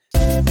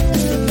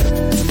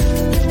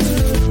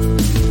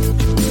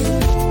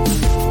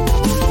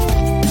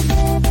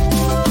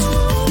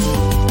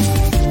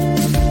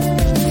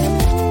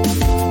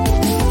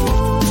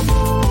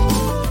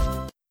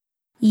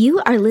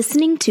You are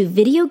listening to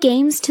Video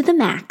Games to the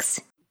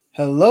Max.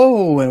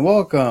 Hello and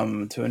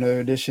welcome to another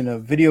edition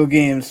of Video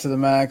Games to the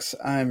Max.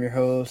 I'm your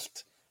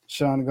host,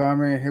 Sean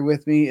Garmer. Here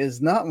with me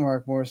is not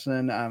Mark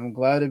Morrison. I'm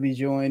glad to be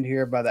joined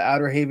here by the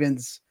Outer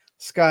Havens,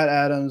 Scott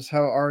Adams.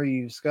 How are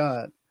you,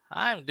 Scott?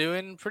 I'm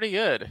doing pretty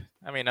good.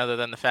 I mean, other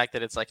than the fact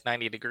that it's like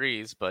 90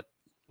 degrees, but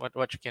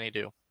what can you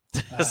do?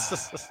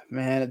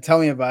 Man, tell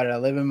me about it. I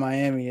live in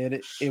Miami.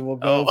 It will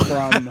go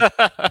from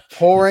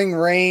pouring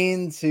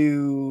rain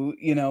to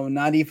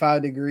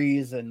 95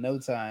 degrees in no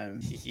time.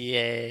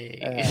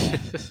 Yay!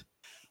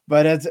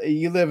 But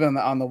you live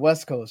on the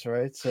West Coast,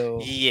 right? So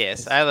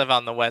yes, I live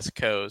on the West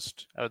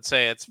Coast. I would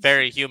say it's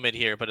very humid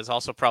here, but it's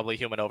also probably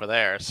humid over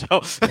there.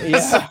 So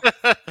yeah,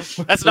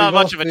 that's not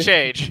much of a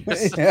change.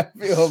 Yeah, I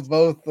feel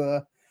both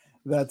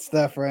that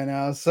stuff right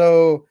now.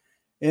 So.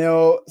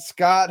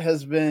 Scott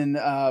has been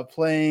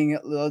playing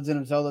Legend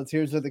of Zelda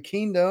Tears of the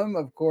Kingdom,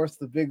 of course,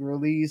 the big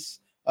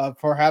release of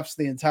perhaps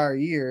the entire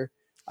year.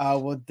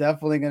 We're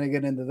definitely going to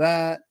get into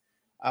that.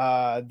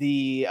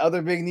 The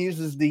other big news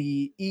is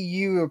the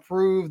EU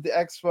approved the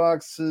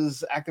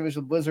Xbox's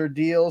Activision Blizzard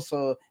deal,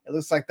 so it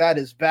looks like that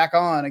is back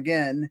on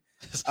again.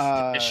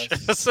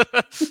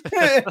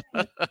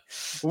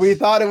 We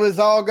thought it was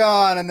all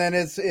gone, and then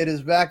it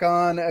is back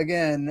on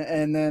again.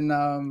 And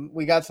then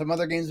we got some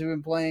other games we've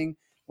been playing.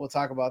 We'll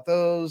talk about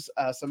those,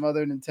 some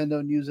other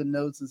Nintendo news and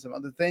notes, and some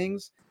other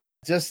things.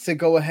 Just to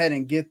go ahead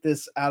and get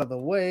this out of the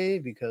way,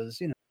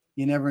 because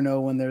you never know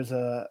when there's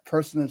a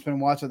person that's been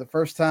watching the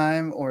first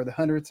time or the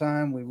 100th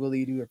time. We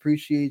really do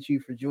appreciate you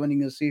for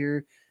joining us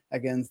here.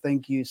 Again,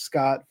 thank you,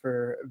 Scott,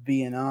 for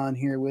being on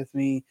here with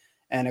me.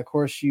 And of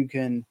course, you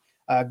can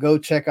go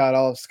check out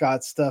all of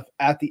Scott's stuff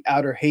at the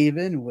Outer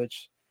Haven,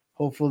 which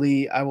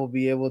hopefully I will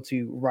be able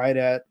to write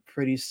at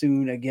pretty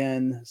soon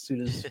again, as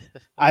soon as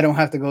I don't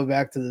have to go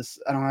back to this.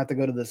 I don't have to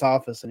go to this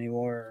office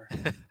anymore.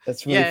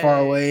 That's really far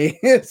away.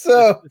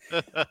 So,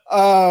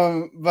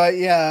 but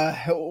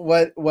yeah,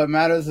 what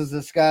matters is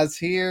the Scott's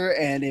here.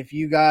 And if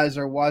you guys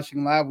are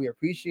watching live, we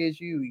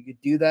appreciate you. You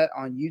could do that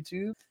on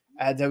YouTube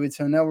at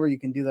W2 Network. You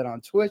can do that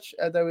on Twitch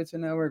at W2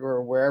 Network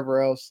or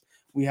wherever else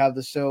we have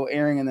the show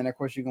airing. And then of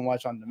course you can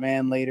watch on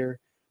demand later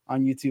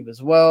on YouTube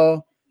as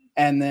well.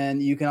 And then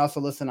you can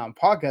also listen on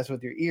podcasts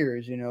with your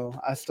ears.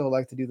 I still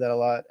like to do that a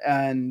lot.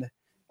 And,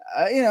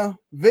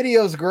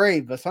 video's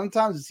great, but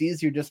sometimes it's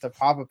easier just to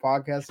pop a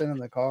podcast in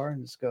the car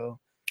and just go,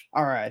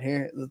 all right,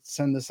 here, let's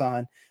send this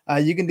on.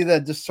 You can do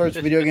that. Just search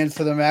Video Games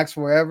to the Max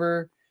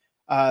wherever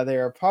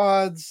there are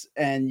pods,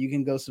 and you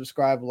can go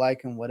subscribe,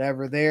 like, and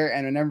whatever there.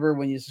 And remember,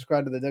 when you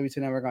subscribe to the W2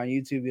 Network on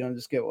YouTube, you don't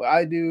just get what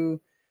I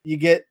do. You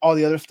get all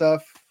the other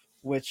stuff,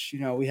 which,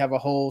 we have a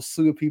whole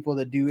slew of people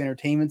that do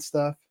entertainment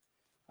stuff.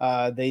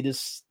 They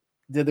just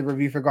did the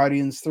review for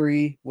Guardians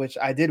 3, which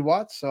I did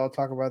watch, so I'll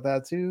talk about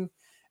that too.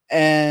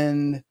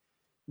 And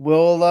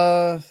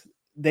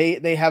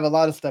they have a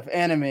lot of stuff,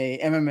 anime,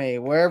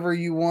 MMA, wherever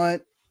you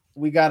want.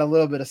 We got a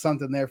little bit of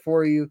something there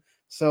for you.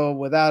 So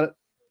without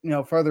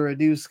further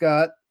ado,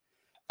 Scott,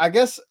 I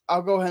guess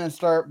I'll go ahead and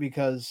start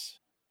because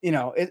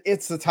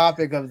it's the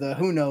topic of the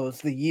who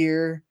knows the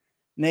year.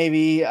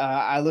 Maybe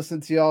I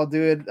listened to y'all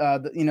do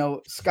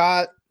it.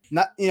 Scott.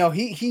 Not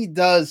he's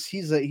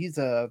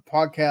a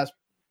podcast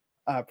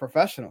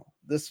professional.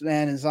 This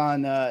man is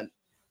on the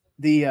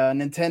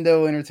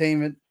Nintendo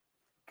Entertainment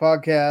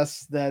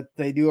podcast that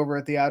they do over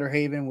at the Outer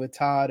Haven with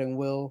Todd and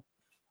Will.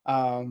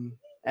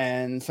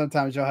 And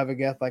sometimes you'll have a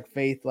guest like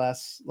Faith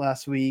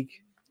last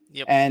week.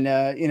 Yep. And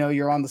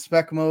you're on the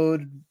Spec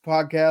Mode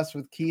podcast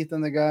with Keith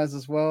and the guys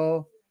as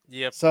well.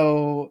 Yep.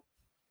 So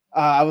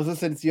I was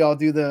listening to y'all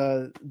do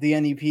the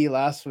NEP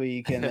last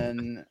week, and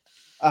then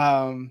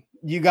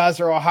you guys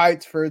are all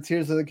hyped for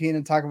Tears of the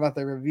Kingdom, talk about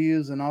the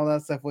reviews and all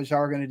that stuff, which y'all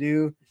are going to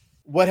do.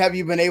 What have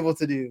you been able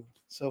to do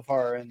so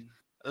far? And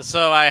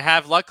so I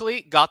have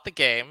luckily got the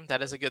game.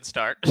 That is a good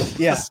start.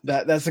 Yeah,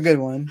 that's a good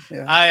one.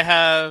 Yeah. I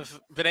have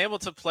been able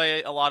to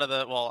play a lot of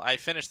I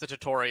finished the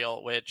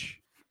tutorial, which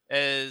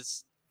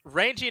is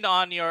ranging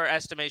on your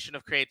estimation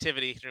of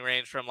creativity. Can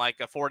range from like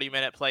a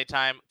 40-minute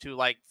playtime to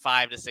like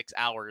 5 to 6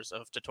 hours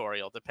of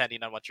tutorial,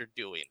 depending on what you're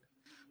doing.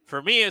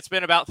 For me, it's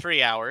been about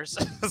 3 hours,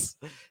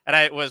 and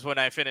it was when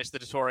I finished the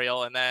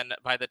tutorial. And then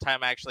by the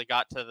time I actually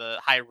got to the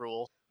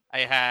Hyrule, I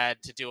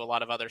had to do a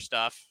lot of other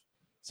stuff.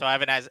 So I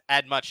haven't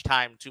had much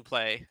time to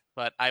play,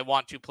 but I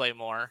want to play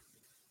more.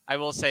 I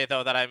will say,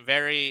 though, that I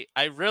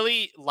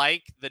really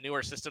like the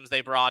newer systems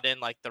they brought in,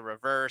 like the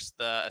reverse,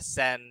 the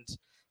ascend,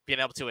 being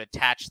able to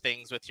attach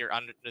things with your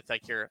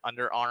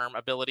underarm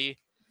ability.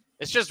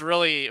 It's just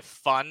really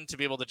fun to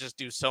be able to just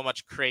do so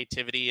much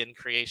creativity and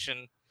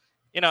creation.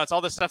 It's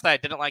all the stuff that I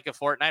didn't like in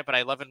Fortnite, but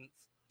I love in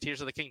Tears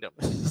of the Kingdom.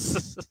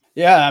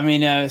 Yeah, I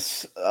mean, a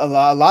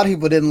lot of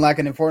people didn't like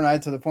it in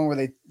Fortnite to the point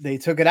where they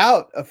took it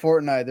out of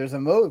Fortnite. There's a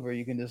mode where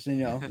you can just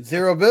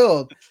zero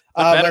build.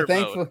 The better But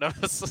thankfully, mode.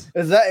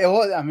 is that it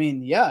was? I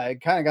mean, yeah,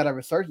 it kind of got a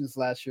resurgence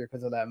last year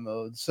because of that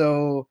mode.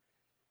 So,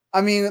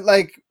 I mean,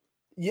 like,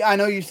 yeah, I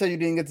know you said you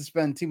didn't get to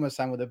spend too much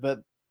time with it, but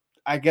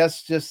I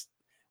guess just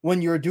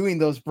when you're doing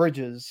those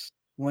bridges,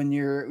 when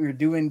you're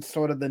doing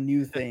sort of the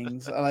new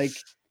things, like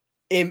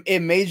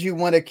it made you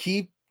want to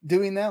keep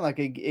doing that. Like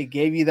it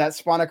gave you that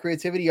spawn of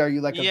creativity. Are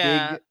you like a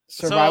Yeah. big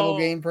survival So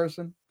game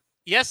person?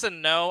 yes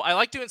and no. I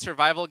like doing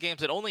survival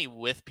games, but only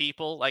with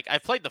people. Like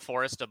I've played The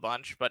Forest a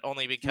bunch, but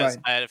only because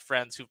Right. I have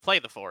friends who play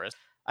The Forest.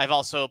 I've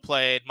also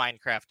played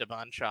Minecraft a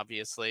bunch,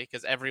 obviously,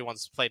 because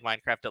everyone's played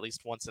Minecraft at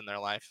least once in their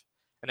life.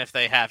 And if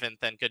they haven't,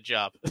 then good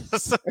job.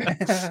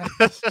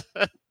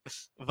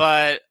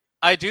 But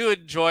I do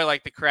enjoy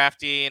like the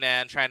crafting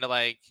and trying to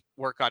like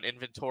work on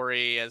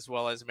inventory as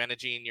well as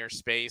managing your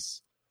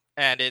space.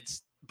 And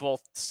it's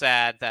both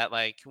sad that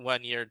like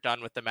when you're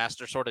done with the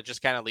master sword, it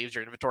just kind of leaves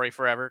your inventory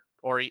forever.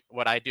 Or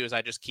what I do is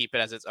I just keep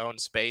it as its own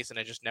space and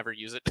I just never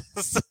use it.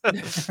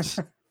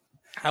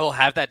 I will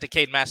have that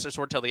decayed master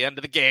sword till the end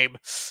of the game.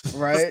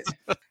 Right.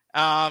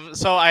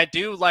 So I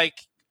do like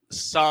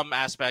some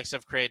aspects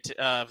of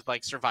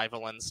like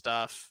survival and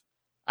stuff.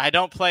 I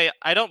don't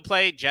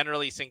play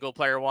generally single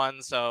player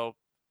ones, so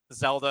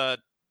Zelda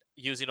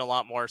using a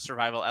lot more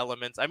survival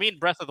elements. I mean,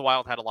 Breath of the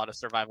Wild had a lot of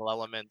survival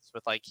elements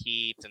with like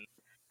heat and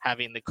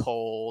having the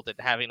cold and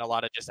having a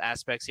lot of just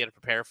aspects you had to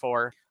prepare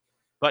for.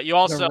 But you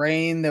also The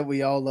rain that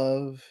we all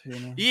love,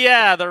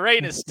 Yeah, the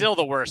rain is still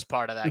the worst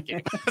part of that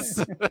game.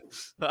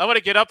 I want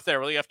to get up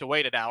there. Well, you have to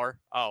wait an hour.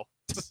 Oh.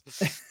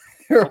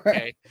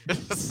 Okay.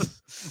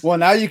 Well,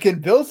 now you can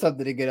build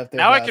something to get up there.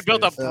 Now I can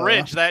build a faster,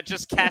 bridge that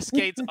just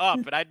cascades up,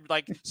 and I'd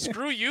like,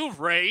 screw you,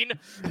 rain.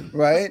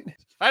 Right.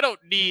 I don't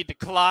need to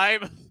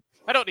climb.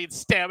 I don't need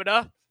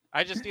stamina.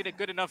 I just need a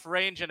good enough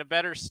range and a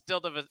better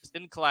stilt of an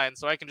incline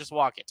so I can just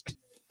walk it.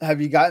 Have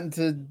you gotten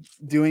to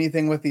do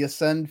anything with the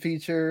ascend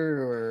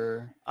feature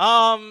or?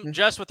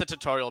 Just with the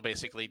tutorial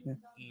basically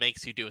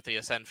makes you do with the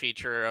ascend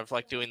feature of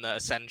like doing the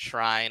ascend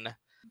shrine.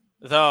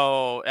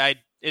 Though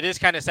it is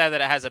kind of sad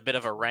that it has a bit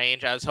of a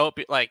range. I was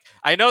hoping, like,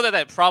 I know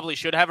that probably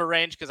should have a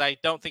range because I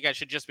don't think I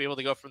should just be able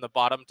to go from the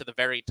bottom to the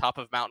very top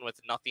of mountain with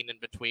nothing in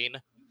between.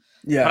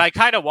 Yeah. But I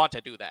kind of want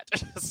to do that.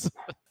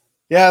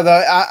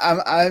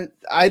 Yeah,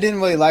 I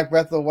didn't really like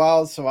Breath of the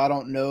Wild, so I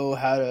don't know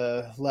how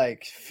to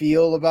like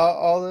feel about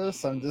all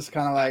this. I'm just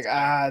kind of like,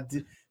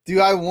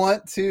 do I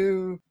want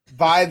to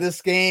buy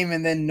this game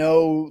and then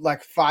know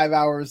like 5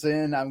 hours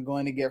in I'm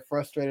going to get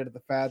frustrated at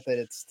the fact that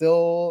it's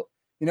still,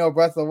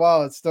 Breath of the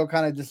Wild, it still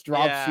kind of just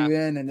drops you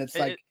in and it's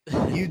like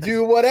you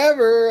do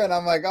whatever, and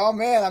I'm like, oh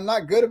man, I'm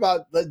not good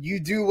about the you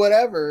do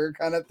whatever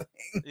kind of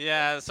thing.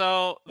 Yeah,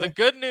 so the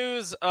good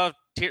news of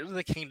Tears of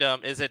the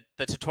Kingdom is that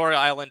the tutorial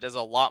island is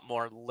a lot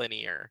more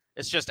linear.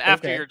 It's just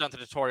after you're done the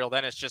tutorial,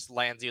 then it just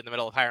lands you in the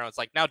middle of Hyrule. It's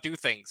like, now do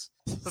things.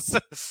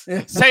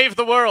 Save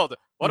the world.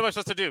 What am I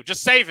supposed to do?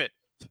 Just save it.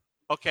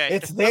 Okay.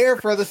 It's there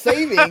for the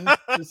saving.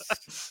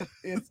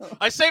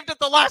 I saved it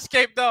the last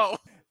game, though.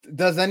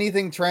 Does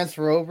anything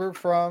transfer over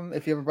from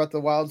if you have a Breath of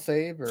the Wild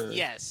save? Or?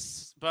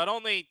 Yes, but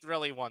only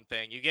really one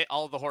thing. You get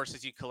all the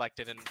horses you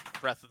collected in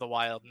Breath of the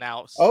Wild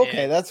now.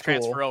 Okay, that's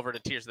transfer cool. over to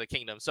Tears of the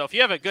Kingdom. So if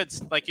you have a good,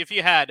 like if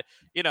you had,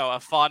 a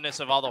fondness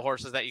of all the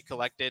horses that you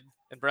collected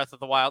in Breath of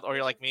the Wild, or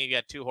you're like me, you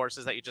had 2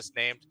 horses that you just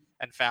named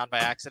and found by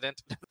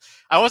accident.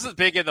 I wasn't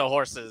big into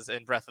horses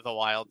in Breath of the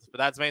Wild, but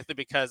that's mainly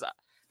because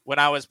when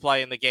I was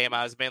playing the game,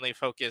 I was mainly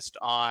focused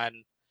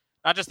on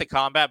not just the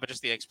combat, but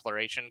just the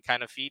exploration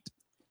kind of feat.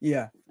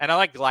 Yeah. And I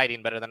like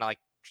gliding better than I like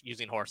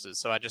using horses.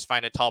 So I just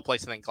find a tall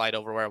place and then glide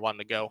over where I wanted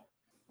to go.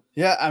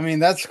 Yeah, I mean,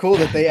 that's cool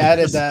that they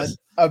added that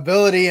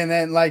ability. And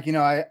then like,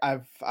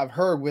 I've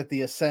heard with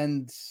the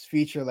ascend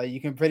feature, like you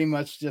can pretty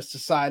much just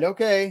decide,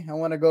 okay, I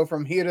want to go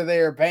from here to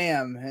there,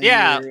 bam.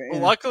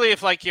 And luckily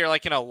if like you're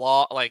like in a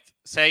like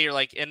say you're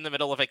like in the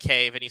middle of a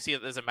cave and you see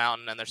that there's a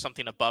mountain and there's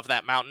something above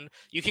that mountain,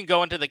 you can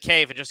go into the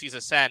cave and just use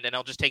ascend and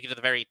it'll just take you to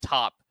the very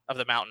top of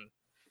the mountain.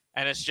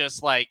 And it's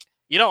just like,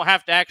 you don't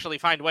have to actually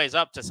find ways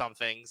up to some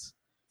things.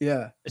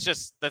 Yeah. It's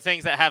just the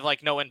things that have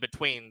like no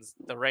in-betweens,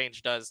 the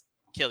range does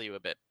kill you a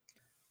bit.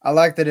 I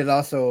like that it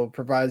also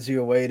provides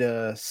you a way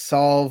to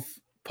solve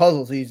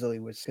puzzles easily,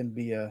 which can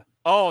be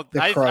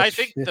I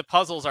think the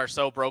puzzles are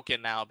so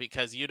broken now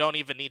because you don't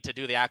even need to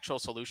do the actual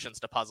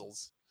solutions to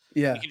puzzles.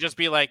 Yeah. You can just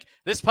be like,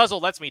 this puzzle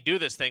lets me do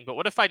this thing, but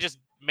what if I just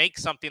make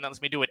something that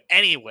lets me do it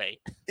anyway?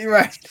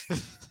 Right.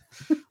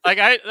 Like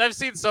I've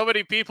seen so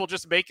many people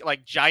just make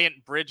like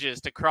giant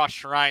bridges to cross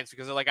shrines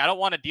because they're like, I don't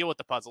want to deal with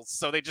the puzzles.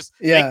 So they just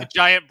make the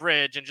giant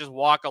bridge and just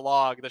walk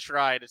along the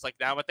shrine. It's like,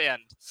 now I'm at the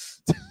end.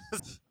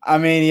 I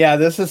mean, yeah,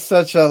 this is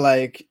such a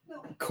like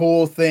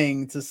cool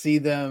thing to see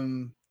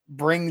them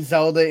bring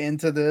Zelda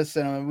into this.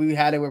 And we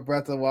had it with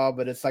Breath of the Wild,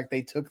 but it's like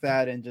they took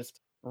that and just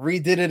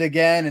redid it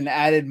again and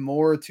added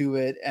more to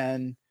it.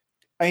 And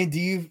I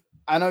mean,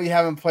 I know you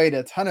haven't played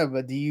a ton of it,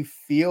 but do you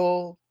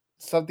feel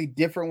something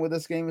different with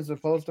this game as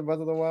opposed to Breath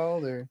of the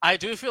Wild? Or I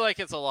do feel like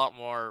it's a lot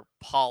more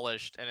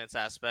polished in its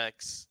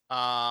aspects.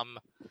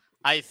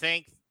 I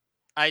think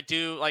I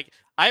do like.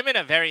 I'm in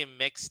a very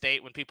mixed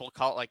state when people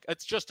call it like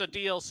it's just a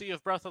DLC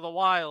of Breath of the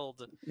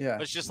Wild. yeah,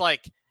 But it's just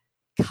like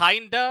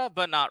kinda,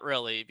 but not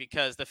really,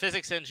 because the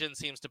physics engine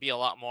seems to be a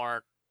lot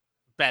more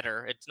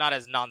better. It's not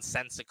as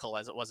nonsensical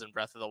as it was in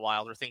Breath of the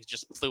Wild, where things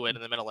just flew in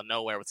the middle of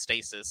nowhere with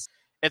stasis.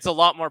 It's a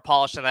lot more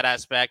polished in that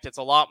aspect. It's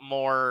a lot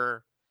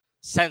more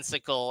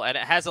sensical, and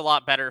it has a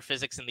lot better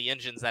physics in the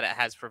engines that it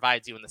has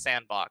provides you in the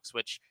sandbox,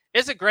 which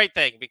is a great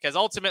thing, because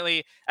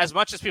ultimately, as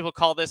much as people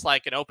call this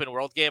like an open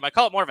world game, I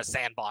call it more of a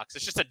sandbox.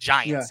 It's just a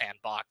giant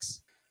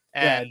sandbox.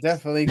 Yeah, it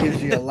definitely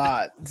gives you a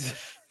lot.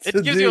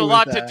 It gives you a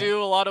lot to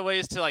do, a lot of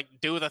ways to like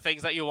do the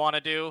things that you want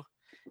to do.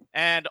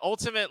 And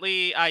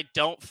ultimately, I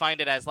don't find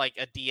it as like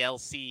a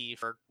DLC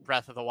for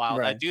Breath of the Wild.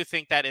 Right. I do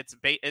think that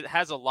it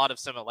has a lot of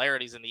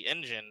similarities in the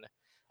engine.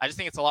 I just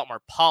think it's a lot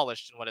more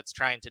polished in what it's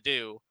trying to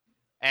do.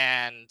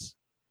 And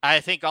I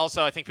think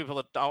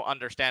people don't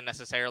understand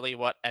necessarily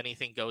what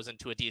anything goes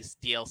into a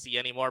DLC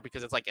anymore,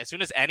 because it's like as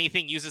soon as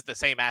anything uses the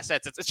same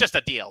assets, it's just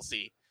a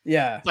DLC.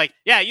 Yeah. It's like,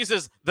 yeah, it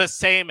uses the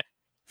same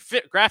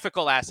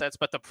graphical assets,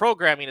 but the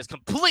programming is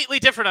completely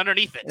different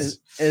underneath it.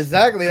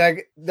 Exactly.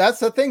 Like that's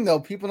the thing, though.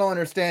 People don't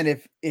understand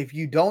if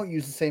you don't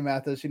use the same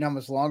assets, you know how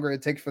much longer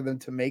it takes for them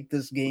to make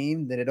this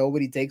game than it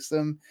already takes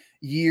them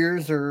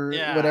years or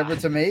whatever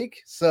to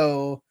make.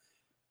 So,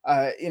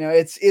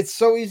 it's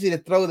so easy to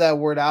throw that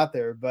word out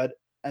there, but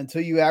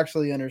until you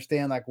actually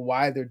understand like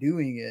why they're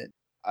doing it,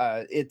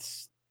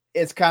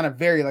 it's kind of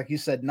very, like you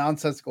said,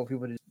 nonsensical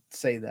people to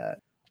say that.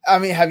 I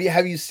mean, have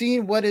you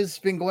seen what has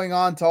been going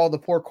on to all the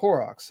poor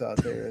Koroks out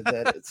there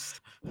that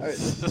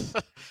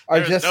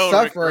are just no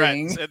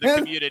suffering in the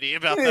community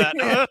about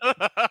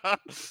that?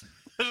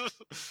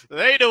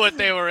 They knew what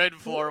they were in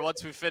for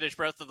once we finished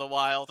Breath of the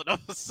Wild.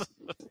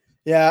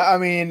 Yeah, I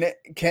mean,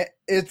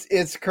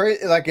 it's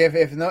crazy. Like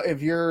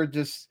if you're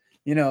just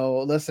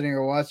listening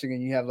or watching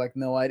and you have like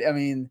no idea. I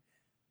mean,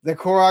 the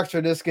Koroks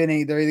are just they're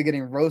either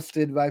getting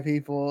roasted by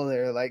people,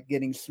 they're like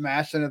getting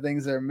smashed into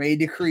things they're made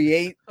to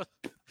create.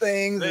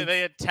 Things.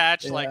 They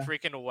attach like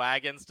freaking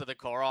wagons to the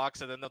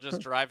Koroks, and then they'll just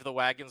drive the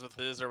wagons with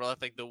or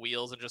like the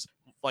wheels, and just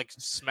like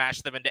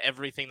smash them into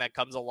everything that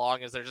comes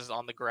along as they're just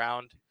on the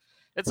ground.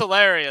 It's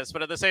hilarious,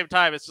 but at the same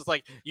time, it's just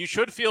like you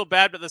should feel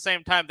bad, but at the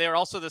same time, they are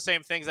also the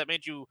same things that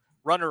made you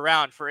run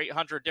around for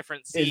 800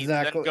 different seeds,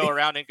 and then go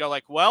around and go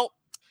like, well,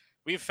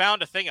 we've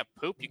found a thing of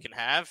poop you can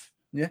have.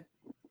 Yeah.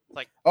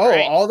 Like,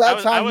 great. All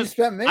that time you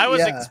spent. I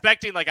was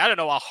expecting like, I don't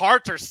know, a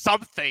heart or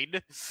something.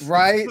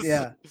 Right?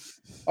 Yeah.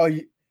 Oh,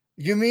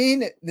 you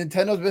mean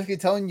Nintendo's basically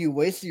telling you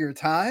wasted your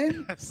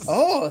time? Yes.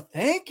 Oh,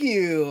 thank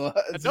you.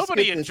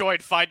 Nobody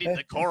enjoyed finding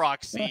the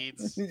Korok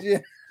seeds. Yeah.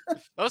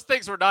 Those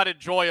things were not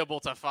enjoyable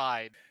to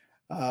find.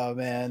 Oh,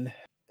 man.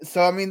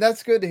 So, I mean,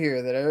 that's good to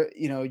hear that,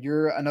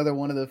 you're another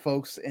one of the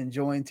folks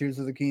enjoying Tears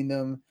of the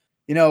Kingdom.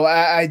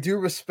 I do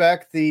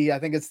respect I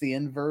think it's the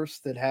Inverse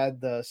that had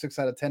the 6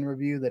 out of 10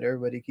 review that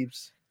everybody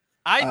keeps.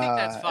 I think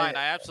that's fine.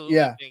 I absolutely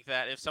think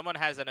that if someone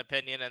has an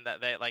opinion and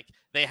that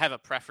they have a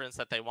preference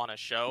that they want to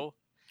show,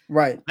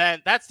 right,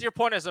 then that's your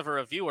point as of a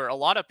reviewer. A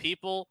lot of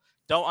people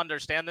don't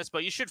understand this,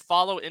 but you should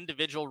follow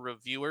individual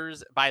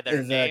reviewers by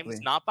their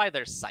names, not by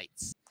their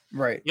sites.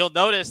 Right. You'll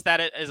notice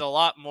that it is a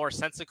lot more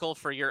sensical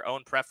for your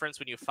own preference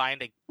when you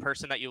find a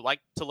person that you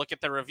like to look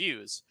at their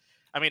reviews.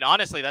 I mean,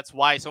 honestly, that's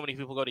why so many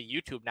people go to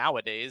YouTube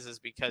nowadays, is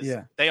because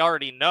they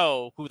already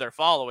know who they're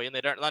following.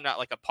 They're not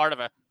like a part of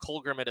a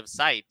conglomerate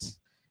site.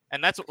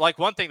 And that's like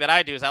one thing that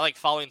I do is I like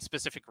following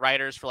specific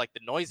writers for like the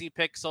Noisy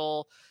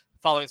Pixel,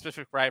 following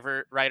specific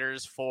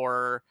writers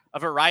for a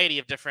variety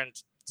of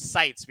different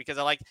sites, because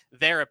I like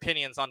their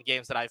opinions on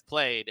games that I've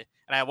played.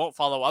 And I won't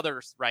follow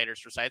other writers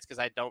for sites because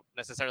I don't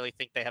necessarily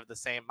think they have the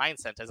same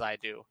mindset as I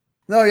do.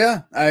 No,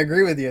 yeah, I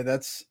agree with you.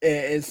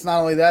 It's not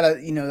only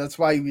that, that's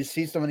why you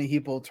see so many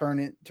people turn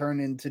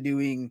into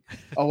doing,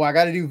 I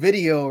got to do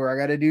video, or I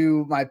got to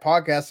do my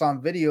podcast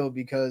on video,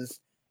 because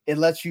it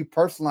lets you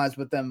personalize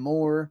with them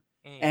more.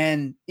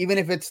 And even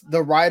if it's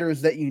the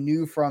writers that you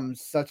knew from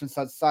such and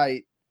such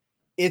site,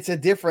 it's a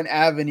different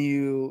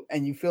avenue,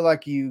 and you feel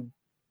like you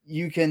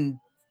can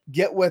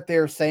get what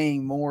they're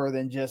saying more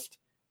than just,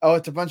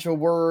 it's a bunch of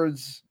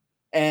words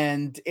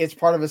and it's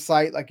part of a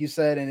site, like you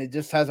said, and it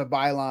just has a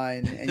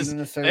byline. And you don't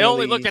necessarily... They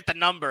only look at the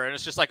number, and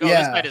it's just like,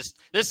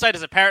 this site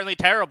is apparently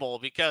terrible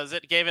because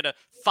it gave it a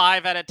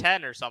 5 out of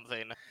 10 or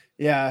something.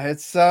 Yeah,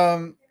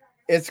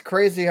 it's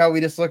crazy how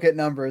we just look at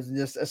numbers and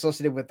just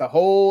associate it with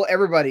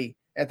everybody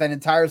at that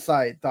entire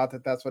site thought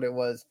that that's what it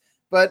was.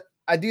 But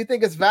I do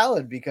think it's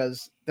valid,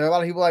 because there are a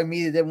lot of people like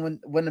me that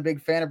wasn't a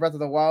big fan of Breath of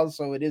the Wild,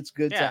 so it is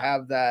good to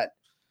have that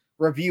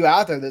review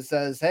out there that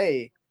says,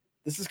 hey,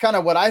 this is kind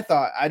of what I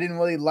thought. I didn't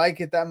really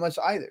like it that much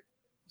either.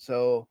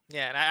 So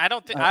yeah, and I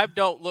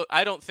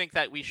don't think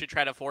that we should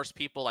try to force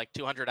people like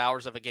 200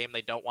 hours of a game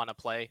they don't want to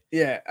play.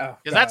 Yeah,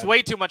 because that's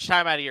way too much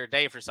time out of your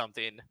day for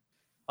something.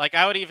 Like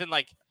I would even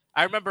like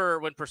I remember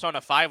when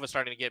Persona 5 was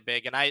starting to get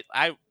big, and I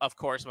of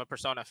course am a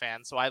Persona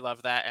fan, so I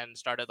love that and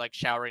started like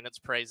showering its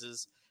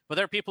praises. But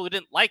there are people who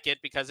didn't like it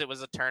because it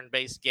was a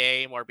turn-based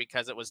game, or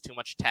because it was too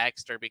much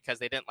text, or because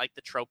they didn't like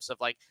the tropes of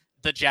like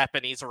the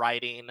Japanese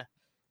writing.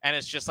 And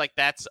it's just like,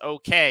 that's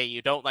okay.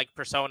 You don't like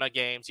Persona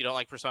games, you don't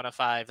like Persona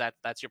 5,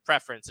 that's your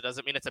preference. It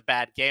doesn't mean it's a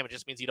bad game, it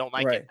just means you don't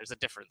like it. There's a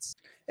difference.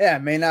 Yeah,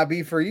 it may not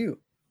be for you,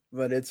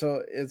 but it's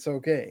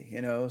okay,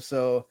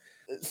 So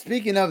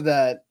speaking of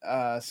that,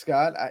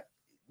 Scott,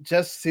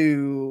 just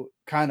to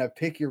kind of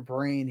pick your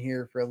brain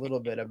here for a little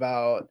bit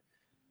about,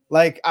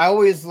 like, I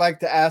always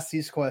like to ask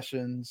these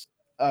questions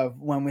of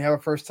when we have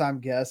a first time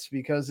guest,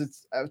 because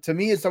it's to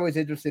me it's always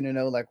interesting to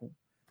know, like,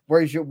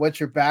 what's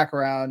your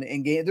background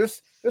in game.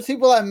 There's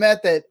people I've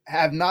met that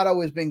have not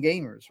always been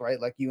gamers,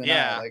 right? Like you and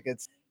I. Like,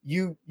 it's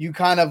you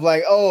kind of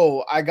like,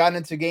 oh, I got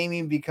into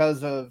gaming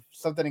because of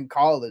something in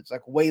college,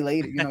 like way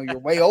later. You're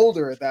way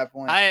older at that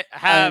point. I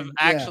have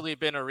actually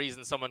been a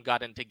reason someone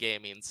got into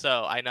gaming,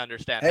 so I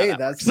understand. Hey,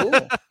 that's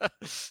cool.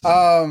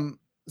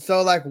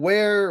 So like,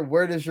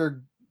 where does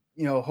your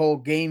whole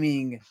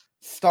gaming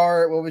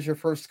start? What was your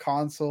first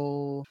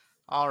console?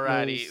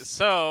 Alrighty,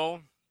 so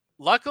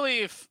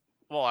luckily,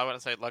 well, I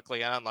wouldn't say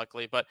luckily and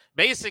unluckily, but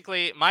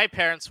basically my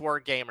parents were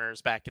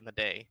gamers back in the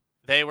day.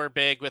 They were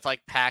big with like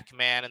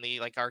Pac-Man and the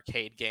like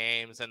arcade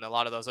games and a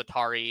lot of those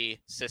Atari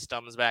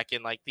systems back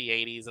in like the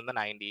 80s and the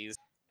 90s.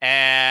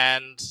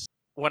 And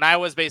when I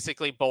was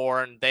basically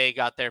born, they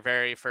got their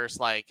very first,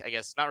 like, I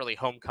guess not really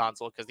home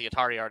console, because the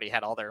Atari already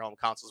had all their home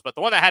consoles, but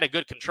the one that had a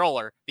good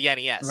controller, the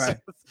NES.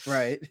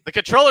 Right. The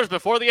controllers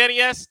before the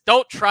NES,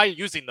 don't try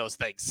using those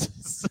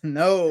things.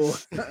 No.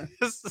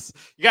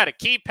 You got a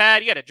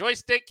keypad, you got a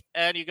joystick,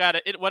 and you got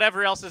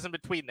whatever else is in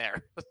between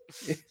there.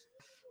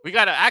 We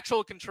got an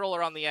actual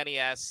controller on the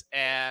NES,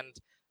 and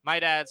my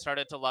dad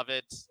started to love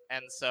it,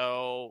 and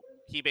so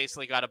he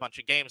basically got a bunch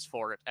of games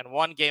for it. And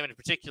one game in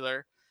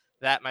particular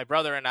that my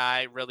brother and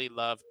I really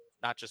loved,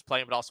 not just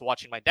playing, but also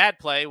watching my dad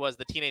play, was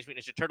the Teenage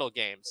Mutant Ninja Turtle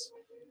games,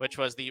 which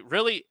was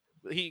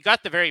he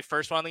got the very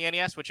first one on the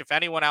NES, which if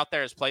anyone out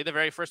there has played the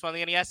very first one on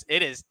the NES,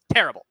 it is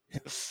terrible.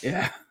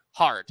 Yeah.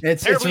 Hard.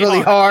 It's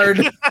really hard.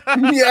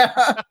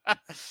 Yeah.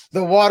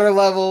 The water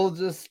level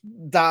just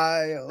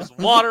die. There's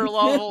water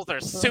levels,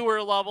 there's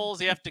sewer levels.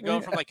 You have to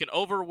go from like an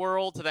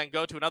overworld to then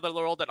go to another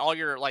world, and all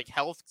your like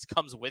health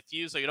comes with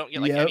you, so you don't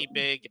get like any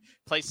big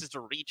places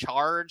to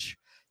recharge.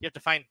 You have to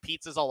find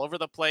pizzas all over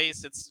the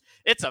place.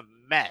 It's a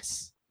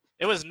mess.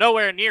 It was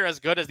nowhere near as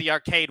good as the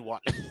arcade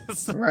one.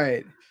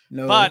 Right.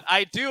 No. But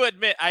I do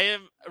admit, I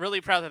am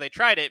really proud that they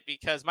tried it,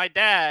 because my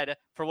dad,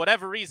 for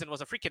whatever reason, was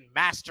a freaking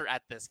master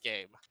at this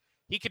game.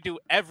 He could do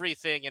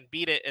everything and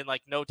beat it in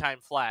like no time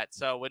flat.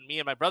 So when me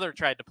and my brother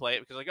tried to play it,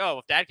 because like, oh,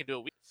 if dad can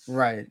do it,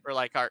 right, for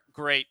like our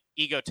great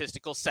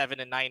egotistical 7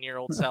 and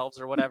 9-year-old selves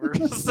or whatever.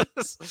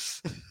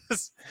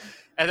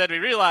 And then we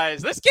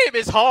realized this game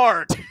is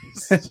hard.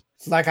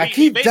 Like, I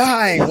keep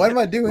dying. What am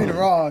I doing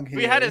wrong here?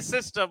 We had a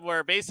system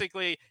where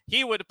basically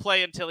he would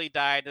play until he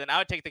died, and then I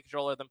would take the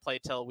controller, then play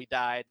till we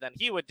died. Then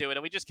he would do it,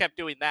 and we just kept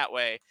doing that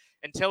way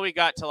until we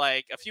got to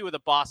like a few of the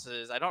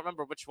bosses. I don't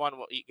remember which one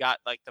we got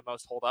like the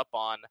most hold up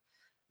on,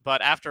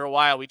 but after a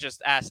while, we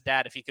just asked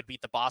Dad if he could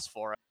beat the boss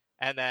for us,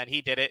 and then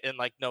he did it in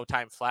like no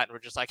time flat. And we're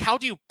just like, how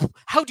do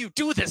you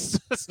do this?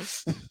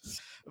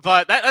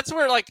 But that's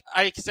where like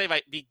I can say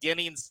my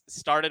beginnings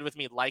started with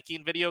me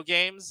liking video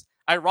games.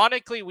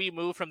 Ironically, we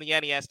moved from the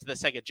NES to the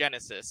Sega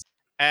Genesis,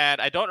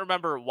 and I don't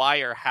remember why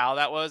or how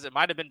that was. It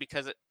might have been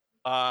because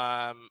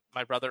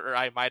my brother or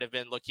I might have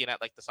been looking at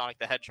like the Sonic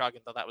the Hedgehog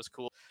and thought that was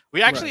cool.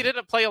 We actually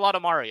didn't play a lot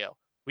of Mario.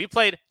 We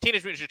played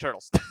Teenage Mutant Ninja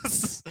Turtles.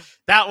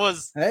 That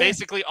was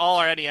basically all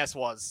our NES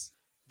was.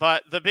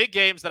 But the big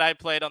games that I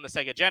played on the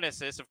Sega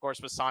Genesis, of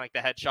course, was Sonic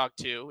the Hedgehog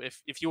 2.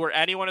 If you were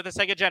anyone of the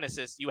Sega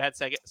Genesis, you had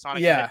Sonic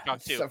the Hedgehog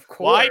 2. Of course.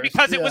 Why?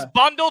 Because it was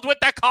bundled with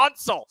the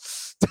console.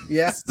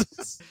 Yeah.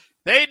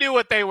 They knew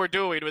what they were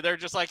doing, but they're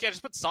just like, yeah,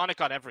 just put Sonic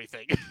on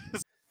everything.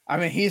 I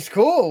mean, he's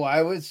cool.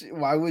 Why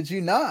would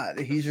you not?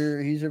 He's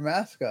your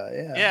mascot.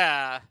 Yeah.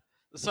 Yeah.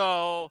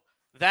 So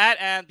that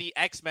and the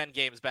X-Men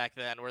games back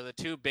then were the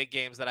two big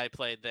games that I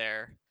played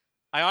there.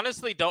 I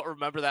honestly don't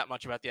remember that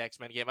much about the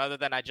X-Men game, other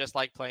than I just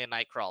like playing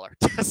Nightcrawler.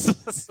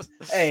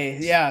 Hey,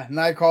 yeah,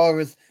 Nightcrawler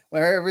was.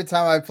 Every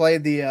time I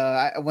played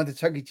I went to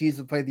Chuck E. Cheese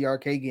to play the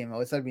arcade game. I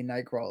always had to be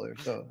Nightcrawler.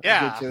 So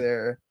yeah, I get you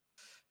there.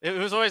 It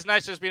was always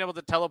nice just being able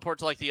to teleport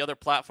to like the other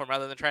platform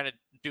rather than trying to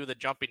do the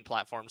jumping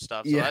platform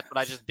stuff. So that's what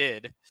I just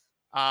did.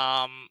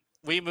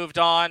 We moved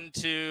on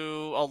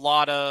to a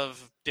lot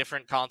of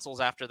different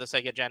consoles after the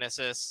Sega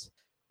Genesis.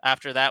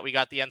 After that, we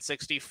got the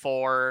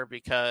N64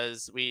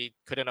 because we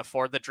couldn't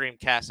afford the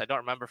Dreamcast. I don't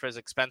remember if it was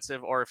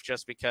expensive or if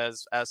just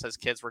because us as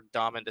kids were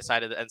dumb and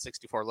decided the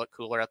N64 looked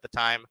cooler at the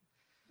time.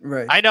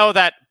 Right. I know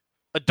that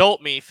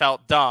adult me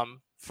felt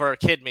dumb for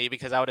kid me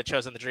because I would have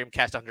chosen the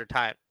Dreamcast 100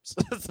 times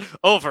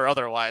over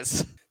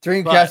otherwise.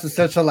 Dreamcast is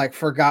such a like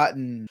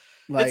forgotten.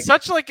 Like, it's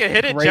such like a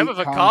hidden gem of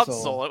a console.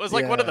 console. It was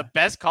like one of the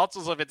best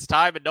consoles of its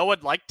time, and no one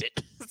liked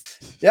it.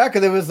 Yeah,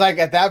 because it was like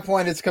at that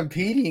point it's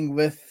competing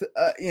with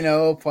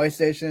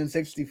PlayStation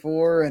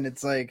 64, and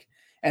it's like,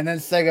 and then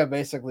Sega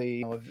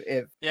basically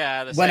it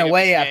the went Sega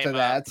away became after a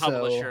that.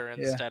 publisher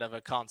So instead of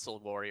a console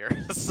warrior.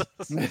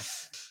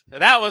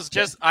 That was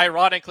just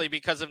ironically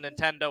because of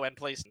Nintendo and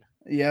PlayStation.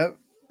 Yep,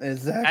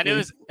 exactly.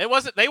 And it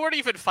wasn't. They weren't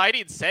even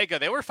fighting Sega.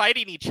 They were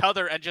fighting each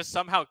other and just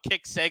somehow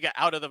kicked Sega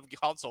out of the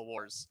console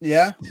wars.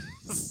 Yeah.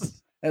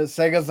 And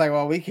Sega's like,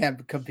 well, we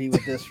can't compete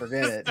with this.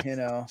 Forget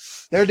it.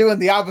 They're doing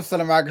the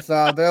opposite of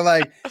Microsoft. They're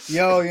like,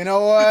 yo, you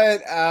know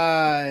what?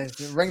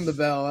 Ring the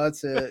bell.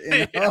 That's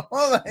it.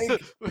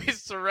 Like, we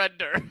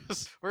surrender.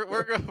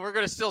 We're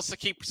gonna still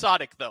keep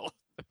Sonic though.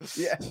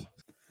 Yeah.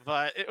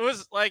 But it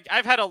was like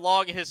I've had a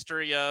long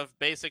history of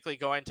basically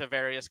going to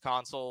various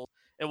consoles.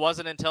 It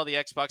wasn't until the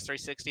Xbox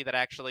 360 that I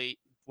actually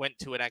went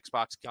to an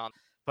Xbox console.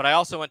 But I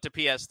also went to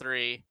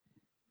PS3,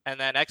 and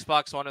then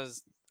Xbox One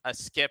is a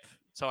skip.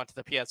 So I went to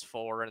the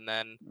PS4, and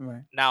then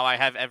now I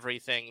have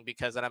everything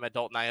because then I'm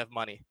adult and I have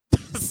money.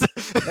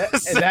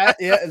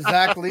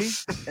 Exactly.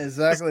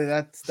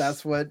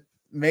 That's what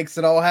makes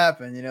it all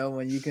happen.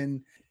 When you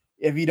can,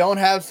 if you don't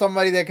have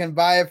somebody that can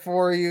buy it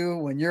for you,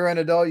 when you're an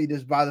adult, you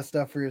just buy the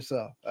stuff for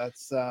yourself.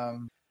 That's a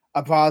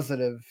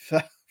positive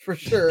for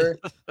sure.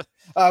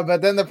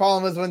 But then the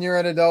problem is when you're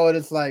an adult,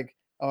 it's like,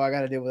 oh, I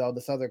got to deal with all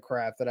this other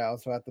crap that I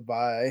also have to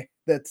buy.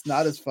 That's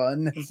not as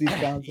fun as these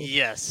consoles.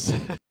 Yes.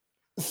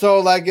 So,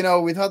 like,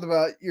 we talked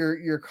about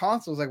your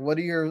consoles. Like, what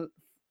are your?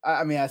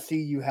 I mean, I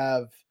see you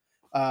have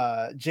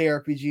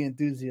JRPG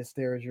enthusiast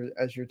there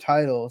as your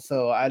title.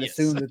 So I'd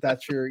assume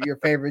that's your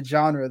favorite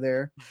genre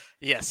there.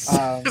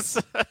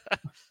 Yes.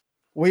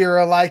 We are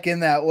alike in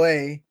that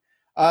way.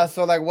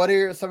 So, like, what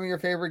are some of your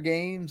favorite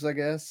games? I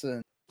guess.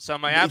 And so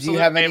my absolute. Do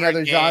you have any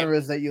other game,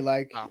 genres that you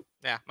like? Oh,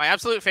 yeah, my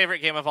absolute favorite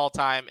game of all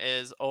time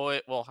is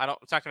always. Well,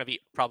 it's not going to be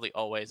probably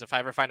always. If I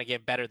ever find a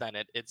game better than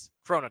it, it's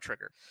Chrono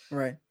Trigger.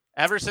 Right.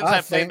 Ever since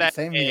I played that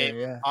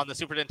game on the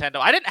Super Nintendo,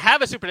 I didn't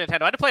have a Super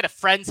Nintendo. I had to play at a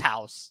friend's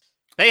house.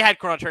 They had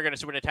Chrono Trigger and a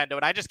Super Nintendo,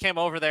 and I just came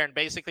over there and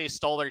basically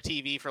stole their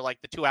TV for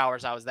like the 2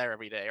 hours I was there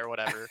every day or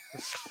whatever.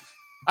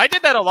 I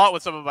did that a lot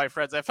with some of my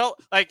friends. I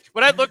felt like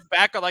when I look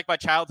back on like my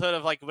childhood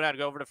of like when I'd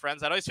go over to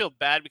friends, I'd always feel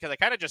bad because I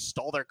kind of just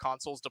stole their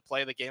consoles to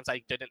play the games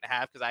I didn't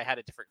have because I had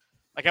a different.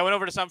 Like I went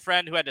over to some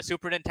friend who had a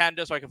Super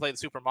Nintendo so I could play the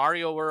Super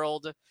Mario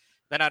World.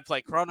 Then I'd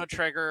play Chrono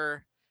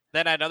Trigger.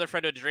 Then I had another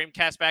friend who had a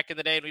Dreamcast back in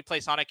the day, and we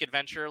played Sonic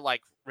Adventure,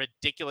 like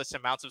ridiculous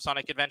amounts of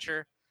Sonic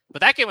Adventure.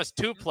 But that game was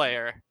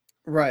 2-player.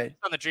 Right.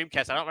 On the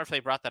Dreamcast. I don't remember if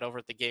they brought that over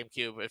at the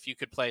GameCube, if you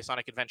could play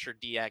Sonic Adventure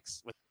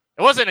DX.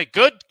 It wasn't a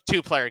good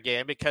 2-player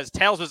game because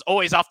Tails was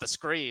always off the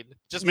screen.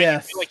 Just made you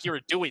feel like you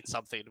were doing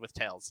something with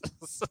Tails.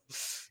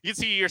 You'd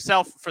see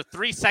yourself for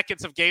 3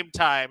 seconds of game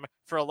time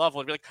for a level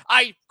and be like,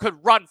 I could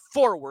run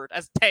forward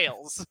as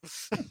Tails.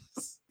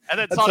 And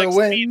then Sonic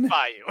speed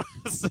by you.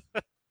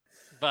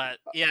 But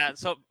yeah,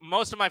 so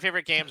most of my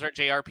favorite games are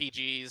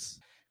JRPGs,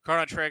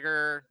 Chrono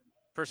Trigger,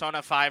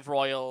 Persona 5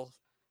 Royal.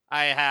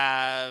 I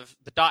have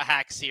the Dot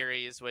Hack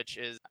series, which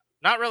is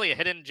not really a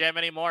hidden gem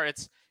anymore.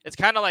 It's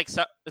kind of like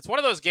it's one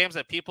of those games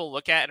that people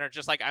look at and are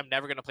just like, I'm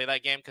never going to play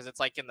that game because it's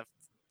like in the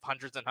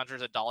hundreds and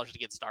hundreds of dollars to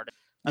get started.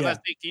 Unless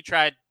you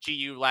tried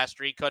GU Last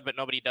Recode, but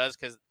nobody does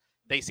because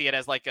they see it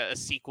as like a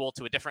sequel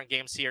to a different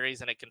game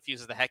series and it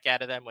confuses the heck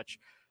out of them, which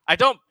I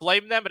don't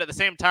blame them, but at the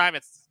same time,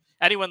 it's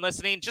anyone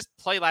listening, just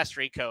play Last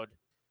Recode.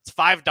 It's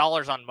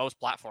 $5 on most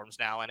platforms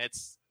now, and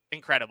it's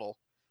incredible.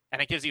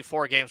 And it gives you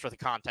 4 games worth of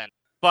content.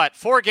 But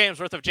 4 games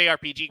worth of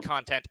JRPG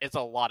content is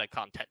a lot of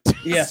content.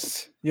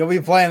 Yes, you'll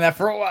be playing that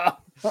for a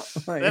while.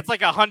 That's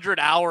like 100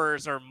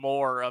 hours or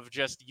more of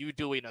just you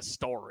doing a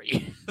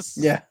story.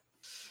 Yeah.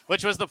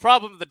 Which was the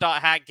problem with the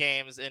Dot Hack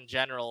games in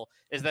general,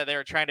 is that they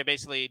were trying to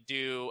basically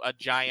do a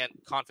giant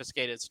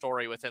confiscated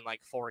story within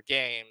like 4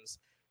 games,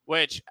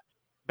 which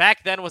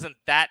back then wasn't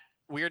that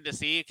weird to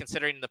see,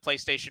 considering the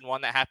PlayStation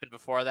 1 that happened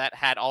before that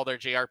had all their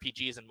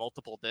JRPGs in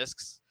multiple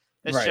discs.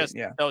 It's just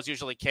those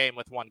usually came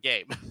with 1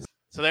 game.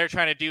 So they're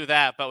trying to do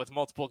that, but with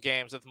multiple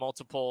games, with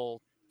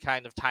multiple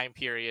kind of time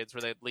periods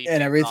where they leave.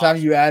 And every time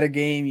you add a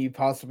game, you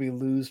possibly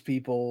lose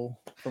people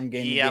from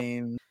game to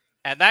game.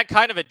 And that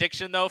kind of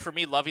addiction, though, for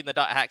me, loving the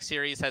Dot Hack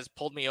series has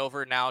pulled me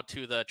over now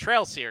to the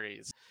Trail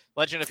series.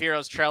 Legend of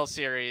Heroes Trail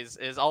series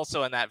is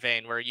also in that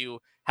vein, where you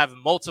have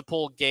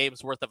multiple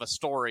games worth of a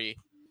story,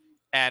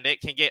 and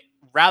it can get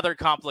rather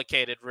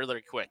complicated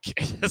really quick.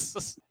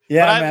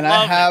 Yeah, man,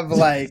 I have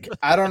like,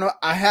 I don't know,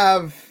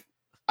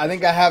 I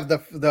think I have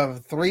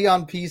the 3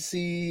 on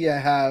PC. I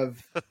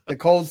have the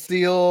Cold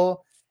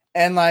Steel,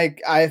 and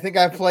like I think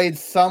I played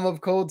some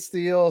of Cold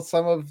Steel,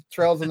 some of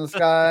Trails in the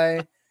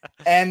Sky,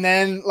 and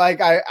then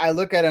like I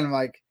look at it and I'm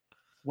like,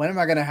 when am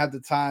I gonna have the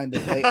time to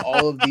play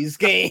all of these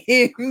games?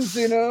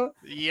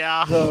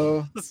 Yeah.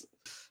 So,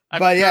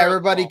 but yeah,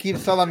 everybody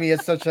keeps telling me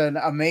it's such an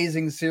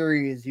amazing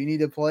series. You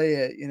need to play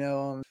it.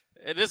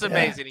 It is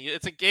amazing. Yeah.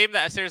 It's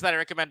a series that I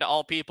recommend to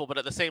all people, but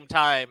at the same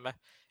time,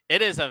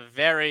 it is a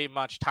very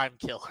much time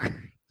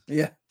killer.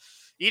 Yeah.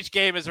 each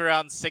game is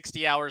around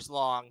 60 hours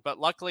long. But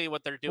luckily,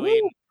 what they're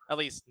doing, at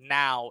least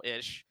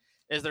now-ish,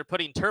 is they're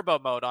putting turbo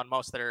mode on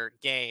most of their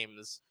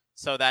games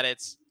so that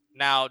it's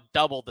now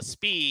double the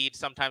speed,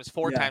 sometimes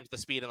 4 times the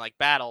speed in like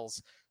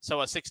battles.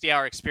 So a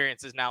 60-hour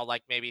experience is now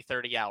like maybe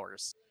 30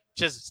 hours,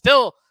 which is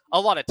still a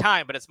lot of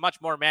time, but it's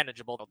much more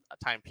manageable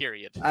time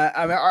period.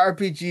 I mean,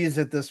 RPGs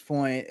at this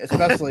point,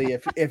 especially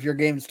if your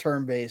game's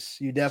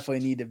turn-based, you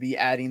definitely need to be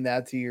adding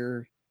that to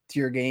your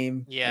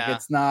game. Yeah.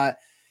 Like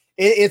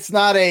it's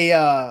not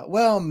a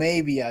well,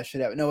 maybe I should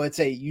have it. No, it's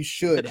a you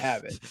should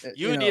have it.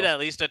 You need at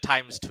least a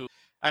 ×2.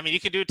 I mean, you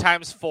can do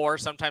 ×4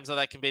 sometimes, though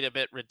that can be a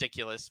bit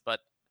ridiculous,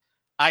 but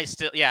I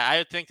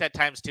think that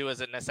 ×2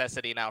 is a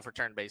necessity now for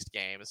turn-based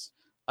games.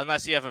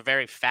 Unless you have a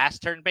very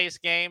fast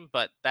turn-based game,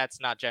 but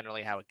that's not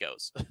generally how it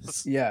goes.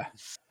 Yeah.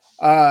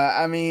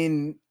 I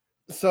mean,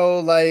 so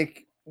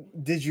like,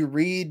 did you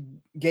read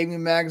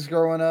gaming mags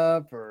growing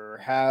up, or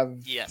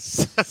have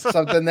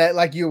something that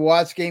like you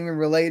watch gaming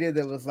related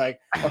that was like,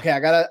 okay, I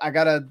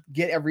gotta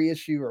get every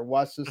issue or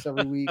watch this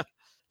every week?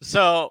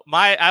 So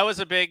I was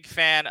a big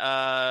fan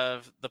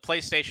of the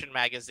PlayStation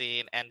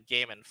Magazine and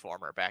Game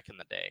Informer back in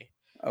the day.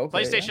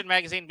 Okay, PlayStation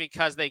Magazine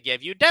because they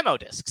give you demo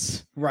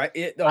discs. Right.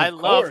 I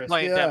love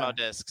playing demo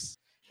discs.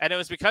 And it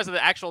was because of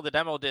the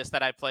demo disc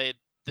that I played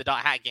the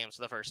 .hack games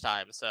for the first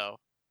time. So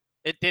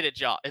it did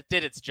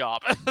its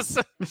job.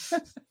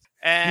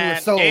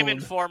 And Game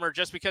Informer,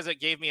 just because it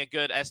gave me a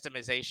good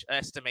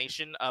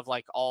estimation of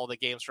like all the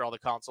games for all the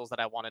consoles that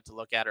I wanted to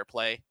look at or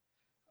play.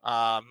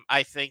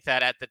 I think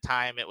that at the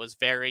time it was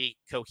very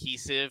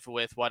cohesive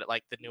with what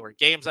like the newer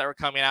games that were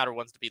coming out or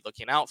ones to be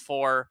looking out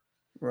for.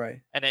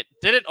 Right. And it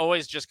didn't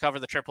always just cover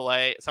the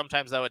AAA.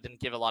 Sometimes, though, it didn't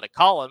give a lot of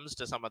columns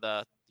to some of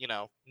the,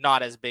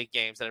 not as big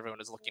games that everyone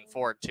is looking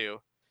forward to.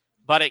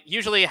 But it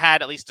usually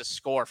had at least a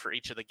score for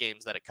each of the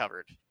games that it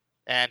covered.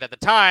 And at the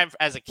time,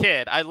 as a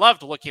kid, I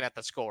loved looking at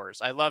the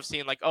scores. I loved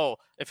seeing like, oh,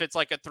 if it's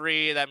like a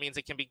 3, that means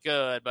it can be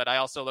good. But I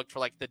also looked for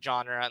like the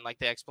genre and like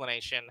the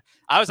explanation.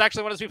 I was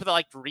actually one of those people that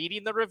liked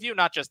reading the review,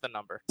 not just the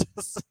number.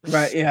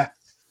 Right, yeah.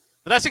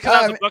 But that's because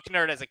I was a book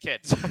nerd as a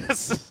kid.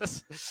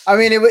 I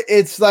mean,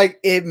 it's like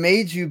it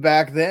made you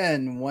back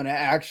then want to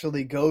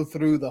actually go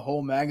through the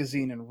whole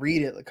magazine and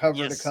read it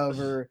cover to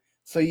cover.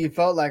 So you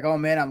felt like, oh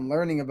man, I'm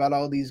learning about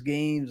all these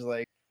games.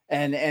 Like,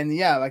 and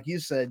yeah, like you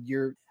said,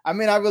 I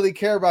mean, I really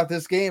care about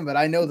this game, but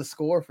I know the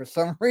score for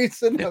some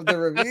reason of the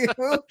review.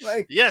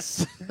 Like,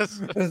 yes.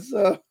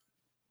 So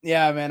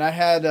yeah, man, I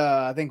had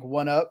I think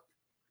 1UP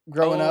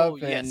growing up,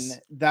 and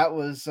that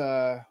was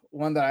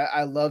one that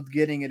I loved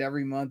getting it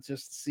every month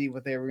just to see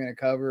what they were going to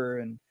cover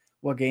and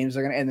what games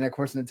they're going to, and then of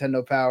course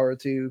Nintendo Power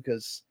too,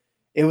 because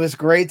it was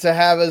great to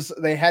have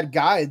they had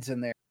guides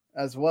in there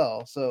as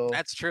well. So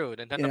that's true.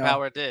 Nintendo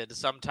Power did.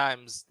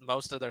 Sometimes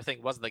most of their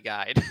thing was the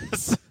guide.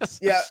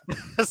 Yeah,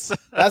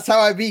 that's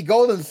how I beat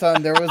Golden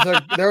Sun. There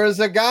was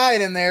a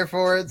guide in there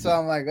for it, so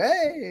I'm like,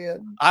 hey.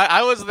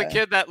 I was the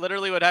kid that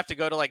literally would have to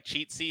go to like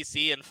Cheat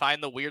CC and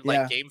find the weird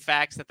like game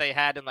facts that they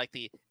had in like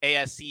the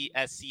ASC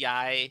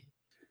SCI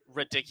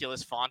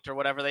ridiculous font or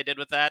whatever they did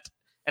with that.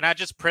 And I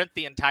just print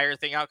the entire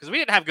thing out because we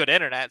didn't have good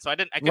internet, so I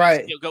couldn't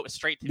just, go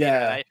straight to the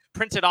internet. I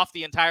printed off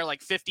the entire like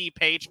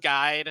 50-page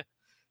guide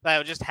that I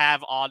would just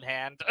have on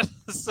hand.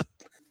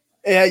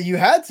 Yeah, you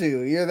had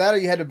to. Either that or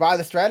you had to buy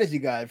the strategy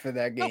guide for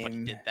that game.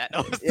 Nobody did that.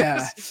 No,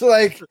 yeah. So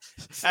like,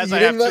 as I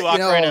have 2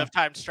 Ocarina of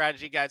Time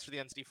strategy guides for the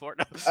N64.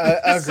 No.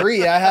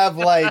 Agree. I have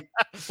like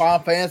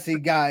Final Fantasy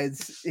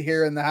guides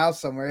here in the house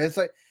somewhere. It's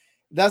like,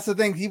 that's the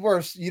thing.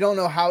 You don't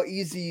know how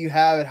easy you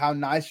have it, how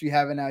nice you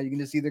have it now. You can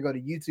just either go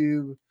to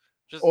YouTube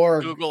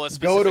or Google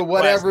go to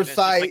whatever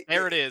site. Like,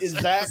 there it is.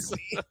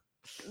 Exactly.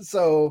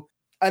 So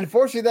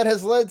unfortunately, that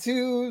has led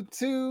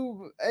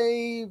to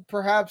a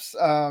perhaps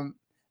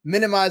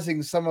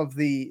minimizing some of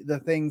the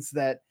things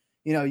that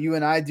you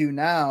and I do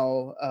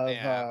now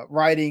of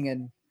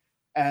writing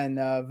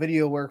and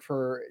video work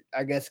for,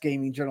 I guess,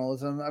 gaming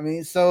journalism. I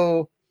mean,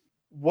 so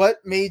what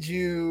made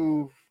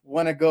you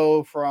want to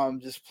go from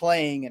just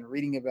playing and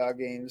reading about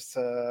games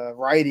to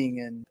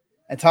writing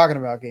and talking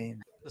about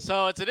games?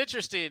 So it's an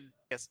interesting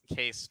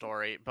case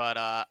story,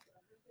 but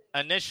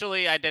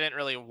initially I didn't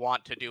really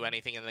want to do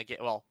anything in the game.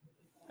 Well,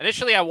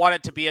 initially I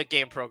wanted to be a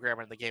game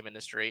programmer in the game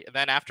industry. And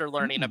then after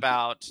learning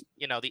about,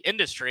 the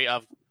industry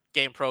of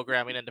game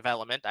programming and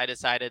development, I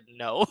decided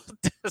no.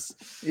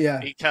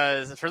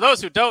 Because for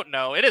those who don't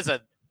know, it is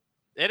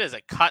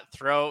a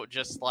cutthroat,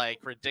 just like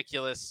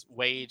ridiculous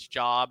wage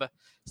job.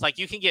 It's like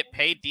you can get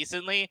paid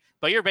decently,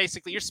 but your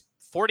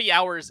 40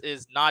 hours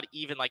is not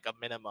even like a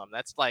minimum.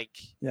 That's like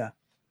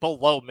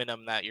below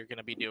minimum that you're going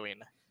to be doing.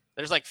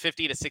 There's like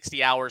 50 to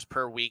 60 hours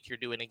per week you're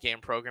doing in game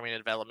programming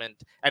and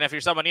development. And if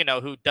you're someone,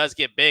 who does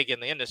get big in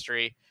the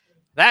industry,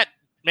 that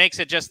makes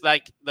it just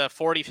like the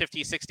 40,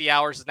 50, 60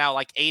 hours is now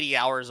like 80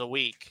 hours a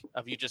week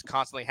of you just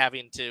constantly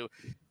having to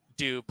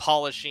do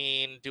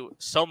polishing, do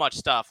so much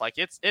stuff. Like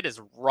it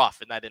is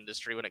rough in that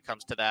industry when it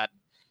comes to that.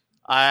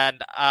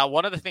 And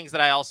one of the things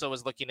that I also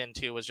was looking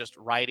into was just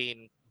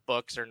writing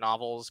books or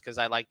novels because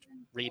I liked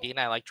reading,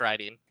 I liked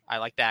writing, I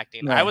liked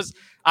acting. Right.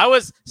 I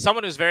was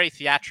someone who's very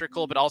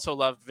theatrical, but also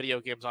loved video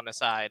games on the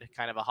side,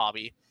 kind of a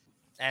hobby.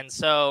 And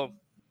so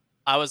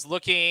I was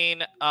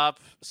looking up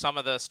some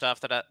of the stuff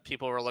that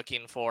people were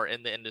looking for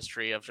in the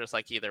industry of just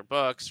like either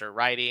books or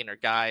writing or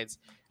guides.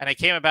 And I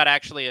came about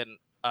actually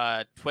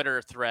a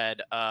Twitter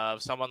thread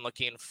of someone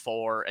looking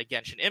for a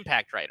Genshin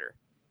Impact writer.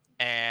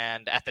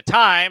 And at the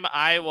time,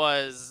 I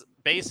was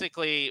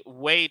basically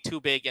way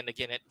too big into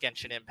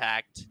Genshin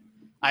Impact.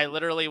 I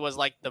literally was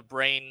like the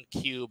brain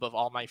cube of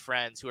all my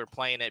friends who were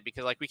playing it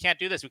because like, we can't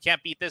do this. We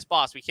can't beat this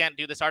boss. We can't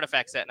do this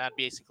artifact set. And I'd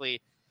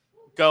basically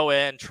go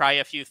in, try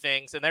a few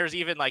things. And there's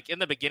even like in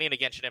the beginning of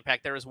Genshin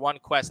Impact, there was one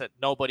quest that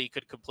nobody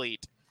could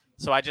complete.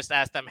 So I just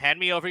asked them, hand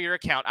me over your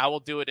account. I will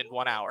do it in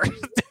 1 hour.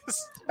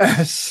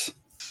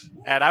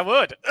 And I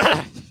would.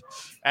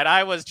 And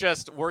I was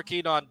just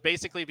working on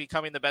basically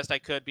becoming the best I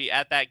could be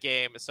at that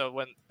game. So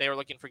when they were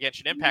looking for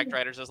Genshin Impact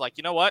writers, I was like,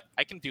 you know what?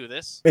 I can do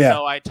this. Yeah.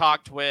 So I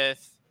talked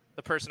with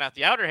the person at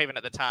the Outer Haven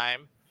at the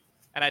time.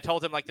 And I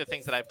told him like the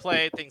things that I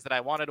played, things that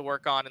I wanted to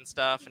work on and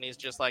stuff. And he's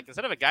just like,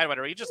 instead of a guide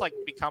writer, you just like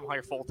become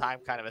your full-time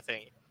kind of a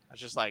thing. I was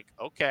just like,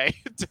 okay.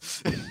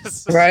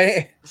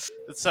 Right.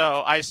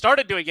 So I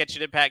started doing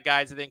Genshin Impact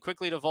guides and then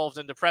quickly evolved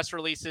into press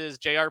releases,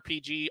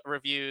 JRPG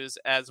reviews,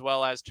 as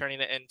well as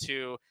turning it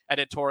into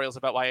editorials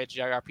about why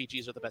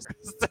JRPGs are the best.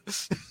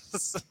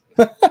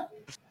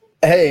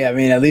 Hey, I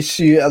mean, at least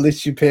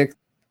you picked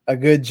a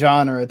good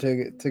genre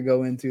to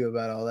go into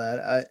about all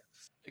that.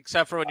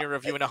 Except for when you're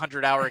reviewing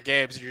 100-hour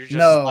games, and you're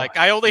just like,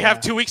 I only have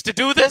 2 weeks to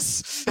do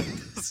this.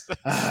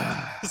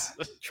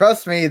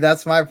 Trust me,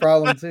 that's my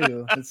problem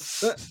too.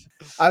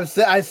 I'm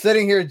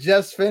sitting here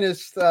just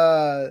finished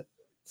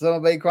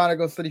Xenoblade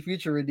Chronicles 3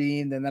 Future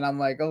Redeemed, and then I'm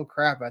like, oh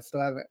crap, I still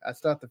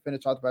have to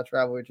finish Octopath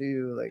Traveler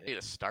 2. Like, I need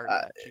to start.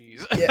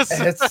 Jeez. Yeah,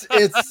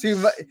 it's too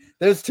much.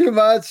 There's too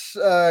much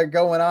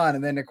going on,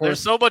 and then of course there's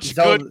so much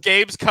good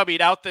games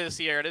coming out this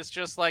year, and it's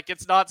just like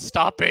it's not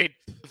stopping.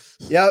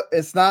 Yep,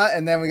 it's not.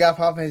 And then we got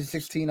Final Fantasy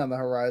 16 on the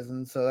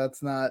horizon, so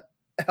that's not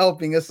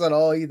helping us at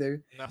all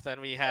either.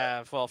 Nothing we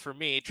have. Well, for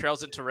me,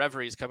 Trails into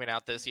Reverie is coming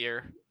out this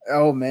year.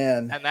 Oh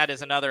man, and that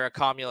is another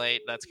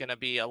accumulate that's going to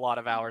be a lot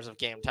of hours of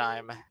game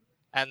time.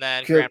 And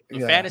then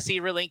Fantasy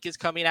Relink is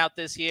coming out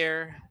this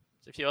year.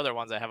 There's a few other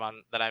ones I have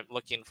on that I'm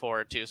looking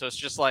forward to. So it's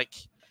just like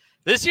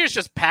this year's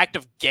just packed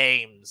of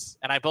games,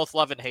 and I both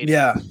love and hate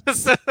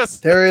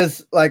it. There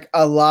is like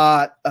a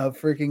lot of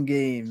freaking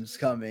games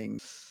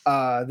coming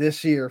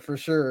this year for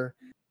sure.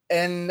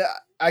 And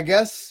I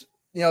guess,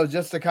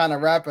 just to kind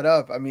of wrap it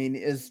up, I mean,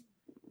 is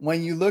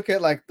when you look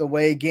at like the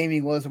way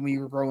gaming was when we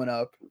were growing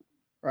up,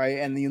 right?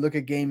 And you look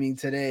at gaming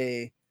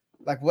today,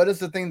 like what is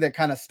the thing that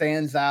kind of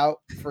stands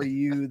out for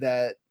you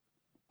that,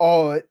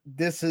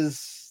 this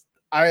is,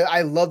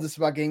 I love this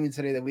about gaming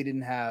today that we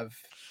didn't have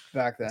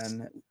back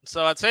then?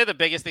 So I'd say the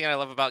biggest thing I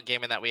love about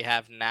gaming that we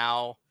have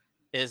now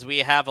is we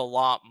have a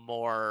lot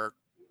more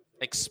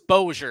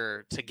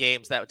exposure to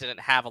games that didn't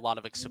have a lot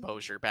of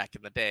exposure back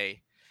in the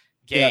day.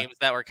 Games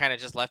that were kind of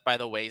just left by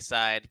the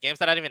wayside. Games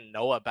that I didn't even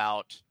know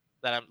about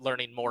that I'm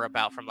learning more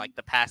about from like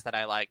the past that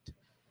I liked.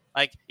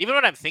 Like even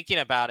when I'm thinking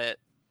about it,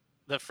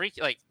 the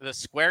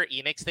Square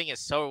Enix thing is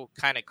so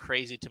kind of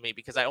crazy to me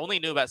because I only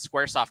knew about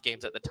Squaresoft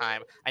games at the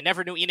time. I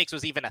never knew Enix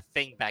was even a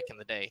thing back in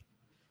the day.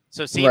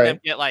 So seeing them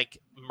get like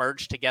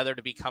merged together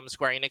to become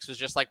Square Enix was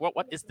just like,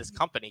 what is this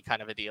company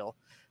kind of a deal?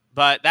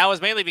 But that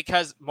was mainly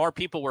because more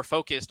people were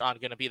focused on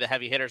going to be the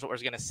heavy hitters, what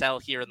was going to sell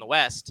here in the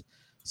West.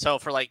 So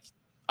for like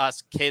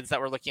us kids that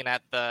were looking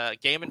at the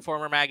Game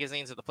Informer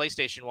magazines or the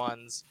PlayStation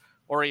ones,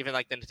 or even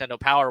like the Nintendo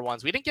Power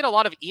ones, we didn't get a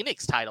lot of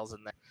Enix titles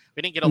in there.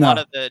 We didn't get a lot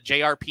of the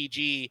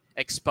JRPG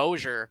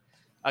exposure,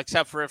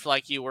 except for if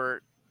like you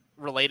were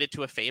related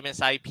to a famous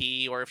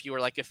IP or if you were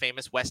like a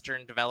famous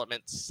Western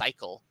development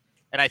cycle.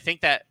 And I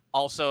think that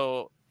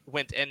also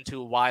went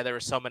into why there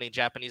were so many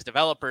Japanese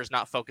developers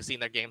not focusing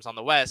their games on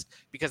the West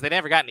because they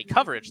never got any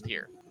coverage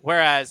here.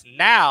 Whereas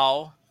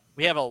now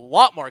we have a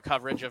lot more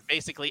coverage of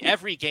basically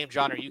every game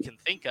genre you can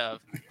think of.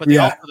 But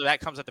also that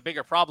comes with the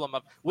bigger problem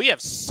of we have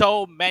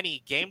so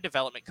many game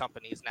development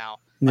companies now.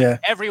 Like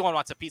everyone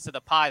wants a piece of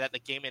the pie that the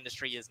game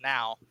industry is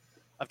now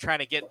of trying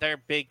to get their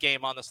big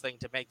game on this thing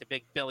to make the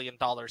big $1 billion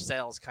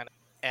sales kind of.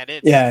 And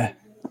it's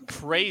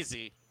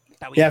crazy.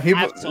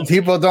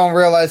 People don't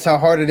realize how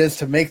hard it is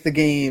to make the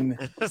game,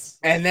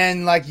 and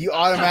then like you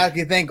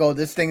automatically think, oh,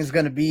 this thing is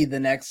going to be the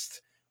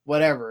next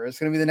whatever. It's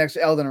going to be the next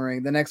Elden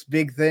Ring, the next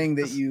big thing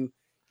that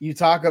you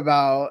talk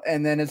about,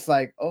 and then it's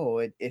like, oh,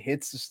 it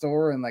hits the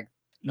store, and like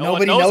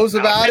nobody knows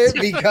about it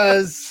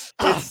because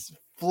it's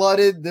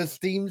flooded. The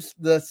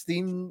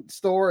Steam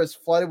store is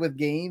flooded with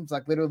games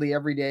like literally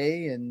every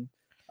day, and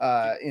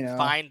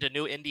find a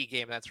new indie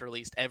game that's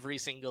released every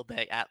single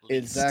day at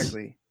least.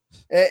 Exactly.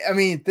 I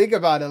mean, think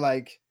about it.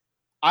 Like,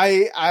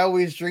 I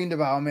always dreamed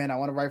about, oh man, I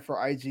want to write for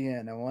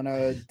IGN. I want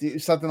to do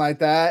something like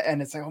that.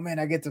 And it's like, oh man,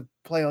 I get to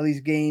play all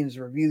these games,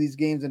 review these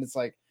games. And it's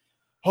like,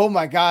 oh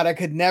my God, I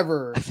could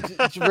never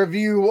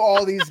review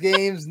all these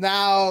games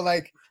now.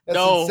 Like, that's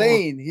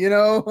insane,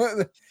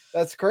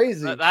 That's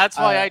crazy. That's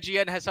why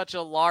IGN has such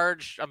a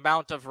large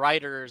amount of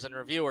writers and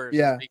reviewers.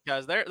 Yeah.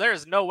 Because there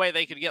is no way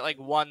they could get like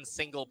one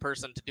single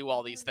person to do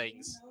all these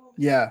things.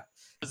 Yeah.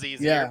 It was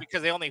easier Yeah.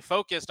 because they only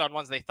focused on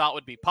ones they thought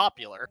would be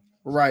popular.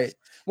 Right.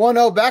 Well,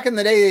 no, back in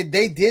the day,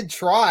 they did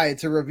try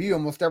to review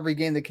almost every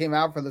game that came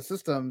out for the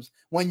systems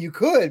when you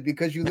could,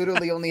 because you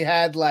literally only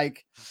had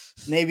like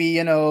maybe,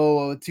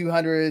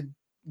 200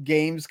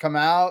 games come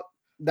out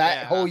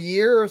that whole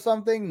year or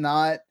something,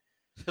 not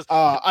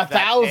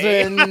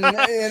 1,000,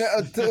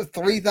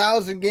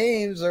 3,000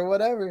 games or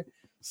whatever.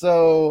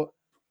 So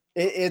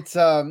it's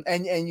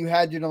and you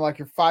had, like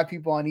your 5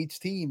 people on each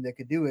team that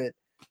could do it,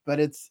 but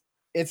it's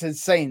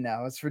insane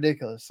now. It's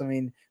ridiculous. I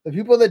mean, the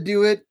people that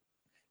do it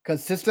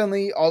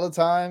consistently all the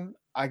time,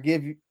 I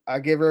give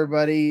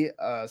everybody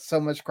so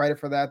much credit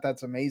for that.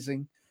 That's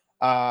amazing.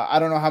 I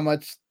don't know how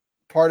much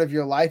part of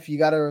your life you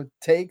got to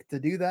take to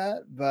do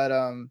that, but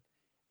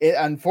it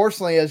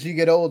unfortunately, as you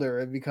get older,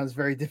 it becomes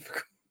very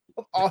difficult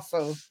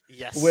also.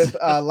 Yes. With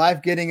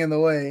life getting in the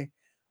way.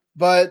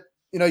 But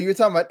you were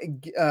talking about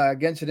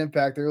Genshin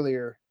Impact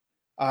earlier.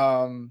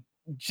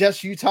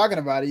 Just you talking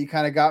about it, you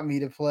kind of got me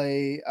to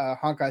play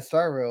Honkai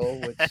Star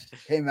Rail, which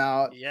came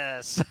out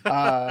yes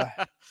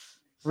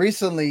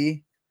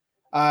recently.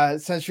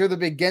 Since you're the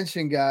big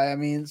Genshin guy, I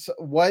mean,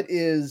 what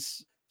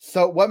makes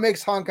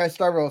Honkai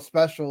Star Rail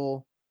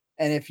special?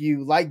 And if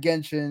you like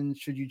Genshin,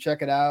 should you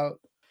check it out?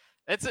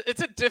 It's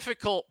a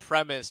difficult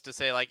premise to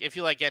say, like, if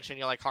you like Genshin,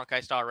 you like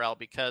Honkai Star Rail,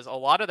 because a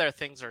lot of their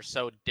things are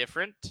so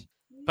different,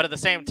 but at the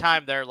same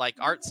time, their like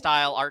art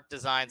style, art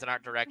designs, and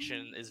art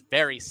direction is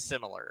very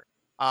similar.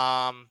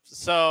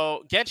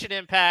 So Genshin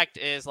Impact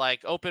is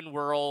like open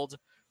world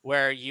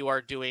where you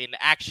are doing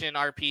action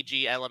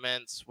RPG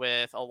elements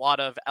with a lot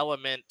of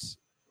element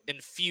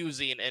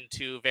infusing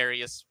into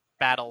various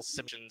battle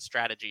simulation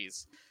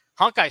strategies.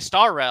 Honkai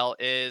Star Rail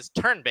is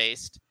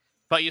turn-based,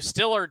 but you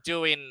still are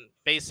doing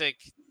basic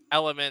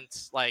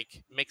elements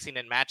like mixing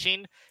and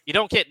matching. You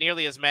don't get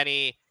nearly as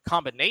many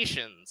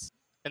combinations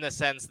in the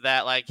sense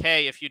that, like,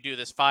 hey, if you do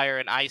this fire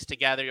and ice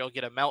together, you'll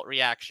get a melt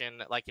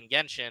reaction like in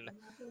Genshin.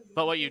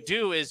 But what you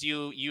do is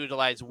you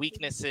utilize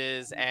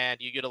weaknesses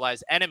and you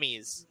utilize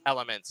enemies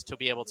elements to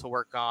be able to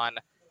work on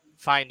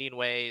finding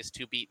ways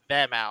to beat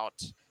them out.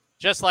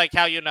 Just like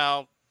how,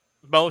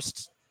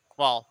 most,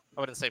 well, I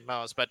wouldn't say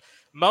most, but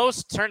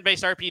most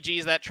turn-based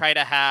RPGs that try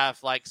to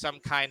have like some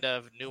kind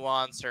of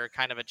nuance or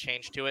kind of a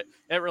change to it,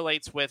 it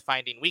relates with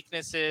finding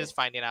weaknesses,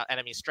 finding out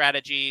enemy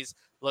strategies,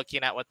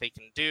 looking at what they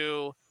can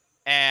do.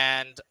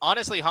 And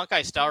honestly,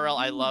 Honkai Star Rail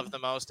I love the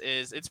most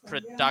is its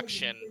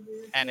production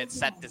and its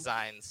set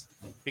designs.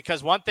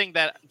 Because one thing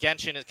that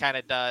Genshin kind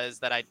of does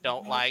that I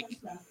don't like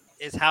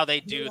is how they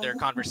do their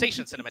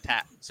conversation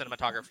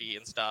cinematography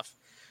and stuff,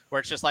 where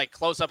it's just like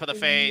close up of the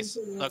face,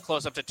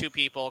 close up to 2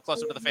 people,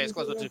 close up to the face,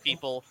 close up to 2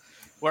 people.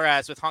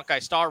 Whereas with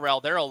Honkai Star Rail,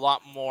 they're a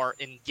lot more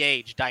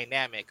engaged,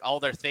 dynamic. All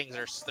their things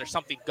there's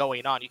something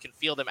going on. You can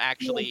feel them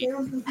actually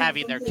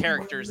having their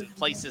characters in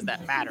places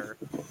that matter.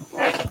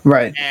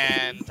 Right.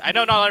 And I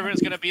know not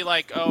everyone's going to be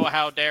like, oh,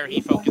 how dare he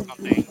focus on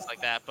things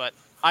like that, but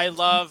I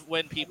love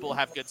when people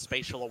have good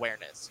spatial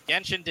awareness.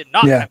 Genshin did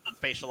not have good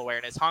spatial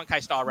awareness.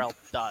 Honkai Star Rail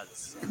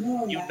does.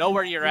 You know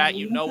where you're at,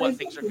 you know what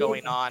things are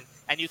going on,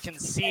 and you can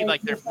see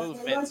like their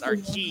movements are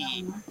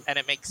key, and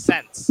it makes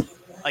sense.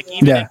 Like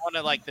even in one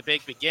of like the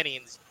big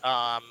beginnings,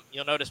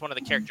 you'll notice one of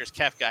the characters,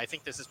 Kefka. I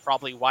think this is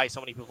probably why so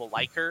many people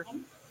like her.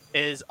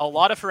 Is a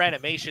lot of her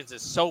animations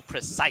is so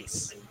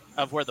precise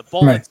of where the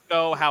bullets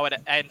go, how it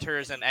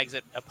enters and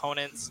exit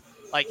opponents.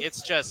 Like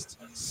it's just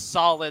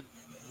solid,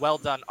 well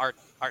done art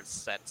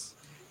sets,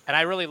 and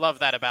I really love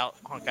that about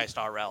Honkai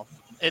Star Rail.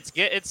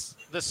 It's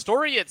the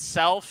story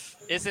itself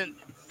isn't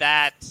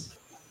that,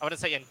 I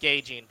wouldn't say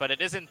engaging, but it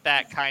isn't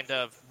that kind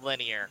of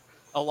linear.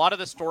 A lot of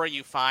the story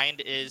you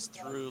find is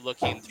through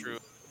looking through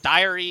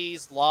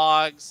diaries,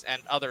 logs,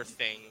 and other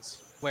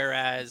things,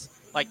 whereas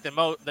like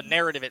the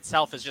narrative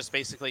itself is just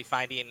basically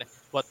finding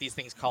what these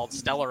things called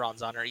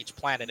stellarons on each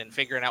planet and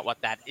figuring out what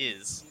that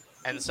is.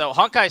 And so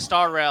Honkai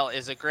Star Rail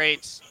is a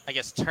great, I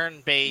guess,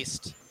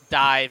 turn-based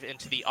dive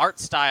into the art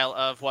style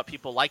of what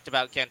people liked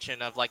about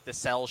Genshin, of like the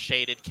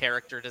cel-shaded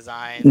character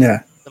designs,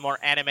 the more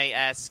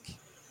anime-esque,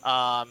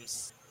 I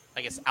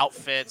guess,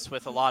 outfits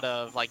with a lot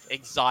of like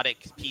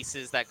exotic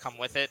pieces that come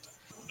with it.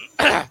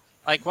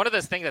 Like one of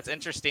those things that's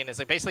interesting is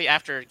like basically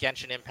after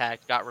Genshin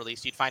Impact got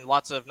released, you'd find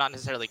lots of, not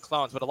necessarily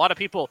clones, but a lot of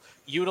people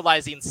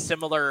utilizing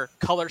similar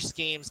color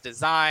schemes,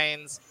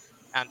 designs,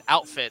 and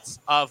outfits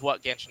of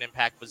what Genshin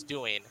Impact was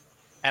doing.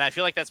 And I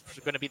feel like that's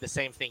going to be the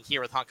same thing here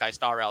with Honkai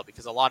Star Rail,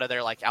 because a lot of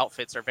their like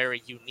outfits are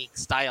very unique,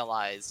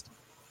 stylized,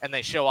 and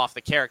they show off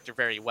the character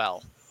very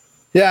well.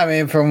 Yeah, I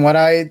mean, from what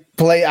I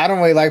play, I don't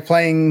really like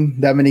playing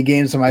that many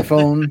games on my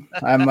phone.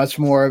 I'm much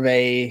more of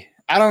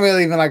I don't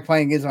really even like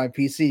playing games on my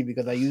PC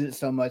because I use it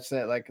so much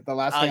that like the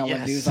last thing I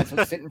want to do is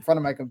also sit in front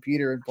of my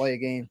computer and play a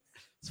game.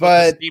 It's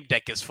what the Steam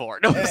Deck is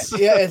for.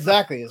 Yeah,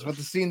 exactly. It's what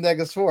the Steam Deck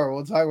is for.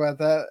 We'll talk about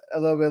that a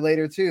little bit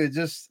later too. It's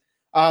just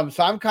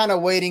so I'm kind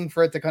of waiting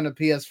for it to come to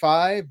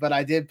PS5, but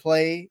I did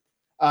play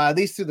at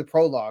least through the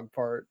prologue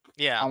part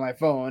Yeah. on my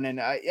phone.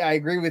 And I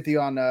agree with you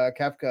on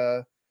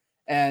Kefka.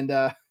 And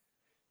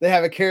they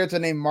have a character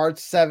named March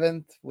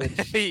 7th,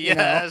 which, you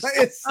know,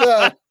 Yes.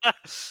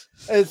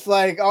 it's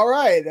like, all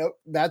right,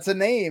 that's a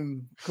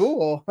name.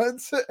 Cool.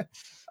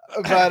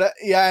 But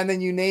yeah, and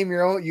then you name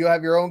your own, you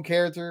have your own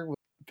character,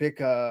 pick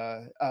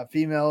a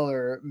female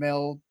or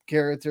male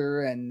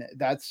character, and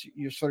that's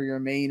your sort of your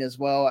main as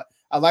well.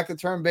 I like the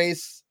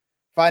turn-based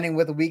finding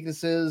with the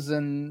weaknesses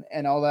and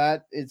all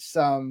that. It's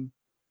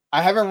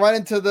I haven't run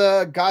into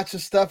the gotcha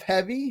stuff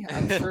heavy.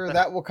 I'm sure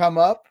that will come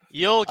up.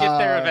 You'll get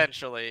there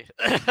eventually.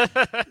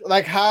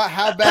 Like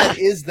how bad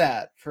is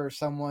that for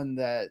someone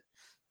that,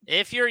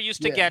 if you're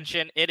used to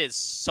Genshin, it is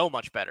so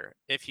much better.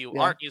 If you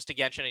aren't used to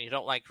Genshin and you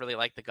don't really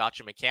like the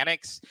gacha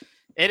mechanics,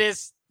 it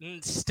is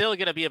still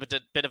going to be a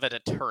bit of a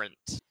deterrent.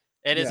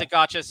 It is a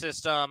gacha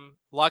system.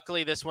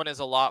 Luckily, this one is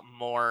a lot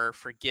more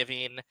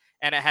forgiving,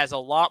 and it has a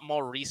lot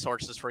more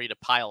resources for you to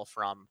pile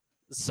from.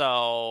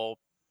 So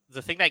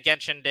the thing that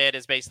Genshin did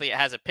is basically it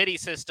has a pity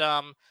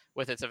system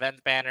with its event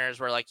banners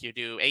where like you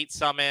do 8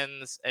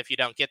 summons. If you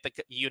don't get the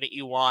unit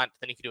you want,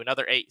 then you can do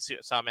another 8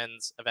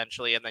 summons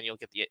eventually, and then you'll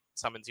get the 8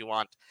 summons you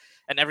want.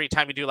 And every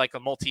time you do like a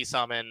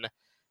multi-summon,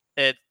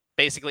 it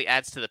basically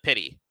adds to the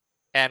pity.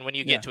 And when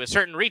you get to a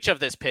certain reach of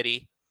this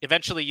pity,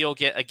 eventually you'll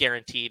get a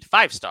guaranteed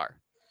 5-star.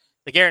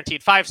 The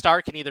guaranteed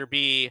 5-star can either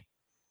be,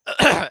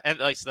 and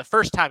like so the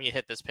first time you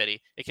hit this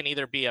pity, it can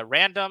either be a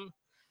random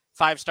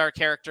 5-star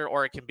character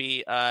or it can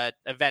be an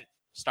event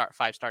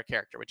 5-star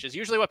character, which is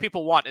usually what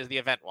people want is the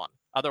event one.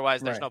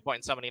 Otherwise, there's no point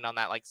in summoning on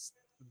that like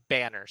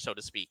banner, so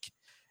to speak.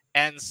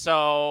 And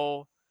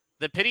so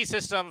the pity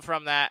system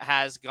from that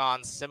has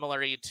gone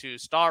similarly to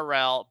Star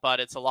Rel, but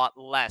it's a lot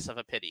less of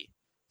a pity.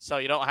 So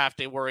you don't have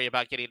to worry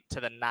about getting to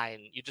the 9.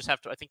 You just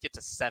have to, I think, get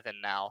to 7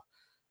 now,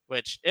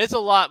 which is a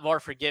lot more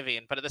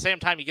forgiving. But at the same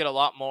time, you get a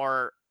lot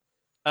more.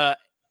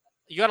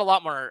 You got a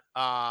lot more.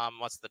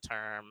 What's the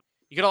term?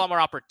 You get a lot more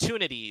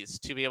opportunities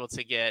to be able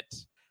to get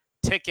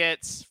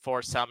tickets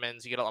for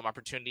summons. You get a lot more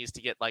opportunities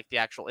to get like the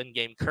actual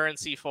in-game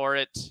currency for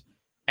it,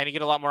 and you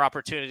get a lot more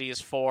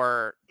opportunities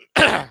for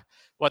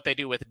what they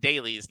do with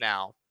dailies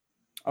now.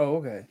 Oh,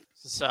 okay.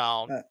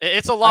 So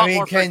it's a lot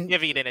more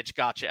forgiving in its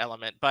gacha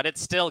element, but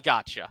it's still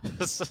gacha.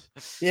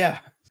 Yeah.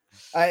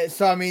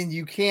 So I mean,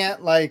 you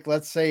can't like,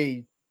 let's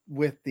say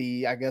with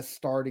the, I guess,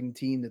 starting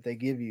team that they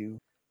give you,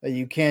 that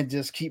you can't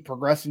just keep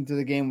progressing through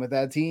the game with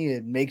that team.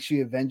 It makes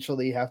you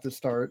eventually have to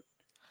start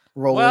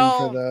rolling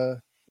for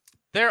the.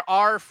 There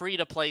are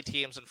free-to-play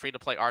teams and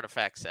free-to-play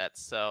artifact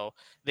sets, so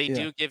they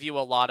do give you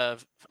a lot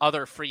of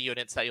other free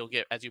units that you'll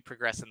get as you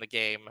progress in the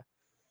game.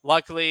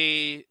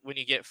 Luckily, when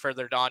you get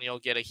further down, you'll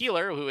get a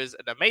healer who is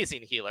an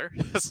amazing healer.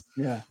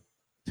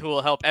 Who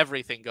will help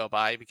everything go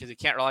by, because you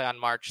can't rely on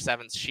March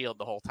 7th's shield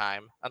the whole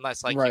time,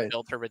 unless like you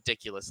build her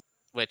ridiculous,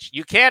 which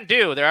you can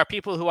do. There are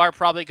people who are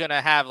probably going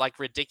to have like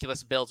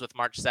ridiculous builds with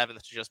March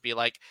 7th to just be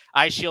like,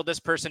 I shield this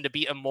person to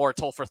be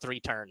immortal for 3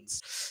 turns.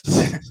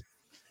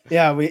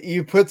 Yeah,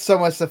 you put so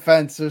much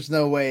defense, there's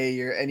no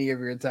way any of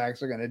your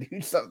attacks are going to do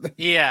something.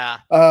 Yeah.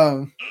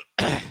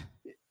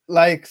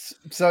 Like,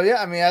 so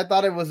yeah, I mean, I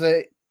thought it was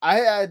I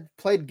had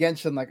played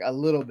Genshin like a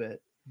little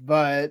bit,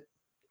 but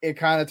it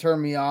kind of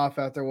turned me off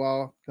after a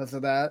while because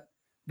of that.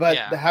 But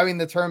having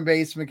the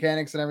turn-based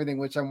mechanics and everything,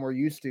 which I'm more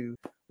used to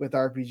with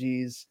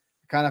RPGs,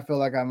 I kind of feel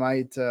like I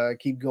might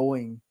keep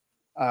going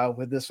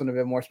with this one a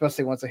bit more,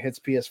 especially once it hits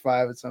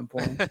PS5 at some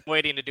point.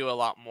 Waiting to do a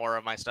lot more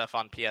of my stuff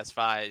on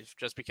PS5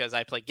 just because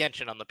I play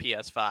Genshin on the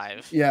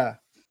PS5. Yeah.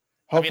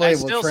 Hopefully I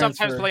still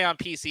sometimes play on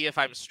PC if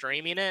I'm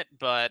streaming it,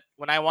 but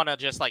when I want to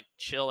just like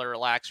chill or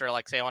relax, or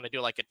like say I want to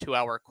do like a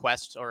 2-hour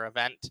quest or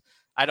event,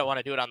 I don't want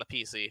to do it on the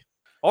PC.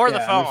 Or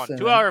the phone.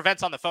 2-hour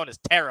events on the phone is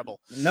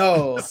terrible.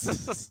 No.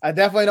 I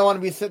definitely don't want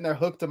to be sitting there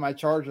hooked to my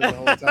charger the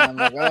whole time.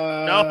 Like,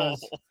 no.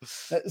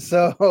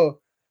 So,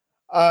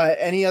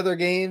 any other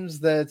games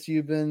that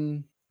you've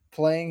been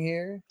playing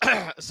here?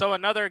 So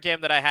another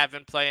game that I have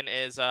been playing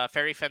is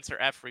Fairy Fencer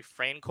F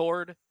Refrain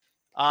Chord.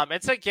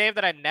 It's a game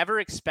that I never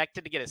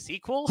expected to get a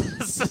sequel.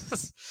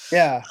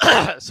 Yeah.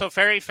 So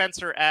Fairy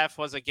Fencer F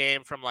was a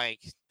game from like,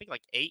 I think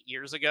like 8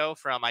 years ago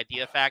from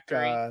Idea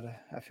Factory. God,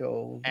 I feel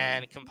old.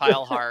 And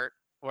Compile Heart,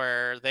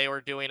 where they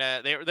were doing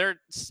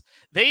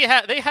they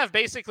have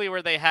basically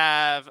where they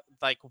have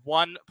like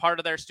one part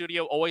of their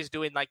studio always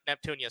doing like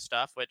Neptunia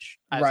stuff, which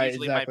is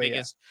usually my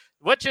biggest,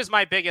 which is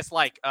my biggest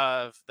like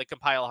of the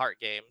Compile Heart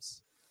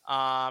games.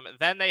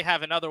 Then they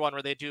have another one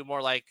where they do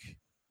more like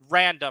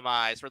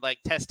randomized, or like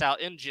test out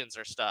engines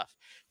or stuff.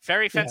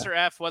 Fairy Fencer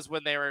F was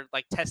when they were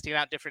like testing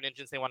out different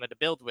engines they wanted to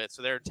build with,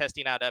 so they were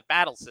testing out a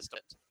battle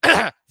system.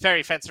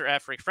 Fairy Fencer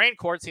F Refrain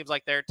Chord seems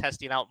like they're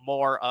testing out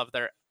more of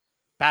their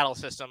battle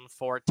system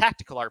for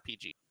tactical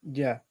RPG.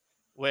 Yeah.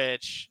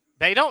 Which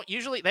they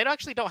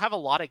actually don't have a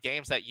lot of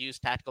games that use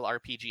tactical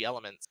RPG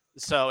elements.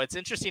 So it's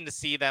interesting to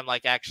see them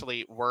like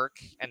actually work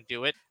and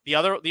do it. The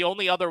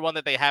only other one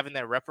that they have in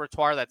their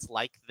repertoire that's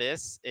like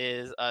this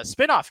is a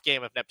spin-off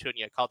game of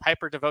Neptunia called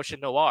Hyper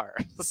Devotion Noir.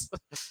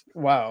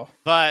 Wow.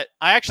 But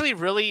I actually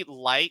really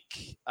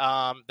like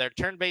their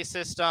turn-based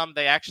system.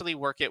 They actually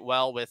work it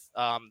well with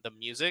the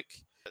music.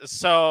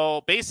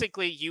 So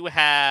basically you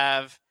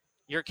have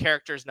your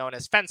characters known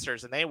as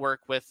fencers, and they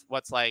work with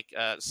what's like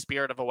a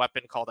spirit of a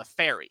weapon called a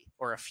fairy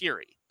or a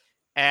fury.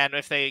 And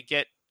if they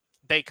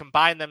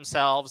combine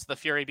themselves, the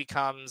fury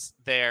becomes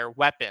their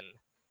weapon,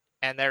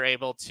 and they're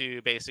able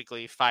to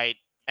basically fight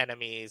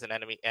enemies and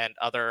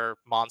other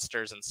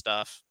monsters and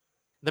stuff.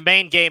 The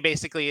main game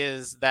basically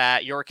is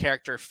that your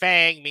character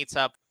Fang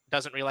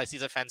doesn't realize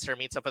he's a fencer,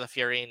 meets up with a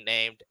fury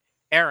named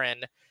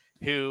Aaron,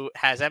 who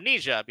has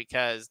amnesia,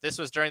 because this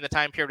was during the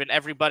time period when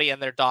everybody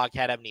and their dog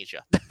had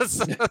amnesia.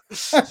 The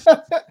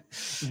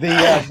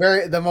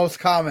most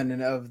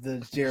common of the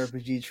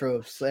JRPG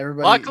tropes.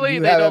 Everybody. Luckily,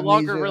 they no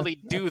longer really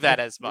do that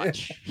as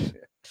much,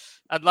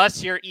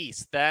 unless you're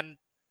East. Then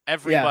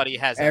everybody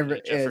has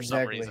amnesia for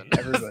some reason.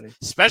 Everybody,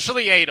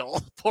 especially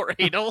Adel. Poor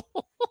Adel.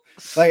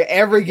 Like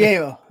every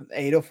game,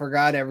 Adel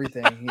forgot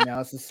everything. He now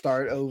has to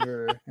start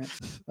over.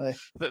 Like,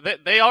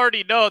 they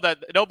already know that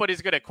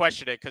nobody's going to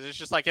question it, because it's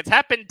just like, it's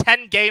happened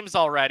 10 games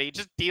already.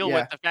 Just deal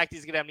with the fact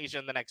he's going to have amnesia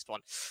in the next one.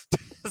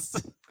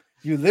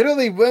 You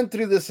literally went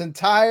through this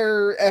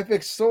entire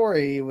epic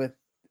story with,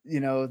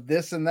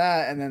 this and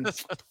that, and then,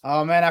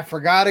 oh man, I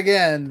forgot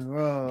again.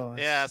 Oh.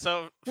 Yeah,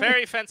 so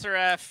Fairy Fencer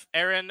F,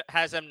 Erin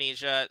has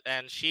amnesia,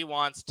 and she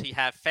wants to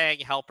have Fang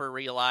help her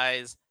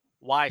realize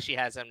why she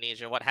has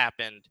amnesia, what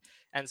happened.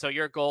 And so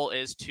your goal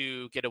is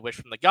to get a wish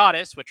from the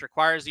goddess, which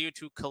requires you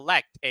to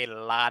collect a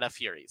lot of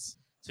furies.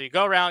 So you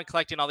go around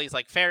collecting all these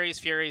like fairies,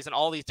 furies, and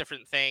all these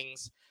different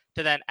things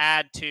to then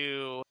add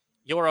to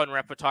your own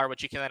repertoire,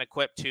 which you can then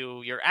equip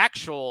to your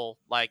actual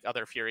like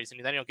other furies,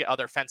 and then you'll get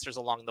other fencers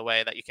along the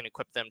way that you can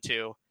equip them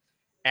to.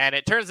 And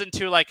it turns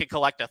into like a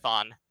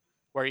collectathon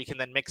where you can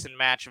then mix and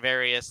match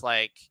various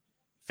like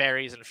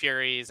fairies and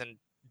furies and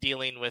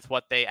dealing with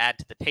what they add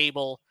to the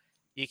table.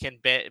 You can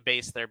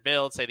base their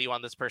build, say that you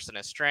want this person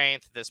as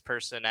strength, this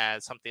person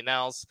as something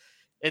else.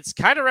 It's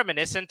kind of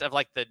reminiscent of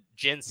like the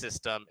Jin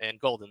system in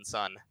Golden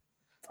Sun.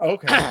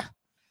 Okay.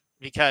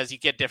 Because you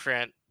get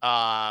different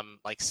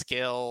like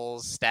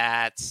skills,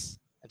 stats,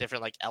 and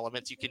different like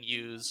elements you can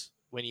use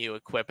when you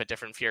equip a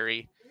different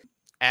fury.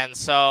 And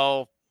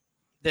so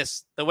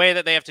the way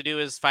that they have to do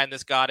is find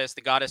this goddess.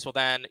 The goddess will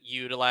then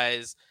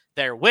utilize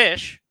their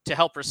wish to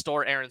help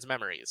restore Aaron's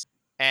memories.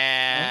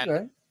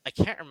 And I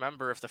can't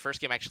remember if the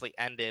first game actually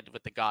ended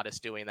with the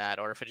goddess doing that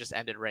or if it just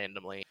ended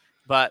randomly.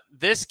 But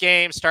this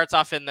game starts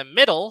off in the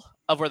middle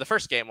of where the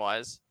first game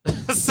was.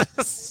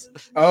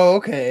 Oh,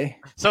 okay.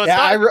 So it's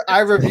I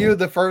reviewed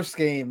the first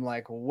game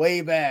like way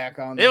back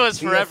on. It was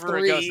forever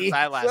ago since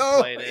I last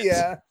played it.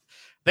 Yeah.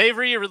 They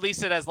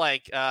re-released it as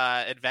like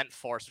Advent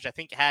Force, which I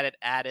think had it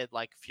added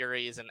like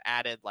furies and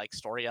added like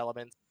story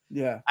elements.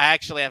 Yeah. I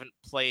actually haven't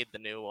played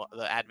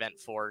the Advent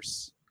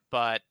Force,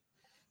 but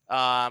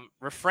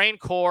Refrain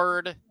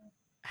Chord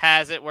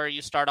has it where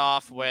you start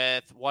off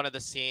with one of the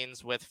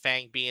scenes with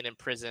Fang being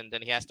imprisoned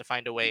and he has to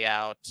find a way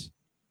out,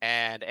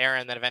 and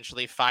Aaron then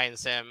eventually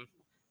finds him,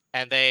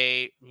 and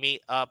they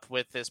meet up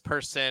with this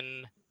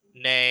person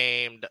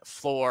named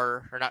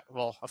Floor, or not,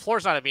 well,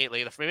 Floor's not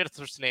immediately, maybe it's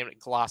person named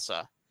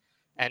Glossa,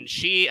 and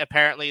she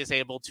apparently is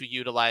able to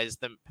utilize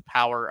the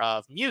power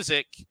of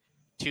music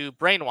to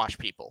brainwash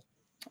people.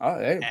 Oh,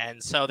 hey.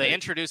 And so they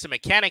introduce a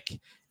mechanic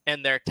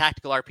in their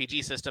tactical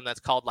RPG system that's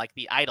called like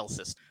the idol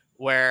system,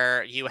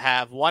 where you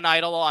have one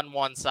idol on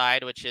one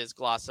side, which is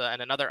Glossa,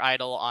 and another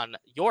idol on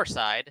your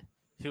side,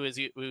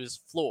 who's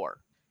Floor.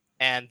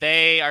 And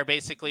they are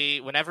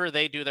basically, whenever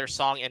they do their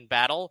song in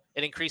battle,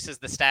 it increases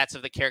the stats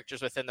of the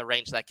characters within the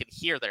range that can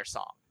hear their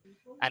song.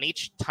 And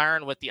each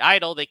turn with the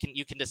idol,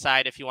 you can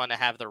decide if you want to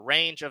have the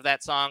range of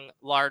that song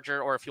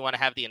larger or if you want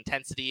to have the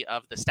intensity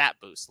of the stat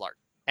boost larger.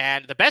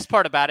 And the best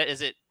part about it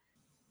is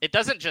it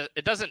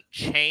doesn't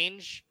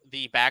change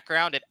the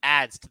background, it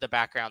adds to the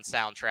background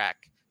soundtrack.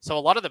 So a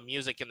lot of the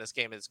music in this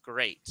game is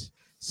great.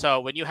 So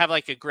when you have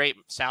like a great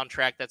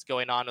soundtrack that's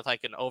going on with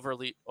like an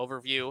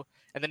overview,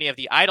 and then you have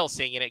the idol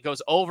singing,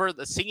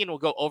 the singing will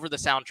go over the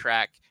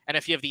soundtrack. And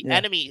if you have the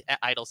enemy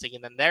idol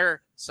singing, then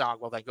their song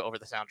will then go over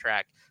the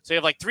soundtrack. So you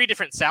have like 3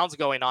 different sounds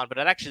going on, but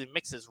it actually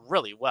mixes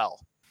really well.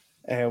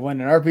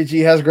 When an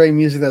RPG has great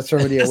music, that's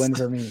already a win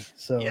for me.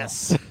 So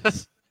yes.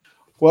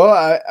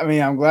 Well, I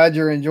mean, I'm glad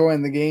you're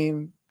enjoying the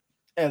game.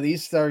 At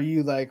least, are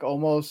you like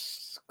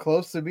almost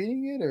close to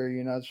beating it, or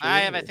you're not sure? I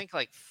have, I think,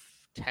 like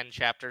 10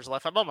 chapters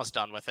left. I'm almost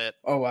done with it.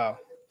 Oh, wow.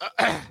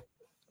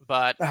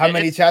 But how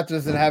many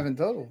chapters does it have in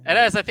total? It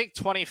has, I think,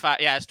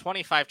 25. Yeah, it's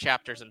 25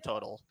 chapters in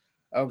total.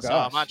 Oh, gosh. So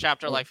I'm on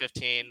chapter like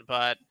 15,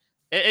 but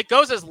it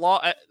goes as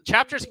long.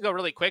 Chapters can go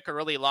really quick or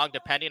really long,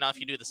 depending on if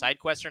you do the side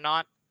quests or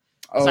not.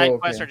 Side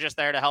quests are just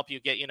there to help you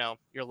get,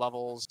 your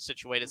levels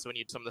situated so when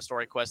you do some of the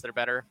story quests that are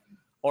better.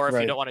 Or if you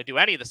Right. don't want to do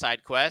any of the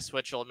side quests,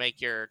 which will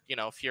make your,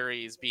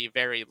 Furies be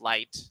very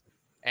light,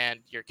 and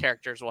your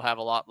characters will have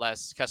a lot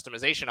less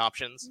customization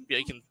options.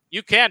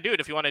 You can do it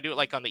if you want to do it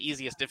like on the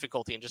easiest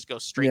difficulty and just go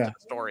straight to the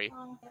story.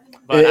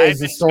 But I've Is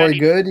the been story spending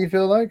good, you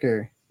feel like,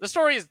 or? the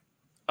story is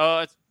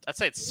I'd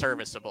say it's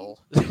serviceable.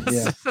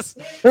 Yeah.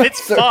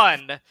 It's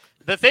fun.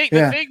 The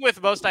Yeah. thing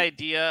with most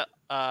Idea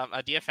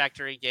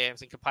Factory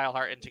games and Compile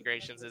Heart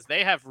integrations is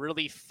they have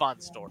really fun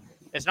stories.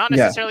 It's not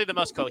necessarily the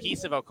most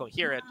cohesive or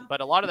coherent,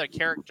 but a lot of their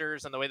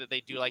characters and the way that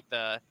they do like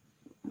the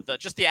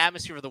just the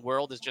atmosphere of the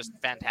world is just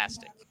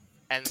fantastic.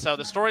 And so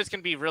the stories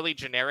can be really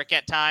generic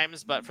at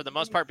times, but for the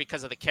most part,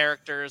 because of the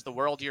characters, the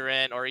world you're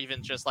in, or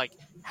even just like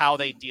how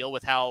they deal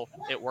with how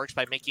it works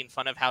by making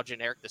fun of how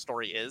generic the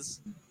story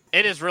is,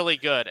 it is really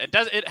good.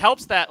 It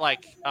helps that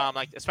like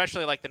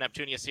especially like the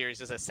Neptunia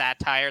series is a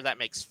satire that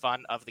makes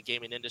fun of the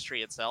gaming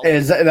industry itself.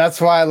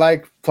 That's why I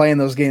like playing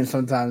those games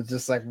sometimes.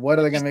 Just like, what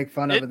are they gonna make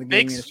fun of in the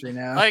gaming industry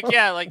now?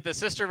 Like the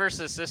Sister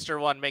versus Sister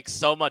one makes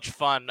so much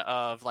fun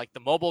of like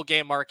the mobile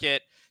game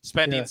market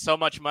spending so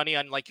much money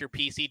on like your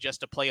PC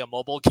just to play a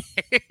mobile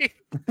game.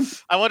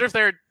 I wonder if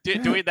they're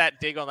doing that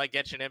dig on like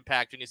Genshin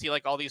Impact, and you see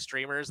like all these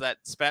streamers that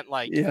spent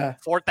like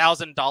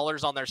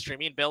 $4,000 on their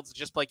streaming builds to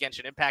just play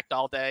Genshin Impact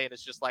all day, and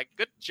it's just like,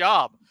 good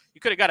job,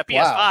 you could have got a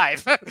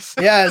PS5. Wow.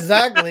 Yeah,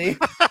 exactly.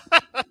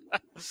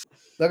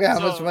 Look at how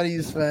much money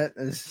you spent.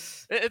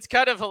 It's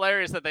kind of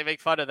hilarious that they make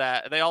fun of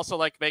that. They also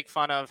like make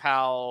fun of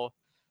how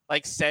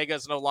like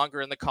Sega's no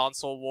longer in the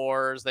console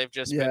wars. They've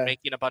just been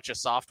making a bunch of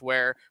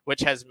software,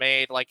 which has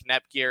made like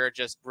Netgear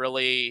just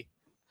really.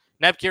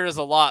 Netgear is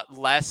a lot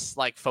less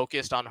like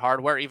focused on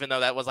hardware, even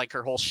though that was like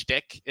her whole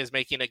shtick is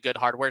making a good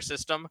hardware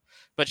system.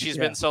 But she's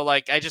been so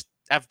like,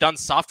 I've done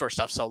software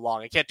stuff so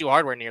long, I can't do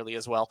hardware nearly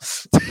as well.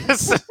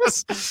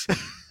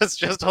 It's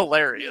just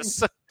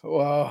hilarious.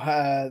 Well,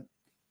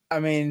 I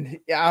mean,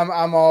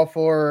 I'm all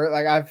for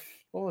like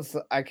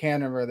I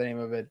can't remember the name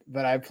of it,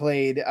 but I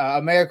played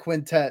Omega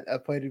Quintet. I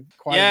played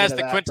quite a bit of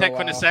the that Quintet for a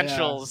while.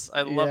 Quintessentials.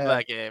 I love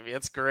that game.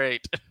 It's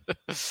great.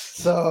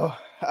 So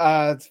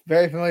it's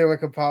very familiar with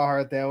Compile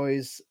Heart.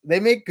 They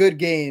make good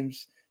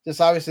games.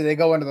 Just obviously they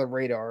go under the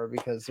radar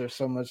because there's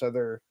so much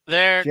other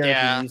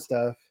JRPG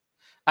stuff.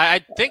 I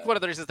think one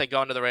of the reasons they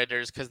go under the radar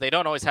is because they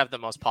don't always have the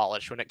most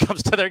polish when it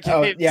comes to their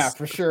games. Oh, yeah,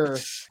 for sure.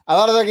 A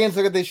lot of their games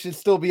look like they should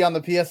still be on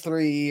the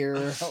PS3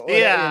 or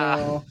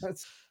whatever,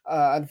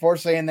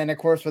 unfortunately. And then of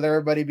course with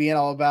everybody being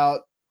all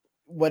about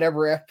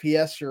whatever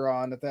FPS you're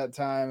on at that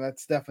time,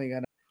 that's definitely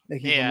gonna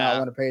make people not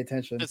want to pay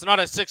attention. It's not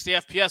at 60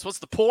 FPS. What's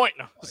the point?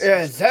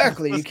 Yeah,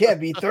 exactly. You can't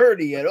be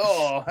 30 at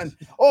all. And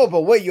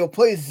but wait, you'll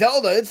play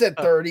Zelda. It's at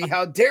 30.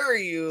 How dare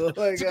you?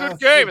 Like, it's a good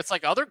game. It's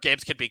like other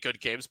games can be good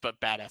games, but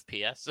bad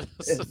FPS.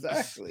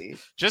 Exactly.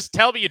 Just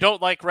tell me you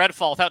don't like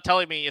Redfall without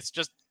telling me it's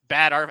just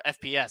bad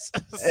FPS.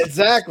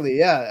 Exactly.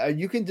 Yeah,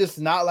 you can just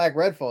not like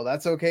Redfall.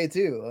 That's okay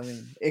too. I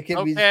mean, it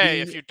can be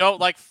okay if you don't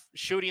like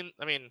shooting.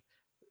 I mean,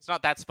 it's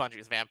not that spongy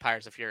with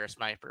vampires if you're a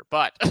sniper,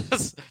 but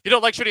you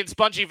don't like shooting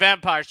spongy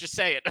vampires, just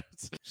say it.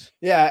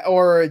 Yeah,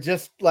 or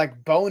just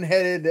like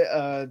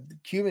boneheaded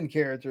human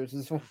characters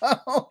as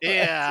well.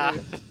 Yeah.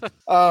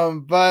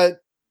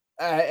 But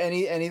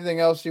anything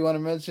else you want to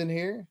mention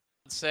here?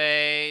 I'd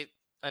say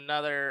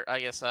another, I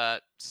guess,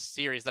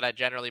 series that I've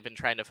generally been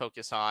trying to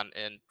focus on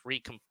and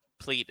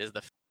recomplete is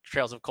the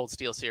Trails of Cold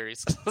Steel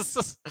series.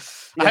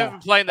 I haven't been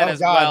playing that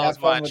as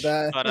much,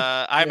 but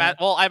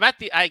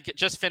I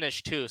just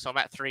finished 2, so I'm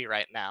at 3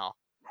 right now.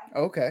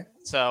 Okay.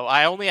 So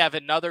I only have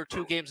another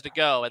 2 games to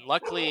go, and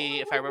luckily,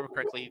 if I remember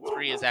correctly,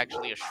 3 is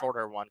actually a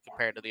shorter one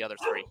compared to the other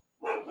 3.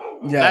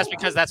 Yeah, that's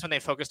because that's when they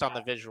focused on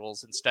the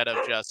visuals instead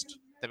of just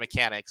the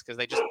mechanics, because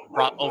they just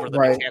brought over the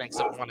mechanics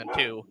of 1 and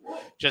 2,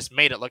 just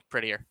made it look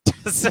prettier.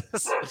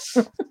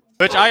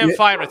 Which I am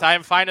fine with. I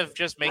am fine with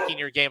just making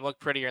your game look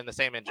prettier in the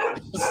same engine.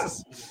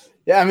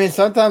 Yeah, I mean,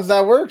 sometimes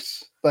that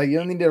works. Like, you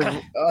don't need to,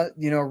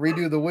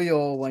 redo the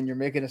wheel when you're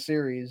making a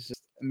series.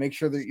 Just make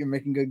sure that you're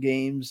making good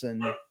games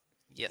and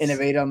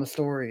innovate on the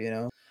story,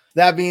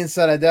 That being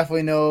said, I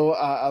definitely know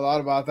a lot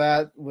about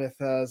that with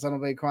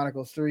Xenoblade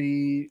Chronicles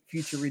 3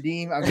 Future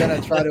Redeem. I'm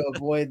going to try to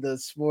avoid the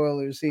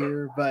spoilers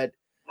here, but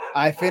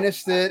I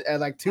finished it at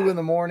like 2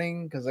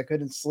 a.m. because I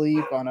couldn't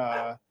sleep on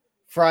a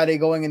Friday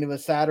going into a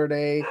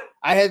Saturday.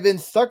 I had been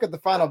stuck at the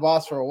final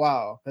boss for a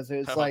while because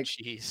it's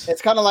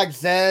it's kind of like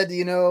Zed,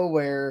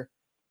 where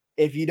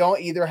if you don't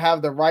either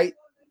have the right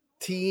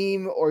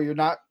team or you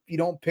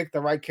don't pick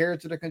the right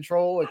character to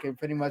control, it can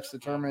pretty much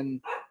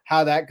determine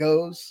how that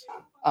goes.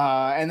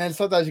 And then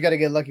sometimes you got to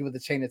get lucky with the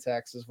chain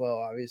attacks as well,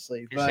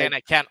 obviously. You're saying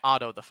I can't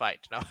auto the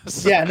fight, no?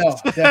 Yeah, no,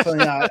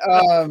 definitely not.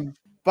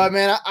 But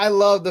man, I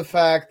love the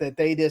fact that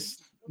they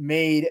just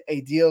made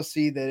a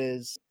DLC that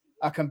is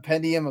a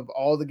compendium of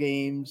all the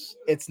games.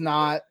 It's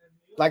not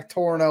like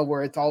Torna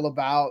where it's all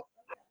about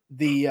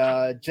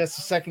the just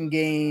a second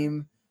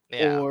game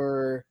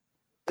or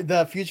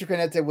the Future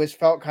Connected, which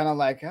felt kind of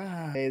like,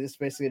 hey, this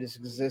basically just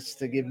exists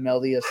to give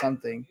Melia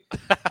something.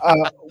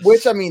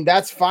 Which, I mean,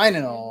 that's fine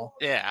and all.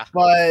 Yeah.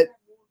 But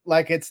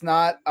like, it's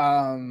not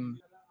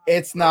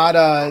it's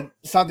not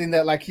something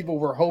that like people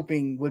were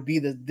hoping would be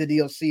the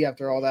DLC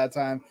after all that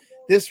time.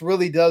 This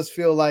really does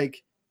feel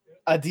like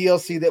a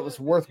DLC that was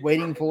worth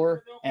waiting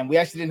for, and we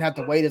actually didn't have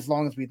to wait as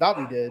long as we thought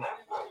we did.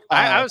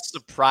 I was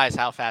surprised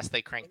how fast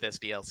they cranked this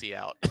DLC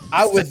out.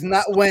 I was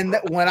not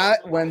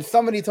when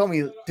somebody told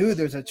me, dude,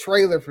 there's a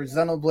trailer for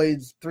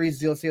Xenoblade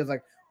 3's DLC. I was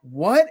like,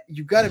 what?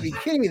 You got to be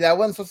kidding me! That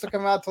wasn't supposed to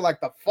come out till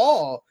like the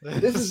fall.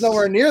 This is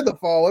nowhere near the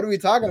fall. What are we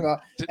talking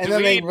about? And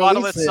then they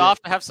Monolith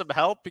Soft to have some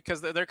help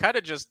because they're kind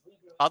of just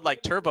on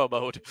like turbo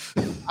mode.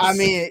 I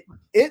mean,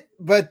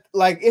 but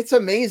like it's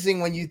amazing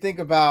when you think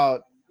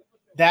about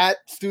that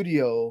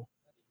studio.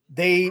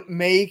 They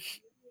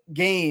make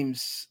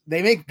games.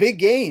 They make big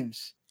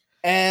games,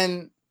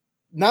 and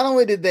not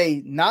only did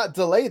they not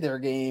delay their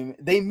game,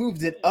 they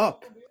moved it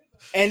up,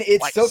 and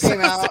it still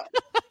came out,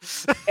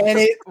 and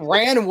it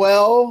ran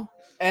well.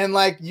 And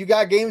like you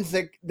got games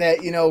that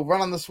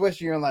run on the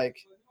Switch, and you're like,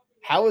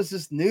 how is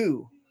this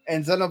new?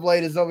 And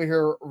Xenoblade is over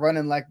here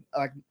running like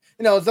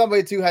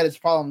Xenoblade 2 had its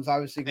problems,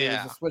 obviously, because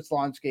it was a Switch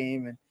launch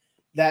game, and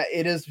that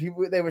it is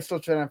people they were still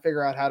trying to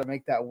figure out how to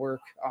make that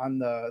work on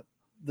the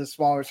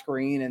smaller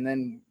screen, and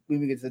then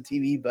moving it to the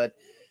TV. But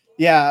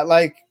yeah,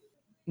 like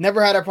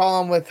never had a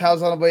problem with how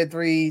Xenoblade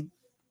 3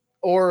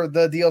 or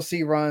the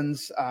DLC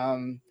runs.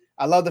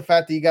 I love the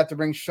fact that you got to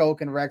bring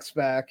Shulk and Rex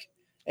back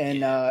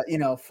and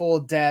full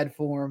dad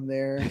form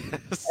there.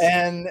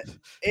 And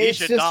he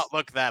should not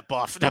look that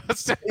buff.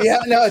 Yeah,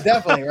 no,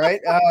 definitely,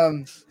 right?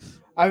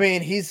 I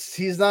mean,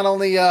 he's not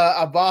only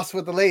a boss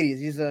with the ladies,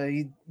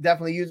 he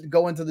definitely used to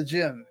go into the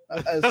gym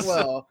as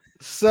well.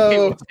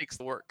 So it takes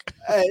the work.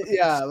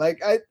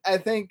 Like I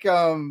think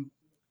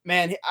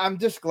man, I'm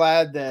just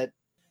glad that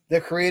the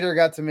creator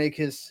got to make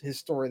his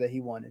story that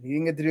he wanted. He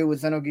didn't get to do it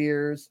with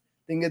Xenogears,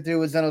 didn't get to do it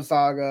with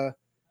Xenosaga.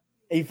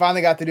 He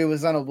finally got to do it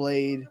with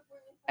Xenoblade,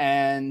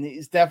 and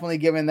he's definitely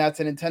giving that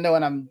to Nintendo.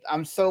 And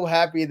I'm so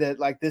happy that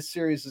like this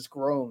series has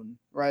grown,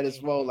 right,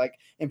 as well, like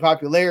in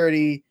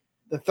popularity.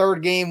 The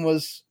third game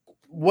was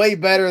way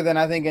better than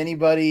I think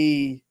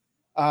anybody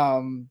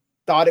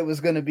thought it was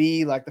going to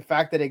be. Like the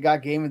fact that it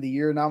got Game of the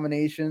Year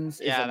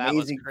nominations is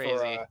amazing for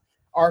a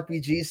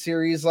RPG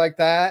series like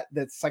that.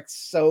 That's like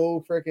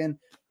so freaking.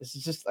 This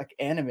is just like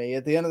anime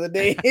at the end of the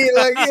day,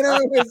 like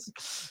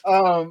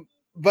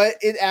but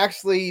it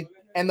actually.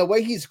 And the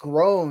way he's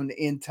grown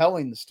in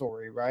telling the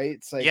story, right?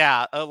 It's like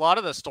a lot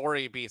of the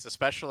story beats,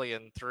 especially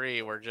in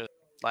 3, were just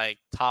like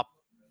top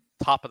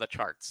of the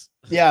charts.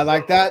 Yeah,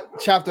 like that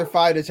chapter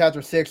 5 to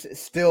chapter 6 is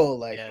still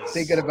like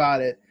thinking about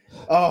it.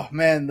 Oh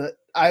man,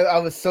 I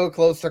was so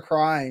close to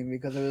crying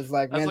because it was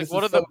like, man, like this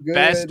one is of the so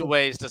best good.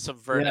 ways to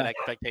subvert an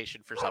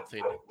expectation for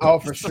something. Oh,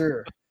 for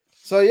sure.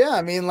 So yeah,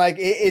 I mean, like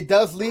it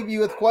does leave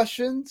you with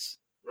questions.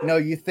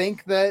 You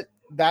think that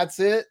that's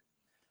it.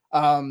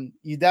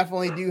 You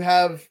definitely do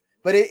have.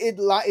 But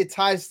it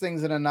ties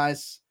things in a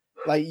nice,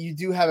 like you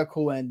do have a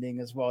cool ending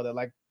as well that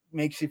like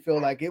makes you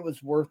feel like it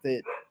was worth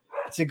it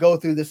to go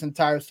through this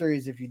entire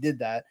series if you did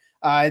that.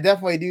 I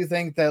definitely do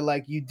think that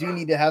like you do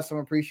need to have some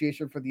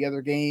appreciation for the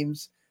other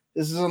games.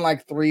 This isn't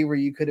like 3 where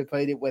you could have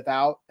played it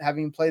without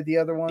having played the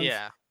other ones.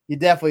 Yeah, you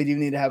definitely do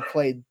need to have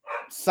played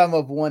some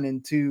of 1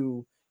 and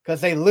 2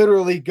 because they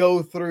literally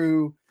go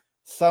through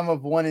some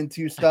of 1 and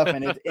 2 stuff,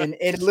 and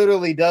it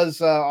literally does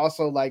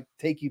also like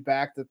take you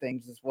back to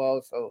things as well.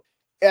 So.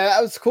 Yeah,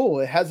 it was cool.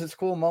 It has its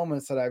cool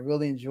moments that I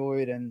really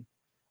enjoyed, and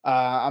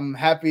I'm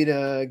happy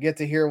to get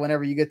to hear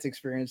whenever you get to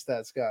experience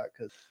that, Scott.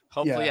 Because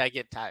hopefully I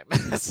get time.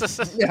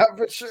 Yeah,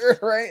 for sure.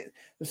 Right?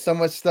 There's so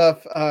much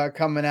stuff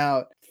coming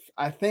out.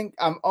 I think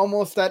I'm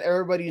almost at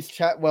everybody's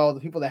chat. Well, the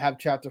people that have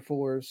chapter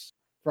 4s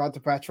for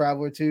Octopath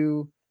Traveler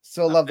 2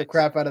 still love the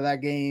crap out of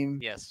that game.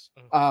 Yes.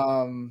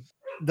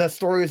 The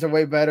stories are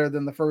way better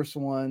than the first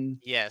one.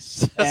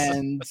 Yes.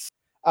 And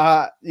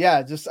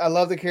just I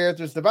love the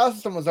characters. The battle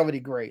system was already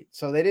great,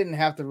 so they didn't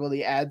have to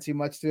really add too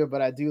much to it,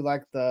 but I do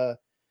like the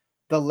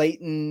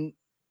latent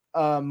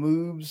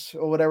moves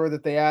or whatever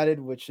that they added,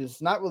 which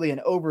is not really an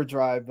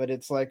overdrive, but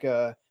it's like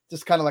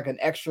just kind of like an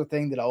extra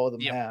thing that all of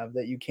them have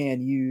that you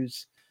can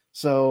use.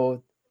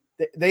 So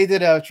they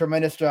did a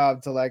tremendous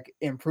job to like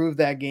improve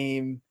that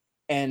game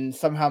and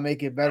somehow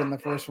make it better than the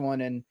first one.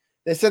 And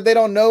they said they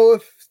don't know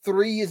if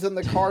 3 is in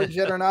the cards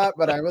yet or not,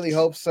 but I really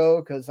hope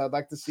so because I'd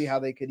like to see how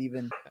they could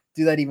even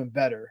do that even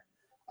better.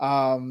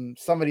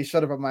 Somebody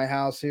shut up at my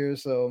house here,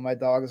 so my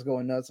dog is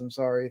going nuts. I'm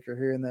sorry if you're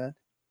hearing that.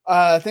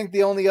 I think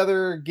the only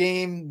other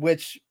game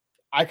which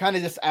I kind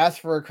of just asked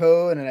for a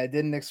code and I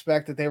didn't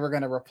expect that they were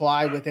going to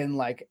reply within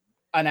like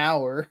an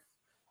hour.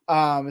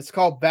 It's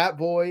called Bat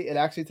Boy. It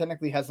actually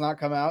technically has not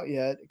come out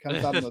yet. It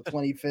comes out on the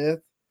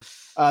 25th.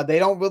 They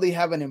don't really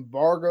have an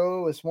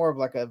embargo. It's more of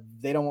like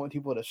they don't want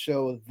people to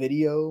show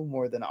video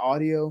more than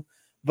audio.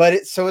 But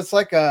it's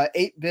like a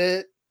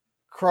 8-bit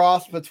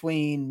cross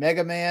between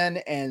Mega Man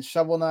and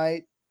Shovel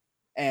Knight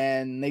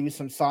and maybe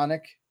some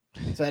Sonic.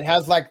 So it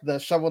has like the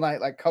Shovel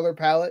Knight like color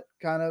palette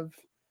kind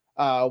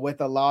of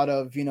with a lot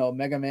of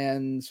Mega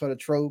Man sort of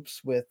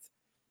tropes. With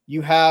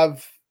you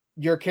have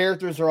your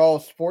characters are all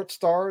sports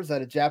stars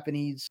at a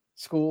Japanese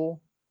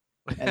school,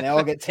 and they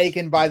all get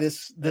taken by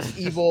this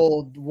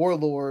evil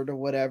warlord or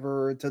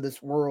whatever to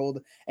this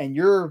world, and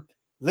you're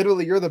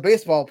the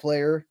baseball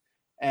player,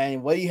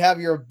 and what do you have?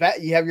 Your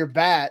bat. You have your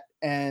bat,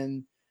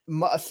 and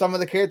some of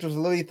the characters are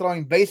literally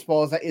throwing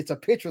baseballs. It's a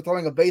pitcher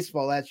throwing a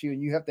baseball at you,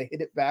 and you have to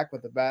hit it back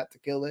with the bat to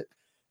kill it.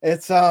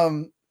 It's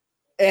and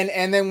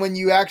then when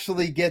you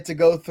actually get to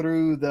go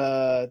through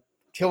the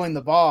killing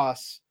the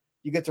boss,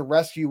 you get to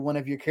rescue one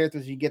of your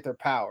characters. You get their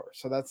power,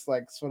 so that's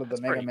like sort of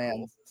the Mega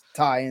Man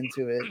tie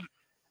into it.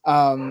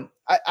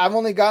 I've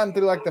only gotten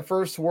through like the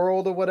first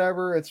world or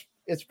whatever.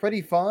 It's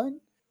pretty fun.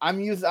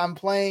 I'm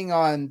playing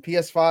on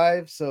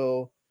PS5,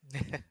 so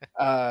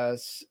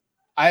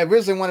I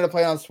originally wanted to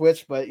play on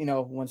Switch, but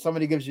when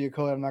somebody gives you a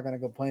code, I'm not going to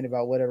complain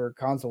about whatever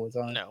console it's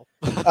on. No.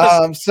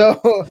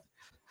 So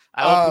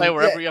I'll play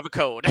wherever you have a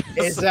code.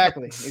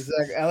 Exactly.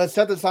 And let's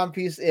set this on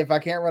PC. If I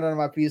can't run it on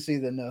my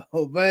PC, then no.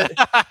 But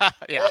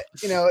yeah,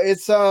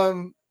 it's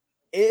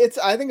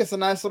I think it's a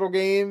nice little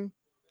game.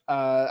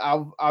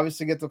 I'll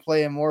obviously get to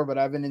play it more, but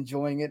I've been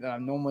enjoying it, and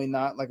I'm normally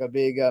not like a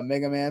big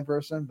Mega Man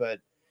person, but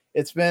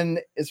it's been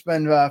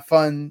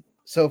fun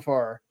so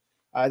far.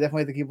 I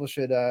definitely think people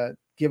should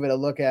give it a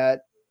look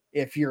at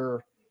if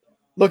you're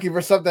looking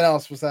for something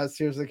else besides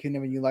Tears of the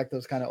Kingdom and you like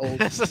those kind of old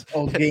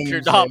games. If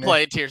you're not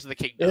playing Tears of the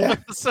Kingdom. Yeah.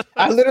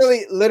 I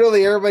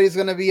literally everybody's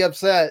gonna be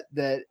upset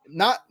that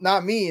not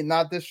me,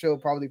 not this show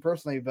probably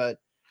personally, but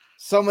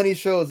so many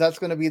shows that's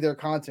gonna be their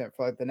content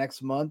for like the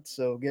next month.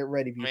 So get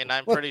ready, people. I mean,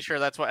 I'm pretty sure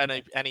that's what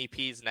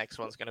NEP's next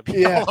one's gonna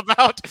be all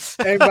about.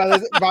 And by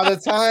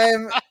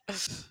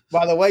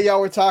the way y'all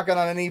were talking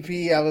on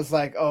NEP, I was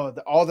like, oh,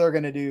 all they're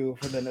gonna do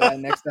for the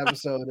next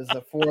episode is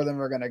the four of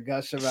them are gonna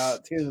gush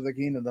about Tears of the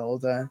Kingdom the whole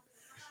time.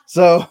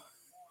 So,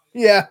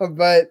 yeah,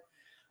 but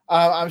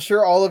I'm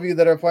sure all of you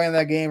that are playing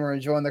that game are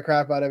enjoying the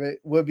crap out of it.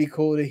 Would be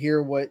cool to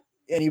hear what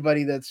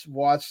anybody that's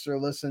watched or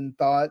listened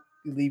thought.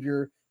 Leave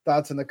your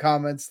thoughts in the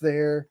comments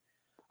there.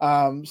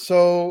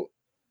 So,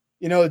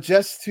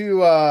 just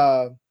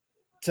to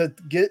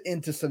get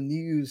into some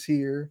news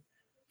here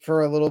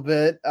for a little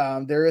bit,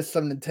 there is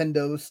some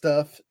Nintendo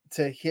stuff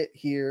to hit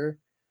here.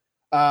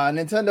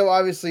 Nintendo,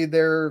 obviously,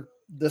 the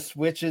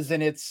Switch is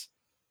in its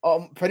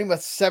pretty much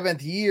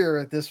 7th year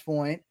at this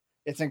point.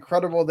 It's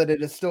incredible that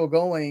it is still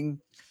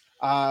going,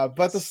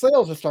 but the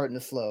sales are starting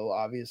to slow,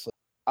 obviously.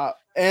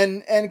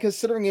 And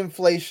considering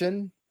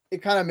inflation,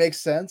 it kind of makes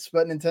sense.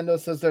 But Nintendo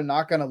says they're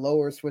not going to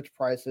lower Switch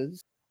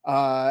prices,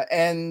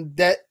 and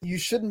that you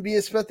shouldn't be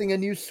expecting a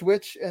new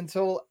Switch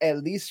until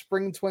at least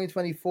spring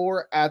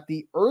 2024 at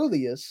the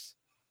earliest.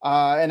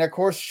 And of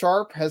course,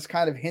 Sharp has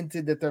kind of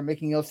hinted that they're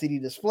making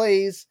LCD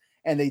displays,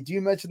 and they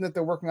do mention that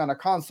they're working on a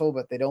console,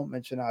 but they don't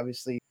mention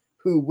obviously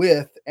who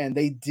with. And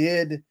they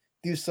did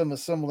do some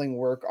assembling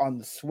work on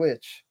the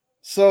Switch.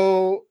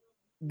 So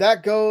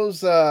that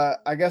goes,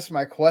 I guess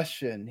my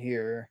question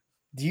here.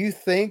 Do you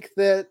think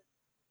that,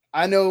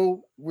 I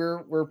know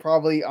we're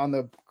probably on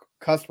the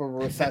cusp of a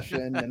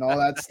recession and all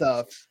that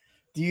stuff.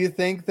 Do you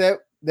think that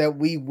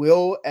we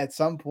will at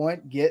some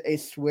point get a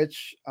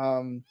Switch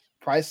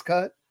price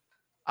cut?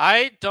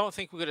 I don't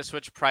think we're going to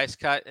switch price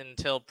cut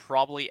until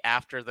probably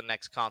after the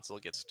next console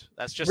gets.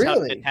 That's just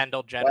Really? how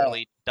Nintendo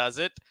generally does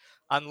it.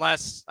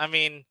 Unless, I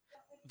mean,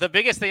 the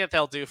biggest thing that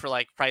they'll do for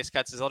like price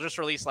cuts is they'll just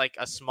release like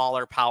a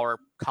smaller power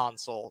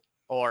console,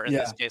 or in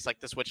this case, like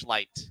the Switch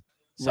Lite.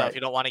 So if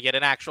you don't want to get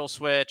an actual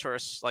Switch or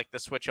like the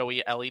Switch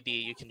OE LED,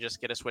 you can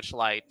just get a Switch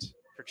Lite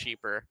for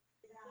cheaper.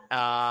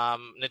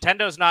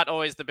 Nintendo's not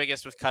always the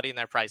biggest with cutting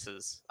their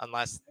prices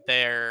unless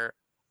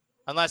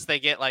they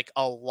get like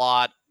a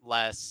lot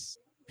less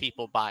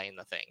people buying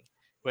the thing,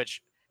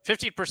 which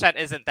 50%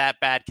 isn't that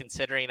bad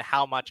considering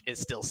how much it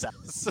still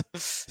sells.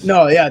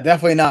 No, yeah,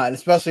 definitely not,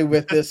 especially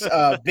with this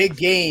big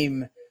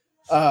game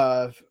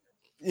that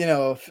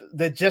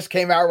just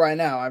came out right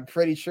now. I'm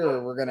pretty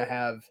sure we're gonna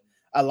have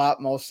a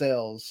lot more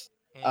sales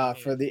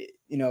for the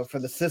for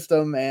the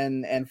system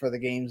and for the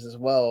games as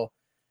well.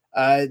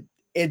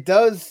 It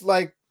does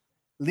like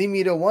lead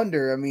me to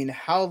wonder, I mean,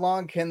 how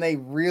long can they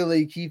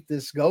really keep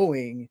this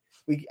going?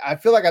 I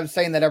feel like I'm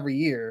saying that every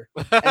year.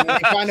 And they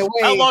find a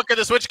way. How long can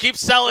the Switch keep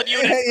selling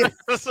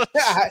units?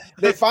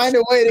 They find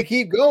a way to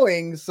keep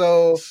going.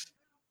 So,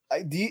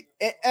 I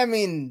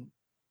mean,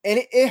 and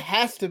it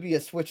has to be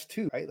a Switch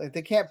 2, right? Like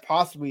they can't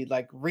possibly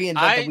like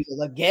reinvent the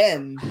wheel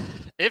again.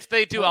 If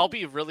they do, I'll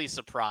be really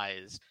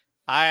surprised.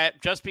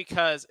 Just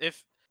because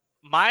if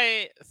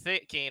my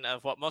thinking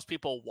of what most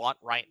people want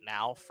right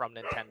now from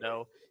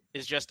Nintendo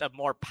is just a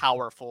more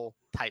powerful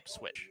type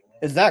Switch.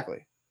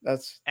 Exactly.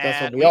 That's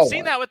what we've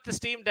seen that with the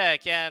Steam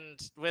Deck and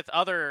with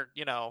other,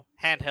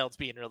 handhelds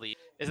being released,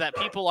 is that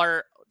people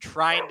are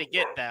trying to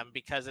get them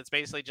because it's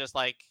basically just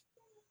like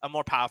a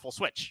more powerful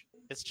Switch.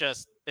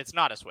 It's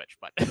not a Switch,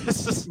 but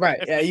it's just, right.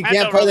 Yeah, you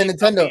can't play the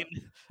Nintendo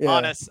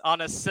on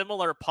a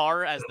similar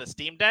par as the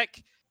Steam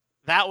Deck.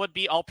 That would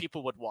be all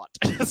people would want.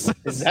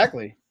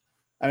 Exactly.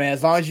 I mean,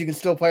 as long as you can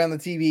still play on the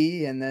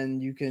TV and then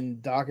you can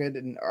dock it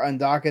and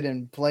undock it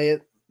and play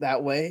it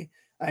that way.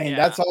 I mean,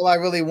 that's all I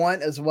really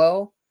want as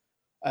well.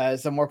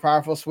 As a more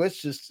powerful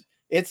Switch. Just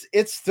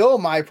it's still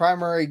my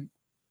primary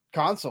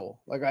console.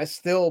 Like I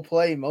still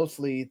play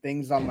mostly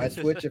things on my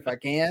Switch if I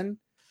can.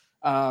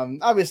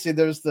 Obviously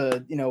there's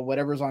the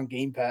whatever's on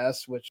Game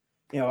Pass, which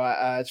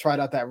I tried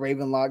out that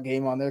Ravenlock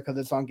game on there because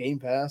it's on Game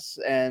Pass,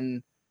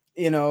 and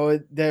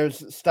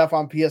there's stuff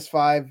on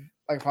PS5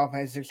 like Final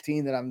Fantasy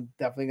 16 that I'm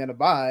definitely gonna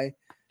buy.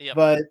 Yep.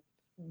 But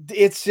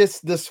it's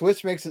just the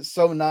Switch makes it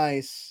so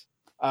nice,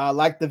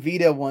 like the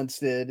Vita once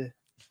did,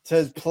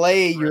 to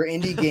play your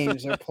indie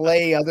games or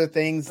play other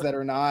things that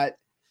are not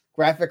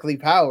graphically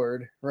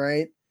powered,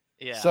 right?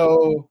 Yeah.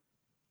 So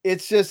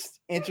it's just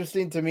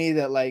interesting to me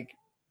that like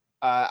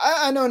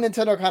I know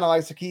Nintendo kind of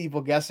likes to keep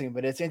people guessing,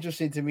 but it's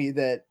interesting to me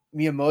that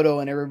Miyamoto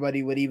and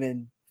everybody would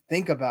even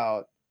think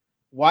about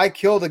why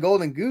kill the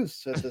golden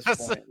goose at this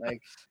point.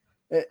 Like,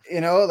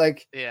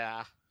 like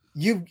yeah,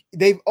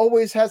 they've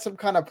always had some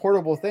kind of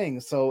portable thing.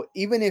 So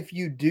even if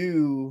you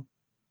do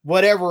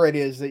whatever it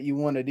is that you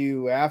want to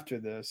do after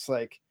this,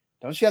 like,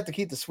 don't you have to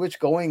keep the Switch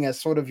going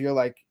as sort of your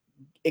like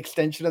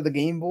extension of the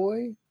Game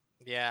Boy?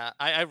 Yeah,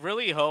 I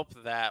really hope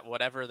that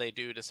whatever they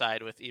do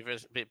decide with either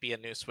it be a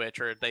new Switch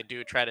or they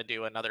do try to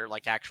do another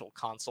like actual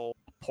console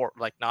port,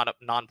 like not a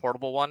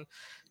non-portable one,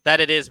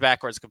 that it is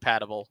backwards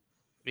compatible,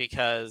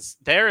 because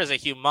there is a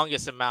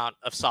humongous amount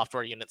of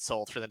software units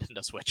sold for the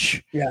Nintendo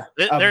Switch. Yeah,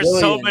 there's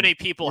so many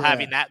people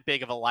having that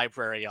big of a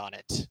library on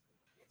it.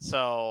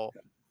 So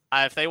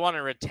if they want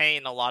to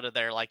retain a lot of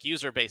their like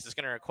user base, it's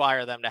going to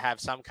require them to have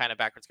some kind of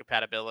backwards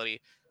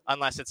compatibility.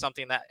 Unless it's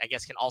something that I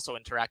guess can also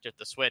interact with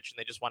the Switch, and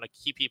they just want to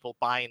keep people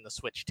buying the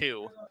Switch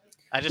too.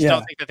 I just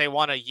don't think that they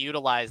want to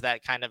utilize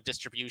that kind of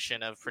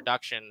distribution of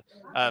production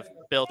of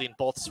building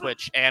both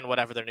Switch and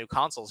whatever their new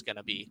console is going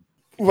to be.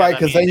 Right,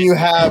 because then you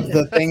have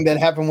the thing that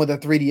happened with the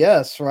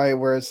 3DS, right,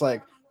 where it's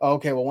like,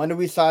 okay, well, when do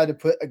we decide to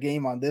put a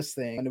game on this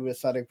thing? When do we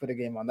decide to put a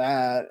game on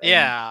that?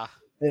 Yeah.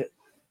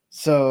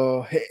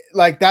 So,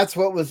 like, that's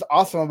what was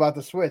awesome about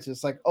the Switch.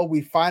 It's like, oh,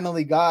 we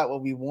finally got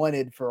what we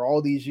wanted for all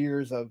these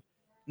years of.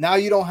 Now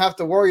you don't have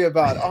to worry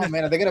about, oh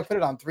man, are they gonna put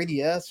it on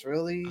 3DS?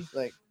 Really?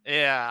 Like,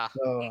 yeah.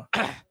 So.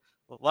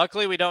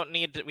 Luckily, we don't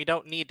need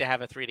to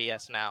have a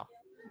 3DS now.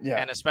 Yeah.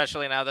 And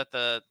especially now that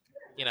the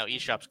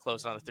eShop's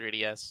closed on the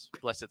 3DS.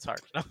 Bless its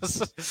heart.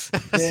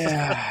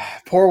 Yeah.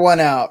 Pour one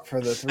out for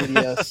the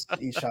 3DS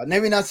eShop.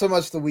 Maybe not so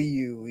much the Wii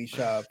U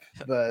eShop,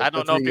 but I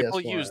don't know if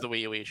people use the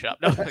Wii U eShop.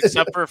 No,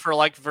 except for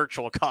like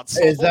virtual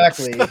console.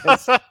 Exactly.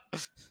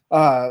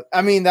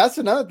 I mean, that's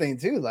another thing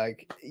too.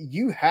 Like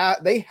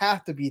they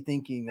have to be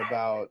thinking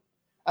about.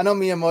 I know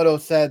Miyamoto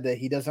said that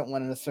he doesn't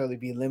want to necessarily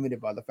be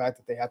limited by the fact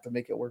that they have to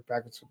make it work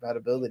backwards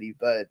compatibility,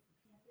 but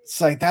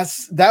it's like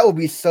that would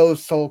be so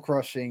soul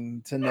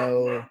crushing to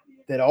know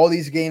that all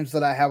these games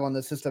that I have on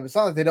the system, it's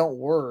not like they don't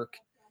work,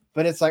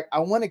 but it's like I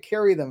want to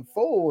carry them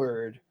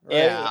forward, right?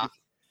 Yeah. Like,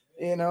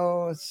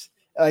 it's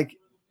like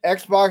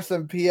Xbox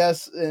and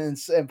PS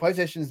and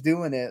PlayStation's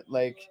doing it.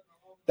 Like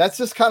that's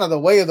just kind of the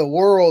way of the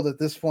world at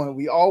this point.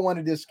 We all want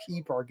to just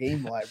keep our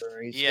game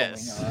libraries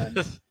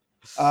going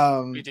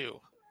on. We do.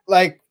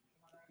 Like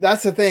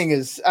that's the thing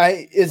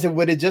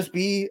would it just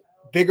be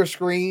bigger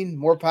screen,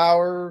 more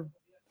power,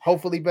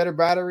 hopefully better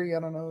battery? I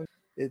don't know.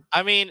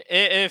 I mean,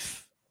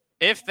 if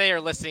they are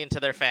listening to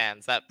their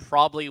fans, that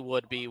probably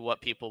would be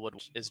what people would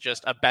is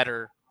just a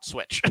better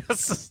Switch.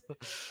 Because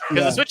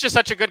the Switch is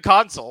such a good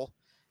console,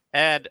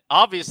 and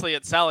obviously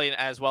it's selling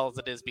as well as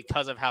it is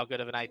because of how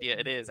good of an idea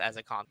it is as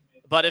a console.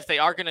 But if they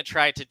are going to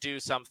try to do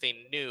something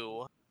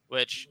new,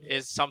 which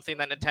is something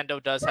that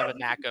Nintendo does have a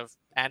knack of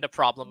and a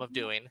problem of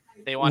doing,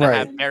 they want to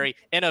have very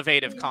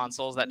innovative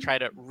consoles that try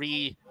to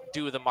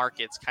redo the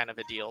markets, kind of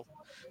a deal.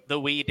 The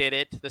Wii did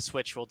it, the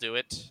Switch will do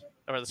it,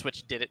 or the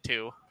Switch did it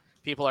too.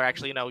 People are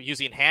actually,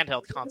 using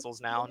handheld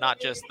consoles now, not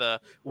just the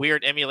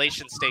weird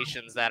emulation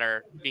stations that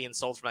are being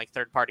sold from like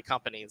third-party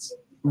companies.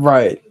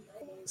 Right.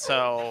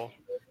 So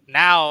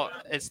now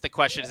it's the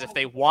question is if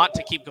they want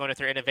to keep going with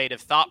their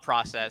innovative thought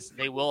process,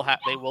 they will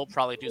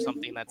probably do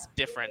something that's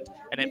different,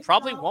 and it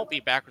probably won't be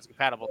backwards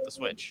compatible with the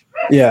Switch.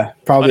 Yeah,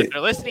 probably. But if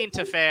they're listening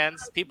to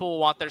fans, people will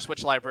want their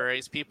Switch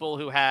libraries. People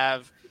who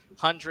have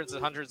hundreds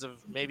and hundreds of,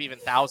 maybe even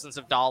thousands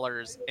of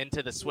dollars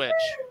into the Switch,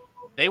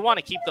 they want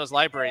to keep those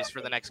libraries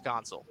for the next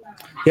console.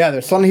 Yeah,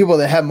 there's some people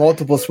that have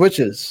multiple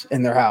Switches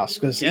in their house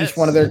because each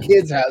one of their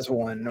kids has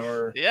one,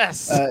 or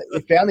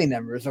family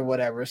members or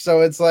whatever.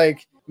 So it's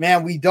like,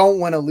 man, we don't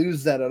want to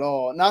lose that at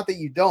all. Not that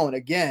you don't.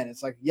 Again,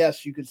 it's like,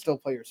 yes, you can still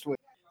play your Switch.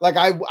 Like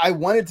I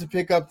wanted to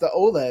pick up the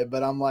OLED,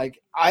 but I'm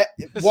like,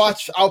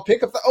 I'll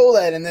pick up the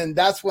OLED, and then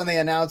that's when they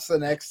announce the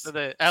next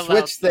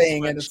Switch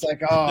thing, and it's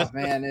like, oh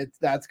man,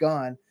 that's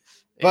gone.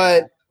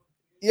 But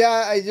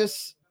yeah,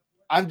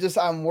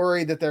 I'm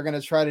worried that they're gonna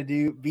try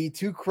to be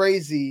too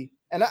crazy,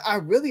 and I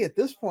really at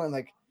this point,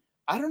 like,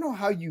 I don't know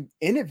how you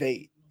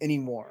innovate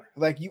anymore.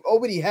 Like you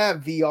already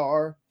have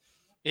VR,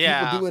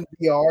 people doing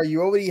VR.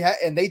 You already had,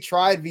 and they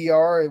tried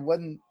VR. It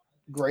wasn't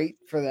great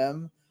for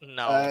them.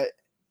 No.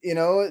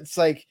 It's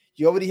like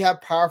you already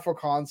have powerful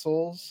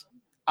consoles.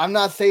 I'm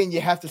not saying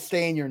you have to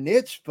stay in your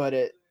niche, but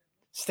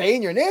stay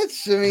in your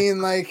niche. I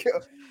mean, like,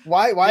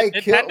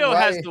 Nintendo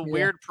has the Yeah.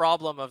 weird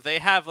problem of they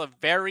have a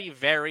very,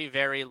 very,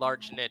 very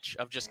large niche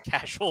of just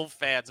casual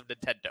fans of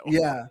Nintendo.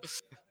 Yeah.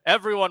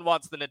 Everyone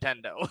wants the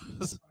Nintendo.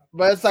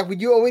 But it's like when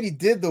you already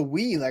did the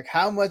Wii, like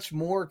how much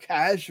more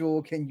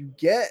casual can you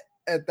get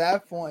at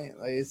that point?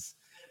 Like it's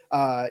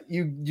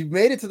you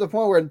made it to the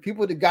point where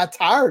people got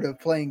tired of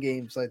playing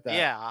games like that.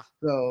 Yeah.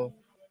 So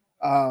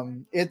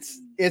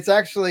it's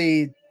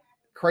actually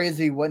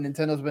crazy what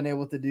Nintendo's been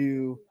able to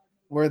do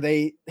where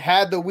they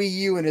had the Wii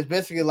U and it's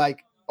basically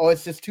like, oh,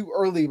 it's just too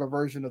early of a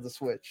version of the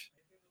Switch,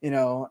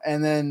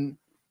 and then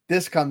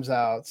this comes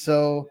out.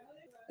 So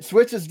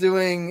Switch is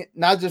doing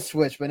not just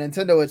Switch, but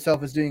Nintendo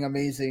itself is doing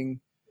amazing.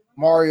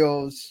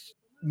 Mario's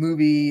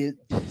movie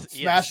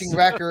smashing Yes.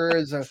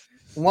 records,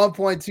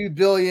 1.2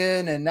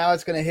 billion, and now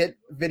it's going to hit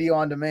video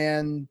on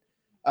demand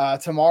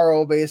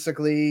tomorrow,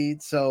 basically.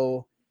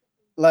 So,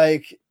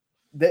 like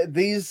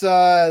these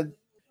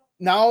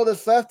now all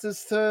that's left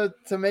is to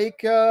make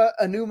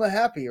Anuma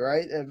happy,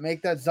 right? And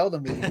make that Zelda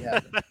movie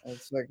happen.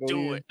 It's like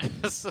Do it.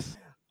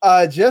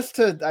 just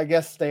to, I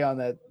guess, stay on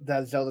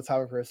that Zelda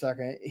topic for a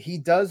second. He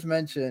does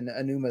mention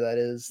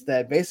Anuma,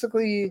 that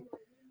basically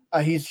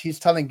he's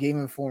telling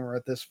Game Informer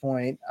at this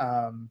point,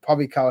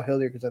 probably Kyle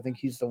Hilliard, because I think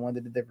he's the one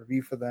that did the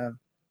review for them.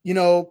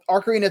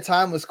 Ocarina of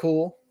Time was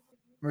cool,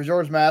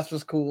 Majora's Mask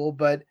was cool,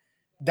 but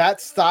that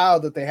style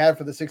that they had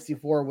for the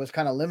 64 was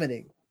kind of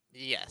limiting.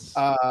 Yes.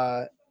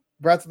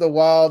 Breath of the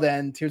Wild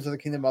and Tears of the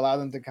Kingdom allow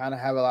them to kind of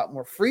have a lot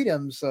more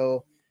freedom.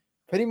 So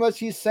pretty much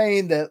he's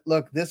saying that,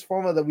 look, this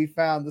formula that we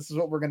found, this is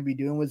what we're going to be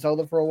doing with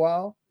Zelda for a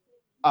while.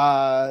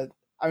 I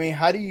mean,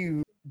 how do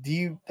you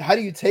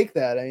take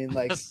that? I mean,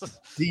 like,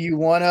 do you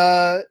want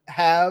to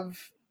have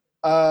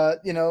an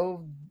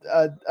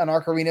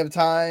Ocarina of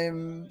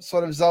Time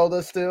sort of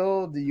Zelda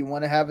still? Do you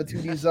want to have a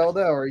 2D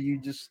Zelda, or are you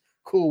just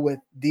cool with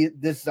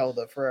this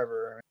Zelda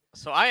forever?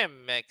 So I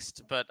am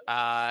mixed, but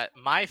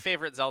my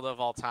favorite Zelda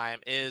of all time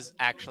is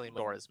actually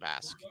Majora's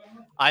Mask.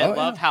 I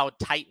love how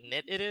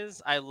tight-knit it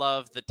is. I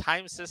love the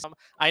time system.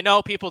 I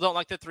know people don't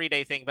like the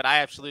 3-day thing, but I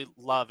absolutely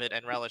love it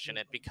and relish in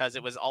it because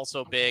it was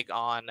also big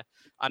on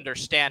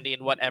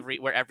understanding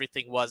where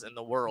everything was in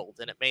the world,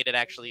 and it made it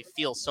actually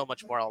feel so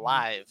much more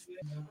alive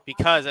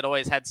because it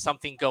always had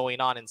something going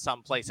on in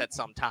some place at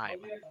some time.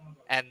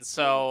 And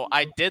so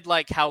I did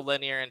like how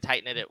linear and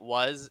tight-knit it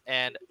was,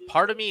 and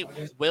part of me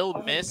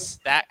will miss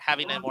that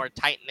having a more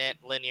tight-knit,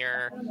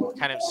 linear,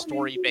 kind of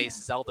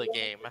story-based Zelda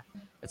game.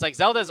 It's like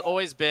Zelda's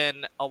always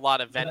been a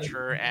lot of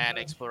venture and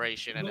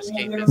exploration and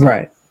escapism.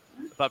 Right.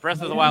 But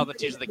Breath of the Wild and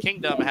Tears of the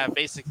Kingdom have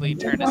basically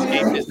turned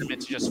escapism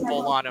into just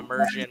full-on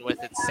immersion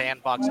with its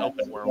sandbox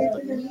open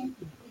world.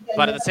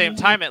 But at the same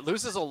time, it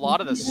loses a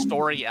lot of the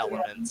story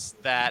elements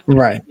that the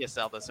previous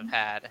Zeldas have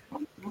had.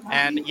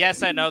 And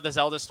yes, I know the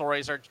Zelda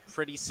stories are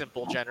pretty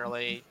simple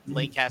generally.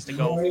 Link has to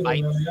go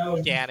fight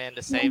Ganon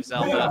to save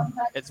Zelda.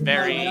 It's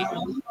very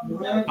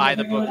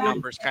by-the-book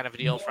numbers kind of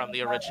deal from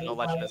the original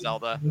Legend of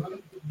Zelda.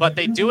 But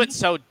they do it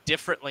so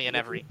differently in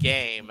every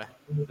game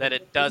that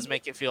it does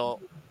make it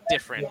feel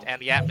different, and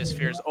the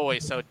atmosphere is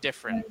always so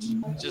different.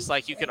 Just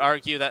like you could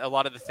argue that a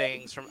lot of the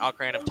things from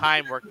Ocarina of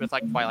Time worked with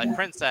like Twilight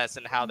Princess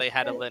and how they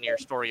had a linear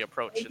story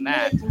approach in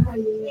that.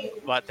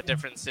 But the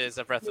differences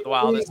of Breath of the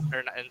Wild and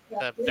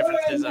the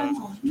differences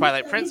of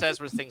Twilight Princess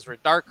was things were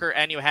darker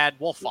and you had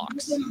Wolf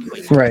Fox.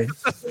 Right.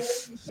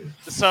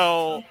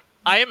 So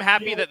I am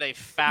happy that they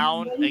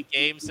found a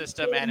game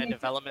system and a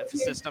development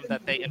system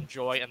that they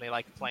enjoy and they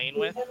like playing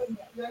with.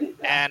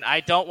 And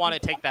I don't want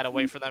to take that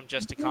away from them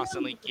just to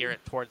constantly gear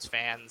it towards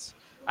fans.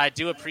 I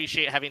do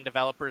appreciate having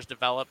developers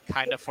develop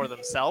kind of for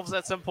themselves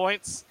at some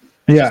points.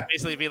 And just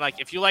basically being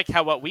like, if you like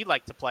what we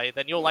like to play,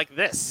 then you'll like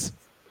this.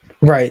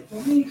 Right. I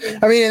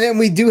mean, and then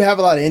we do have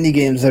a lot of indie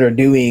games that are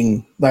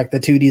doing like the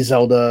 2D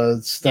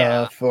Zelda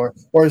stuff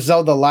or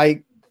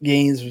Zelda-like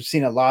games. We've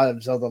seen a lot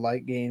of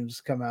Zelda-like games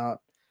come out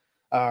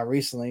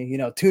recently.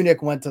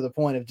 Tunic went to the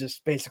point of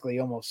just basically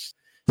almost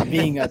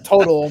being a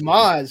total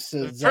homage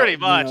to pretty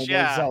much,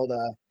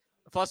 Zelda.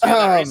 Plus, we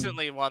had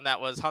recently one that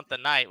was Hunt the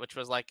Night, which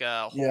was like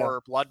a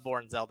horror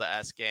Bloodborne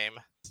Zelda-esque game.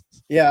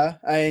 Yeah,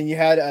 and you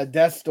had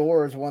Death's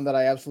Door is one that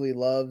I absolutely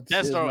loved.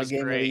 Death's Door was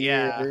great,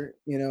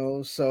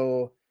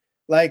 So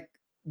like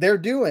they're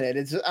doing it.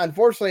 It's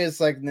unfortunately it's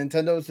like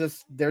Nintendo's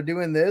just they're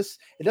doing this.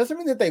 It doesn't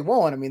mean that they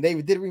won't. I mean, they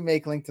did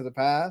remake Link to the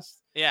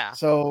Past. Yeah.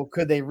 So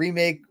could they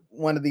remake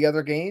one of the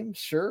other games?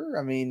 Sure.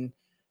 I mean,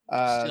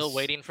 still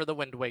waiting for the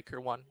Wind Waker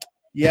one.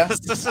 Yeah,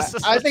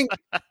 I think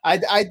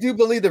I do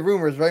believe the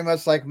rumors very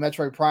much like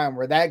Metroid Prime,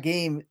 where that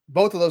game,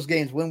 both of those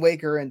games, Wind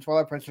Waker and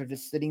Twilight Princess, are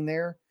just sitting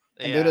there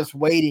and they're just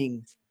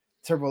waiting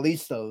to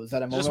release those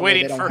at a moment. Just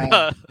waiting for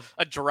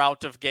a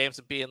drought of games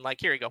and being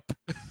like, here you go.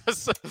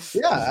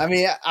 Yeah, I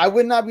mean, I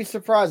would not be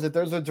surprised if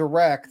there's a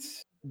direct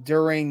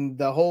during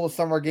the whole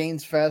Summer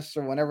Games Fest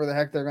or whenever the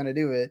heck they're going to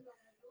do it,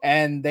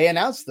 and they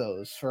announce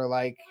those for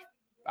like,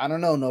 I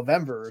don't know,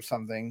 November or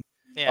something,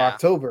 or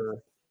October.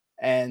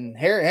 And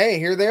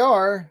here they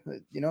are.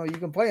 You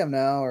can play them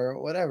now or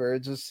whatever.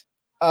 It's just,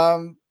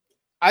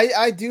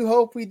 I do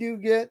hope we do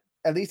get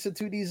at least a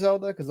 2D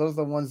Zelda because those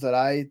are the ones that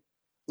I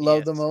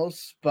love the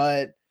most.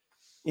 But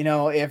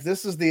if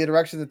this is the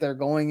direction that they're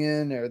going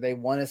in, or they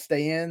want to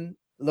stay in,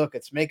 look,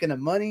 it's making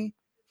them money.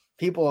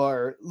 People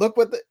are look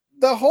what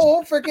the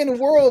whole freaking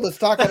world is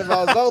talking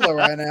about Zelda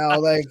right now.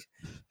 Like,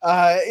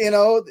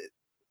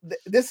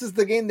 this is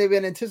the game they've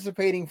been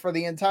anticipating for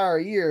the entire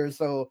year.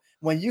 So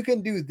when you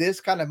can do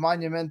this kind of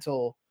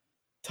monumental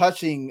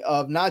touching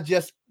of not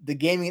just the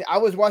gaming, I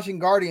was watching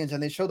Guardians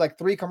and they showed like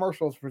 3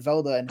 commercials for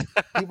Zelda, and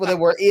people that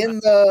were in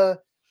the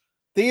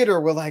theater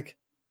were like,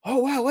 "Oh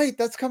wow, wait,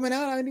 that's coming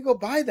out. I need to go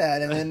buy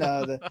that." And then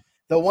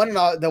the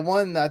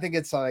one I think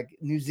it's like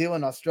New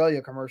Zealand,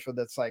 Australia commercial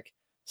that's like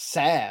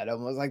sad.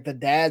 Almost like the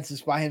dad's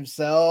just by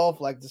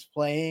himself, like just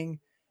playing,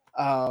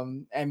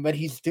 but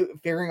he's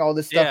figuring all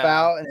this stuff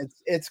out, and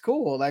it's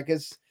cool. Like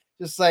it's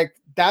just like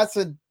that's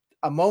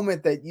a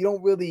moment that you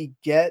don't really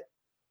get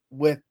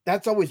with.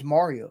 That's always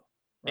Mario,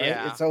 right?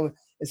 Yeah.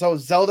 It's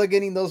always Zelda.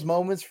 Getting those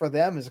moments for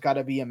them has got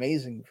to be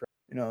amazing,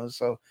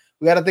 so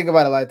we got to think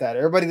about it like that.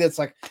 Everybody that's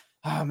like,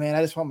 oh man,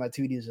 I just want my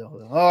 2D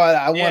Zelda. Oh,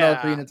 I want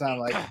Ocarina of Time.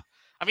 Like,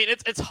 I mean,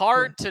 it's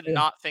hard to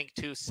not think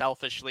too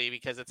selfishly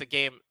because it's a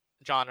game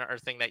genre or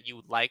thing that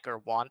you like or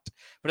want,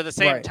 but at the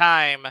same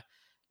time,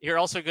 you're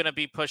also going to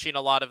be pushing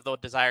a lot of the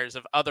desires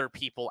of other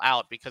people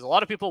out, because a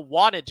lot of people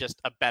wanted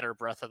just a better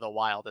Breath of the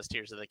Wild as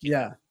Tears of the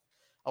Kingdom. Yeah.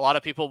 A lot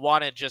of people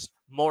wanted just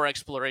more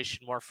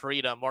exploration, more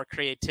freedom, more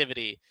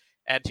creativity,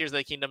 and Tears of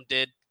the Kingdom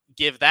did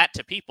give that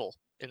to people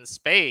in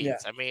spades. Yeah.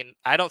 I mean,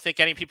 I don't think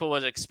any people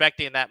was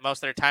expecting that most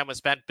of their time was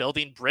spent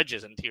building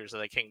bridges in Tears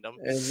of the Kingdom.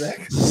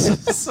 Exactly.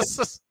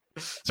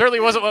 Certainly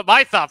wasn't what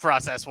my thought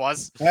process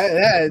was.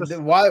 Yeah,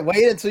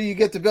 wait until you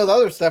get to build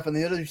other stuff, and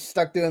you're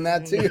stuck doing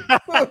that too.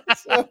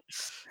 So,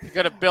 you're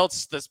gonna build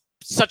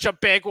such a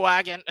big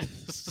wagon.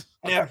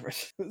 Yeah.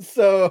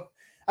 So,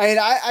 I mean,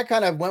 I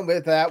kind of went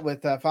with that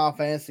with Final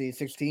Fantasy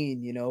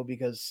 16,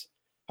 because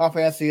Final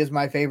Fantasy is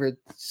my favorite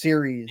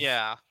series.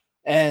 Yeah.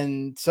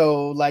 And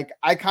so, like,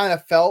 I kind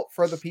of felt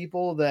for the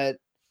people that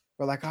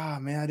were like, oh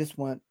man, I just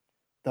want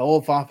the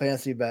old Final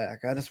Fantasy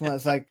back. I just want,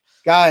 it's like,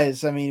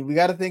 guys, I mean, we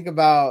got to think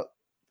about,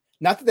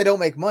 not that they don't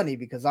make money,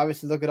 because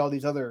obviously look at all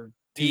these other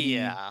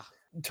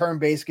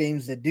turn-based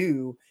games that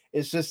do.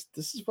 It's just,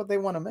 this is what they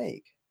want to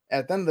make.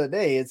 At the end of the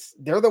day,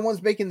 they're the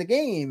ones making the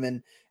game.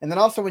 And then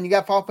also when you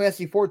got Final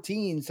Fantasy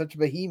 14, such a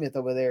behemoth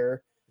over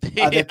there,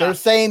 that they're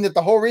saying that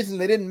the whole reason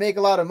they didn't make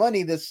a lot of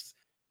money this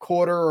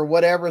quarter or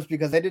whatever is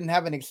because they didn't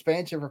have an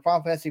expansion for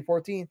Final Fantasy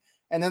 14.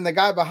 And then the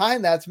guy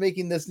behind that's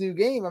making this new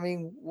game. I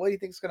mean, what do you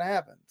think is going to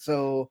happen?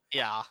 So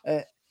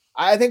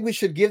I think we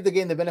should give the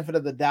game the benefit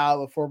of the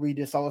doubt before we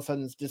just all of a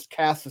sudden just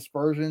cast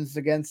aspersions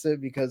against it,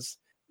 because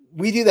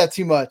we do that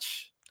too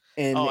much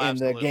in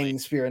the gaming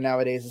sphere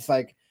nowadays. It's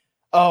like,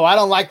 oh, I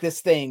don't like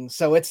this thing,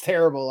 so it's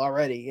terrible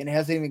already, and it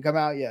hasn't even come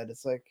out yet.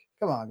 It's like,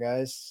 come on,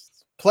 guys,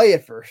 play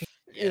it first.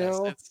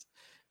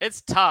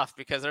 It's tough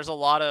because there's a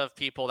lot of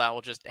people that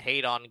will just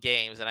hate on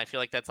games, and I feel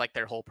like that's like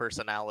their whole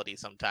personality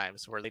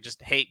sometimes, where they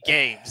just hate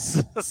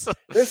games.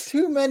 There's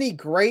too many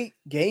great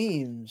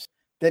games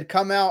that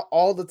come out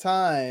all the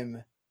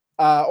time,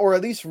 or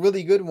at least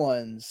really good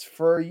ones,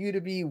 for you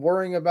to be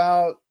worrying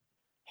about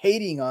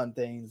hating on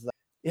things.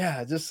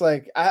 Just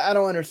like I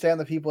don't understand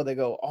the people that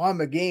go, "Oh,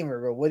 I'm a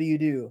gamer," but what do you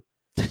do?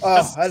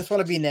 Oh, I just want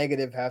to be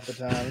negative half the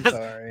time.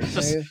 Sorry.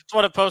 Just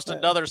want to post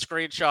another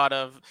screenshot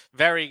of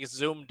very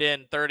zoomed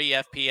in 30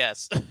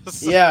 FPS.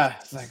 Yeah.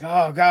 It's like,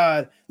 oh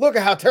God, look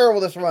at how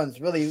terrible this runs.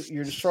 Really,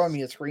 you're just showing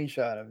me a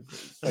screenshot of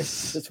like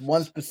this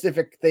one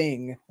specific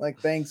thing. Like,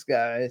 thanks,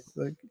 guys.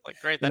 Like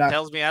great. That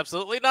tells me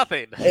absolutely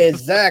nothing.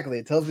 Exactly.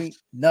 It tells me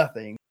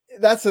nothing.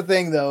 That's the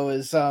thing though,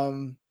 is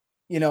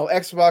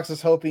Xbox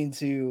is hoping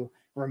to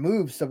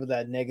remove some of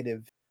that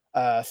negative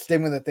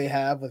stigma that they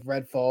have with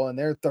Redfall and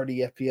their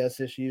 30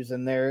 FPS issues,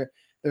 and they're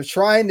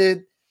trying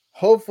to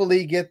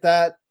hopefully get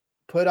that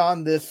put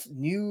on this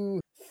new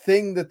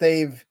thing that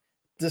they've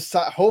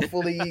decided,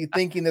 hopefully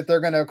thinking that they're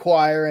going to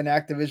acquire in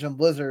Activision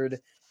Blizzard.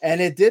 And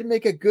it did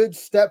make a good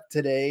step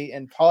today,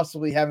 and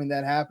possibly having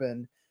that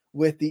happen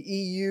with the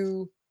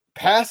EU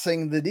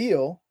passing the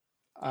deal,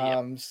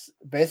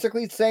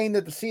 basically saying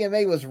that the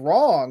CMA was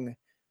wrong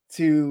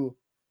to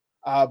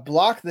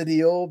block the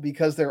deal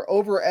because they're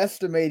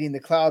overestimating the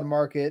cloud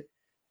market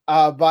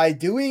by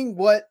doing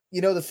what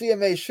the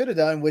CMA should have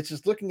done, which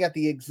is looking at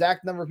the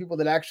exact number of people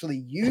that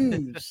actually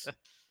use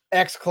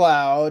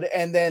xCloud,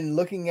 and then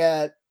looking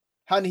at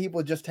how many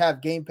people just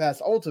have Game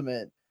Pass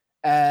Ultimate.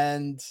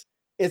 And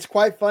it's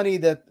quite funny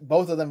that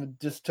both of them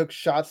just took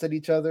shots at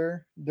each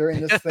other during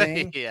this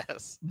thing.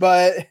 Yes.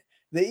 But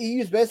the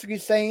EU is basically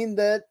saying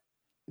that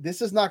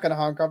this is not going to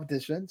harm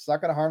competition. It's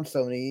not going to harm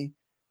Sony.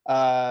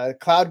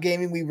 Cloud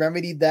gaming, we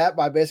remedied that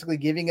by basically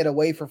giving it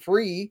away for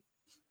free.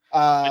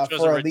 Which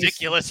was a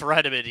ridiculous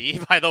remedy,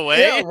 by the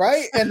way. Yeah,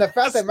 right. And the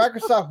fact that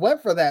Microsoft went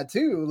for that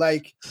too,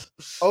 like,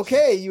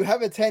 okay, you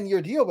have a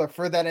 10-year deal, but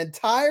for that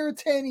entire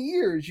 10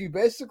 years, you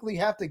basically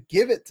have to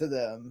give it to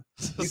them.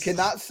 You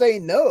cannot say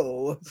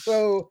no.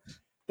 So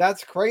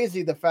that's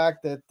crazy. The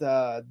fact that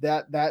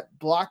that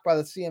block by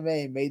the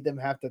CMA made them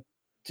have to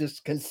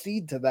just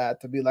concede to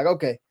that, to be like,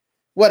 okay,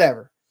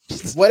 whatever.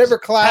 whatever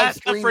cloud That's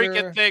the streamer.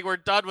 freaking thing. We're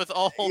done with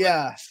all.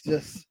 Yeah,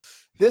 just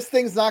this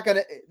thing's not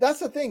gonna. That's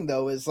the thing,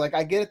 though, is like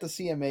I get it. The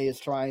CMA is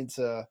trying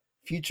to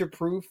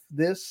future-proof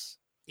this.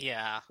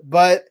 Yeah,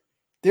 but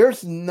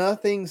there's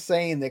nothing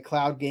saying that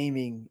cloud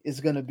gaming is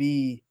gonna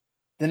be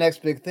the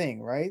next big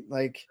thing, right?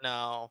 Like,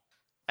 no.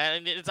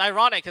 And it's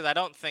ironic because I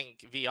don't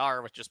think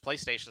VR, which is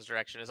PlayStation's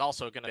direction, is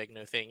also going to be a big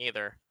new thing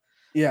either.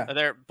 yeah,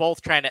 They're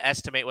both trying to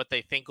estimate what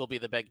they think will be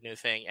the big new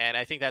thing. And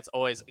I think that's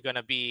always going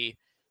to be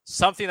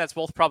something that's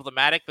both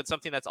problematic, but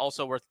something that's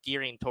also worth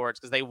gearing towards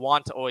because they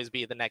want to always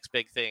be the next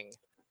big thing.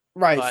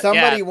 right. But,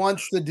 Somebody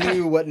wants to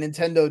do what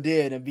Nintendo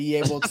did and be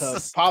able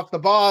to pop the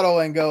bottle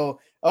and go,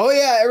 "Oh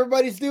yeah,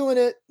 everybody's doing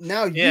it.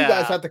 Now you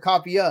guys have to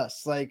copy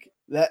us." Like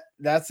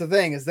that's the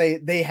thing, is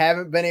they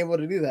haven't been able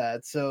to do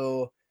that.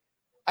 So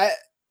I've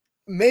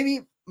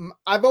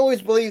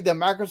always believed that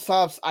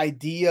Microsoft's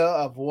idea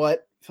of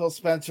what Phil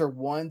Spencer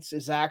wants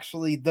is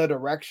actually the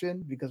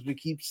direction, because we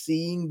keep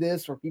seeing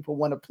this where people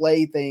want to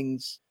play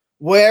things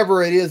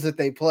wherever it is that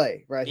they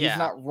play, right? Yeah. He's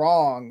not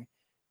wrong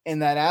in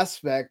that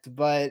aspect,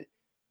 but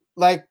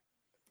like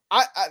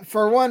I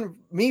for one,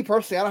 me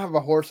personally, I don't have a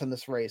horse in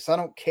this race. I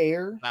don't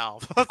care. No.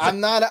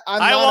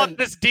 I want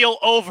this deal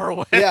over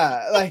with.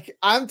 Yeah, like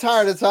I'm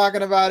tired of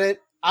talking about it.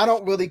 I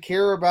don't really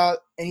care about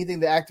anything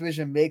that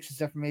Activision makes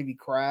except for maybe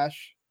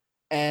Crash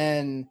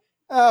and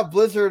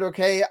Blizzard.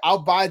 Okay, I'll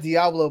buy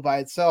Diablo by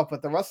itself,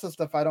 but the rest of the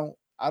stuff I don't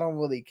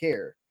really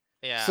care.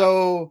 Yeah.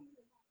 So,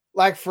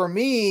 like for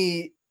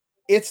me,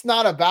 it's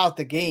not about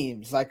the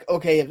games. Like,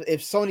 okay,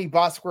 if Sony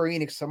bought Square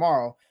Enix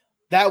tomorrow,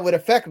 that would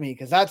affect me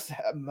because that's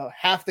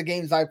half the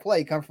games I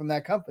play come from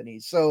that company.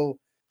 So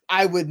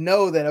I would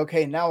know that,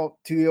 okay, now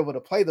to be able to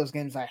play those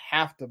games, I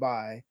have to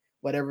buy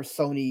whatever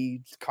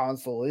Sony's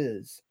console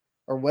is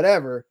or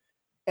whatever.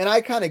 And I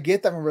kind of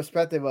get that from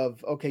perspective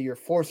of, okay, you're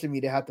forcing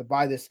me to have to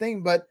buy this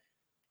thing, but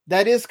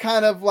that is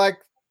kind of like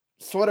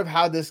sort of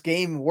how this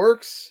game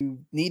works. You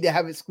need to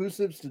have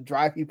exclusives to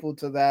drive people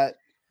to that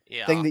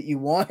thing that you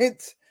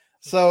want.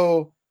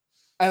 So,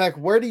 and like,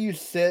 where do you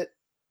sit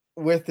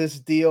with this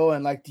deal?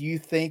 And like, do you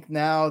think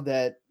now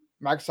that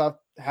Microsoft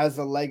has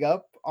a leg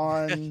up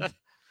on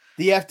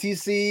the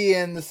FTC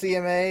and the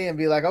CMA and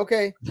be like,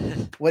 okay,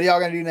 what are y'all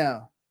gonna do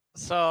now?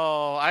 So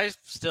I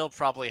still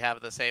probably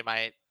have the same,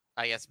 I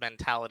guess,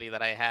 mentality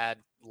that I had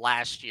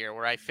last year,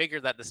 where I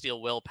figured that this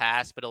deal will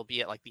pass, but it'll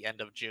be at like the end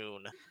of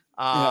June.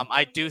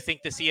 I do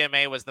think the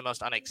CMA was the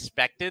most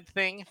unexpected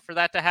thing for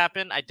that to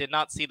happen. I did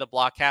not see the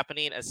block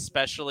happening,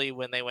 especially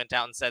when they went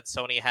out and said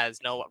Sony has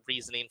no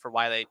reasoning for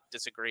why they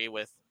disagree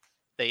with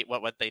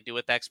what they do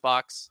with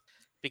Xbox,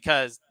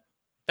 because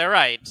they're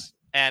right.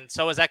 And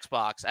so is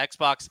Xbox.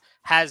 Xbox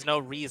has no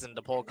reason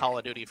to pull Call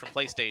of Duty from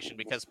PlayStation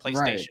because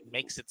PlayStation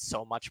makes it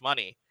so much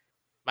money.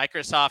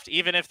 Microsoft,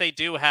 even if they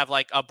do have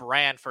like a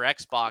brand for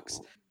Xbox,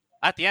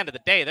 at the end of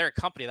the day, they're a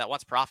company that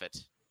wants profit.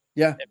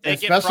 Yeah. If they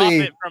get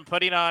profit from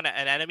putting on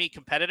an enemy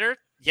competitor,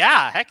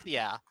 yeah, heck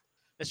yeah.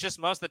 It's just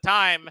most of the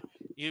time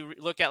you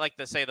look at like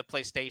the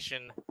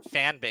PlayStation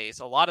fan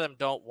base, a lot of them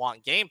don't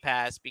want Game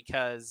Pass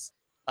because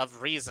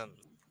of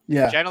reasons.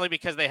 Yeah. Generally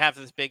because they have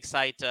this big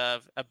site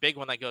of a big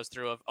one that goes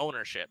through of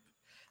ownership.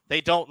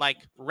 They don't like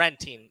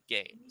renting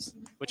games,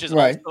 which is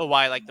also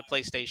why like the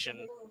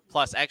PlayStation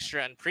Plus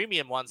Extra and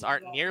Premium ones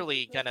aren't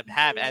nearly going to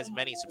have as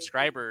many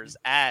subscribers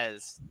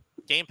as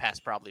Game Pass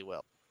probably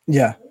will.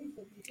 Yeah.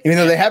 Even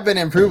though they have been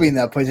improving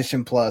that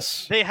PlayStation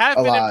Plus. They have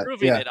been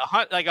improving it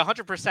like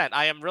 100%.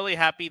 I am really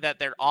happy that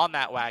they're on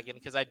that wagon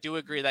because I do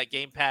agree that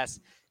Game Pass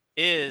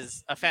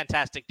is a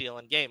fantastic deal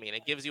in gaming.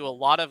 It gives you a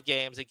lot of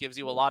games. It gives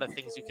you a lot of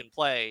things you can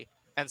play.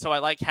 And so I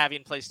like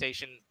having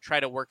PlayStation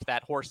try to work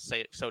that horse,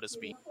 so to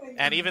speak.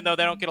 And even though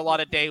they don't get a lot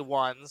of day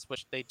ones,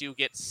 which they do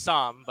get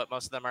some, but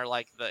most of them are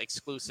like the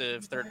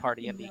exclusive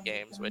third-party indie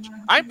games, which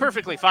I'm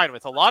perfectly fine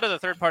with. A lot of the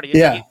third-party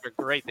indie games are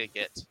great they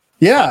get.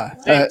 Yeah.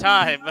 But at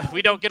the same time,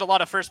 we don't get a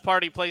lot of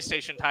first-party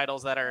PlayStation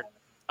titles that are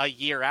a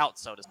year out,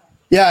 so to speak.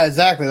 Yeah,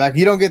 exactly. Like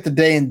you don't get the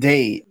day and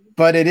date,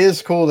 but it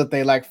is cool that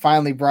they like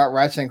finally brought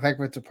Ratchet and Clank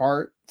Rift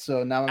Apart.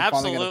 So now I'm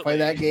finally going to play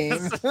that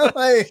game.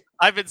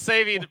 I've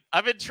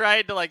been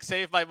trying to like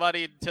save my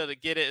money to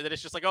get it, and then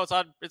it's just like, oh,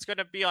 it's going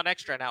to be on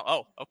Extra now.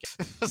 Oh,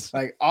 okay.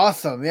 Like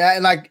awesome. Yeah.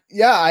 And like,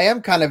 yeah, I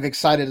am kind of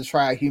excited to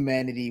try out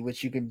Humanity,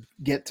 which you can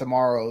get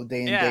tomorrow,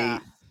 day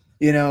and date.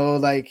 You know,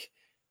 like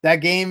that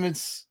game,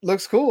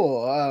 looks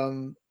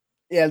cool.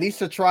 Yeah, at least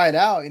to try it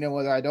out, you know,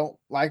 whether I don't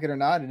like it or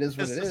not, it is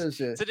what it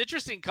is. It's an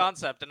interesting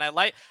concept. And I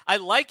like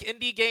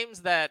indie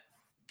games that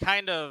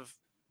kind of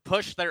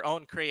push their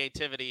own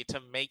creativity to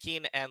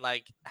making and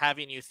like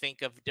having you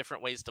think of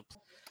different ways to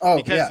play. Oh,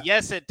 because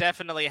yes, it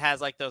definitely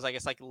has like those, I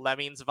guess, like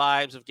Lemmings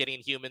vibes of getting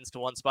humans to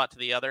one spot to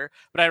the other.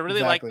 But I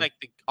really like the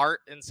art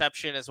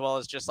inception as well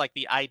as just like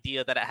the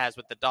idea that it has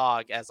with the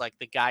dog as like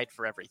the guide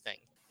for everything.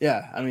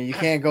 Yeah, I mean, you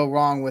can't go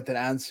wrong with an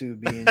Ansu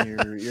being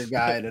your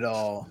guide at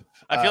all.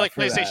 I feel like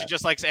PlayStation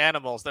just likes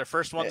animals. Their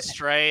first one's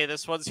Stray,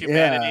 this one's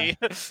Humanity.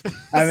 Yeah.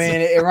 I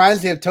mean, it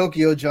reminds me of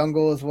Tokyo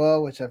Jungle as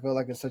well, which I feel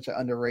like is such an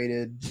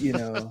underrated,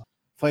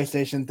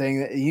 PlayStation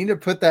thing. You need to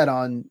put that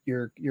on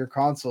your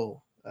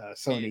console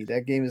Sony.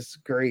 That game is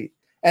great.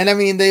 And I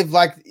mean,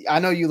 I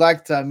know you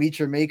liked Meet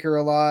Your Maker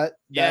a lot.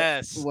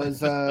 That Yes.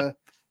 was I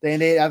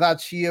thought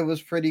Chia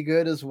was pretty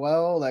good as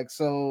well. Like,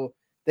 so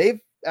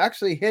they've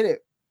actually hit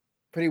it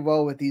pretty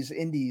well with these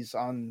indies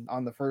on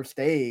the first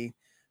day.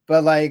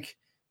 But like,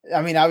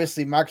 I mean,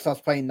 obviously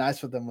Microsoft's playing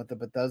nice with them with the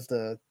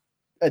Bethesda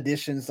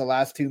editions the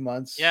last 2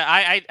 months. Yeah,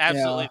 I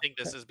absolutely think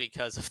this is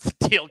because of the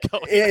deal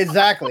going on.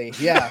 Exactly.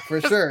 Yeah, for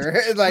sure.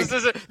 Like,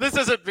 this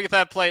isn't because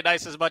that play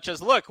nice as much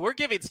as, look, we're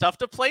giving stuff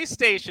to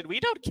PlayStation. We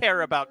don't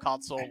care about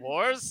console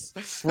wars.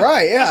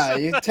 Right, yeah.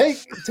 You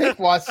take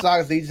Watch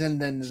Dogs Legion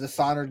and the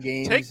Dishonored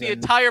games. Take the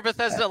entire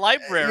Bethesda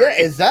library. Yeah,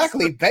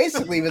 exactly.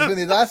 Basically, within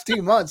the last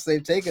 2 months,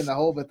 they've taken the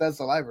whole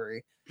Bethesda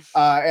library.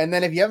 And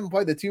then if you haven't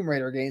played the Tomb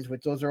Raider games,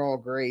 which those are all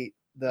great,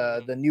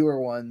 the newer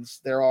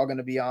ones, they're all going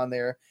to be on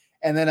there.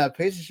 And then a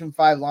PlayStation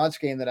 5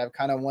 launch game that I've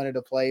kind of wanted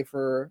to play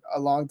for a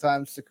long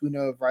time,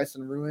 Sakuna of Rice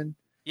and Ruin.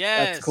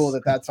 Yes. That's cool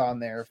that's on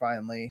there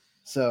finally.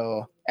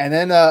 So, and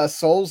then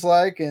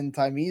Souls-like and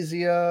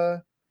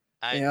Thymesia.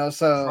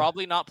 So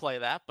probably not play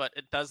that, but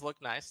it does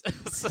look nice.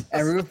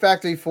 And Room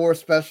Factory 4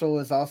 Special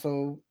is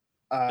also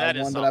one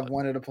solid. that I've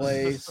wanted to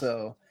play.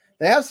 So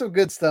they have some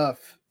good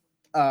stuff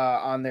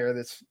on there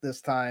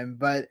this time.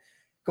 But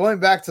going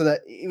back to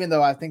even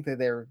though I think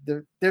that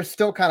they're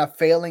still kind of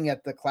failing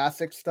at the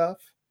classic stuff.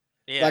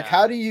 Yeah. Like,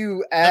 how do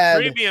you add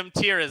the premium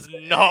tier is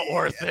not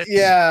worth it?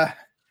 Yeah.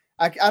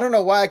 I don't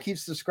know why I keep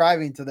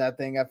subscribing to that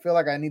thing. I feel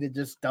like I need to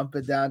just dump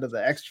it down to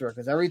the extra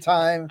because every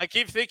time I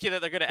keep thinking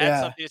that they're going to add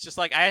something. It's just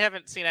like I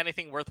haven't seen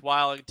anything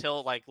worthwhile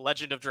until like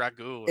Legend of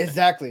Dragoon.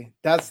 Exactly.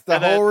 That's the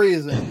whole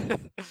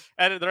reason.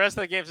 And the rest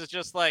of the games is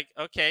just like,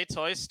 okay,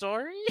 Toy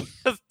Story.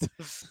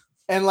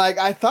 And like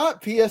I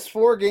thought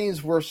PS4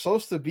 games were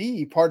supposed to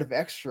be part of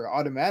extra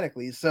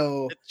automatically.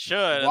 So it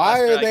should.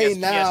 Why are they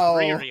now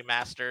PS3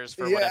 remasters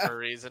for whatever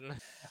reason?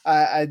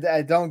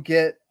 I don't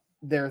get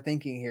their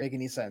thinking here make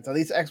any sense. At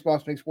least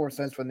Xbox makes more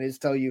sense when they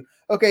just tell you,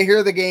 okay, here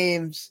are the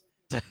games.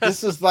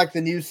 This is like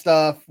the new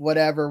stuff,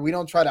 whatever. We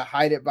don't try to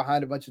hide it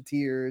behind a bunch of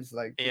tiers.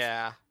 Like,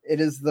 it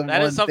is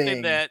that is something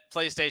thing that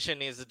PlayStation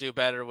needs to do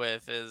better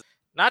with, is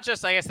not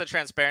just, I guess, the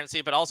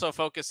transparency, but also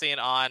focusing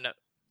on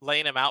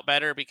laying them out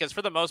better, because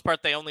for the most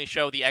part, they only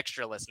show the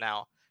extra list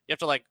now. You have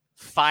to like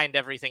find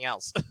everything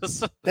else.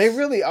 They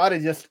really ought to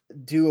just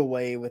do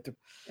away with the.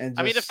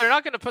 I mean, if they're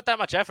not going to put that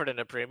much effort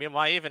into premium,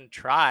 why even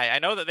try? I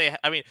know that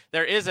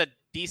there is a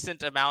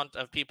decent amount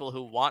of people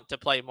who want to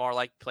play more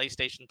like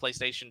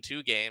PlayStation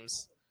 2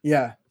 games.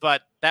 Yeah.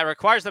 But that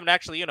requires them to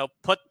actually,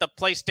 put the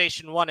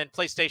PlayStation 1 and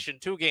PlayStation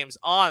 2 games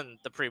on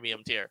the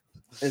premium tier.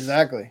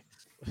 Exactly.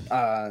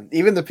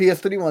 Even the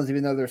PS3 ones,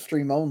 even though they're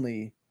stream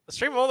only. The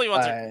stream only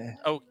ones are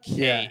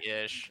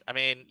okay-ish. Yeah. I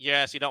mean,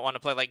 yes, you don't want to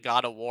play like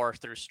God of War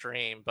through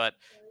stream, but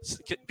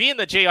being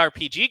the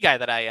JRPG guy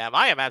that I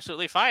am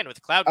absolutely fine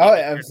with cloud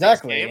gaming. Oh,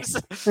 exactly. Games.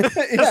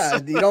 Yeah,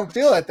 you don't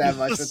feel it that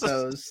much with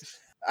those.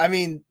 I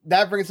mean,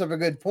 that brings up a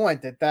good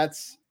point.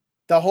 That's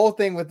the whole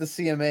thing with the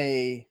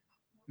CMA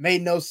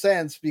made no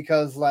sense,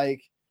 because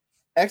like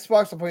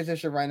Xbox and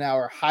PlayStation right now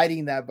are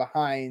hiding that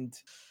behind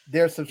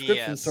their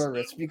subscription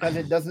service because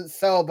it doesn't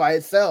sell by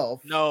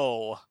itself.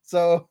 No.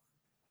 So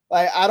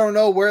like, I don't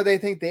know where they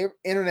think their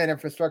internet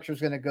infrastructure is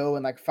going to go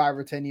in like 5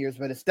 or 10 years,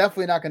 but it's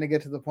definitely not going to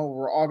get to the point where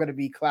we're all going to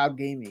be cloud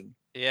gaming.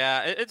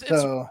 Yeah, it's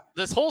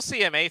this whole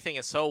CMA thing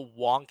is so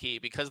wonky,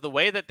 because the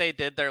way that they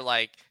did their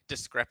like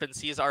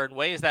discrepancies are in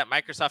ways that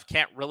Microsoft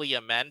can't really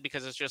amend,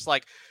 because it's just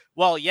like,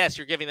 well, yes,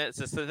 you're giving this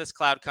to this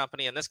cloud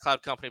company and this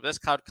cloud company, but this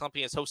cloud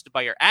company is hosted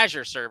by your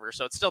Azure server,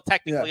 so it's still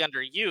technically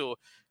under you,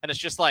 and it's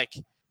just like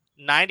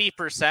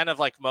 90% of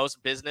like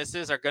most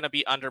businesses are going to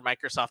be under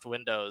Microsoft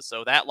Windows,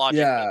 so that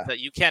logic means that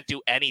you can't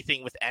do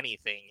anything with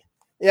anything.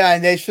 Yeah,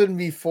 and they shouldn't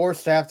be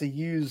forced to have to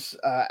use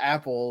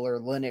Apple or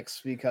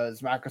Linux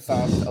because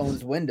Microsoft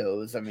owns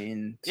Windows. I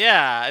mean,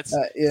 it's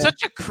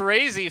such a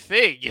crazy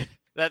thing.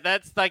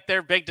 That's like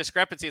their big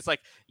discrepancy. It's like,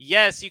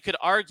 yes, you could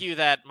argue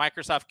that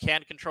Microsoft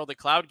can control the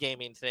cloud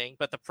gaming thing,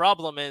 but the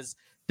problem is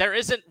there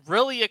isn't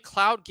really a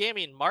cloud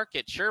gaming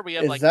market. Sure, we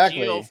have like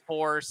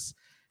GeoForce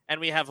and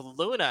we have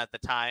Luna at the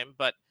time,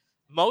 but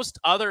most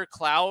other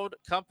cloud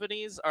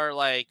companies are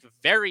like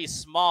very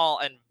small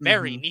and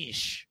very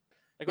niche.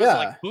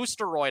 Like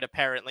Boosteroid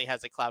apparently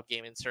has a cloud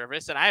gaming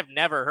service, and I've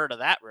never heard of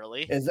that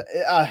really. Is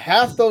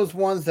half those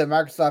ones that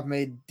Microsoft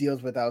made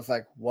deals with, I was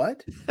like,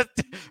 what?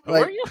 Who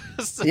are you?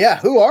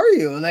 Who are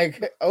you?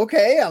 Like,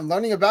 okay, I'm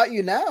learning about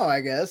you now, I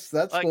guess.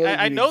 That's like, cool.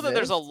 I know that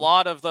there's a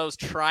lot of those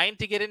trying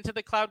to get into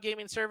the cloud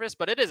gaming service,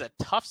 but it is a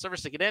tough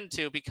service to get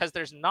into because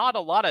there's not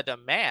a lot of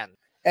demand.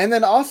 And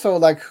then also,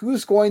 like,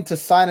 who's going to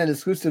sign an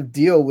exclusive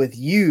deal with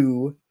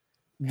you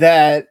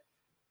that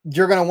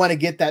you're going to want to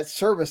get that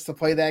service to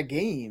play that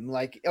game?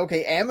 Like,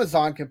 okay,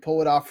 Amazon can pull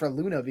it off for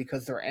Luna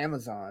because they're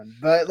Amazon,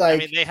 but like, I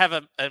mean, they have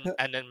an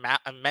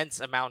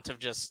immense amount of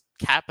just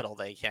capital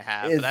they can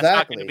have. But that's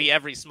not going to be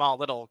every small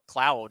little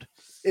cloud.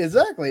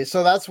 Exactly.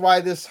 So that's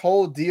why this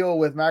whole deal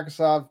with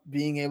Microsoft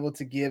being able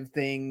to give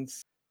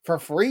things for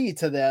free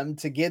to them,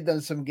 to give them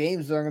some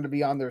games that are going to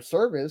be on their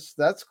service,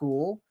 that's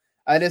cool.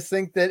 I just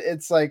think that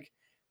it's like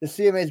the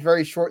CMA is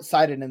very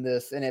short-sighted in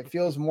this, and it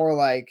feels more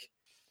like,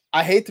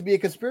 I hate to be a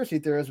conspiracy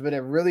theorist, but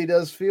it really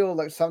does feel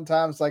like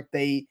sometimes like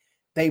they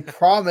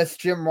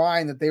promised Jim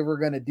Ryan that they were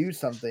going to do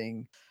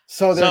something,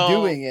 so they're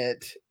doing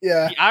it.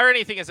 Yeah. The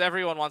irony thing is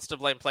everyone wants to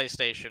blame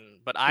PlayStation,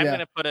 but I'm Yeah.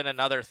 going to put in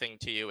another thing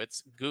to you.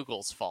 It's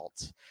Google's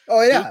fault.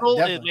 Oh yeah, Google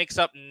definitely. makes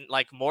up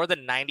like more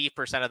than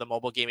 90% of the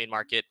mobile gaming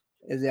market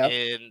in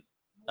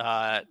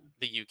the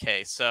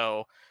UK.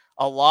 So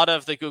a lot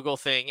of the Google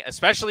thing,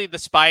 especially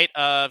despite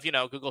of,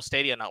 Google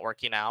Stadia not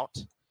working out.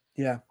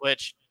 Yeah.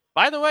 Which,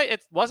 by the way,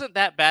 it wasn't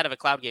that bad of a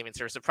cloud gaming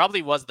service. It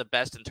probably was the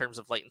best in terms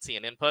of latency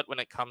and input when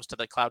it comes to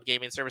the cloud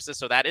gaming services.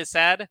 So that is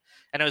sad.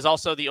 And it was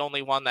also the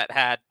only one that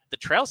had the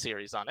Trail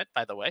series on it,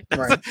 by the way.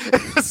 Right.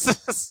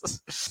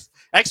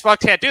 Xbox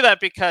can't do that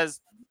because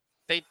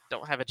they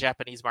don't have a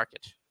Japanese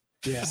market.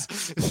 Yeah,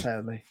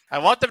 sadly. I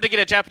want them to get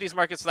a Japanese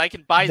market so that I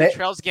can buy the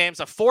Trails games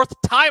a fourth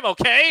time,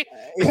 okay?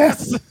 Yeah.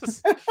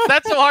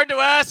 That's so hard to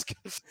ask.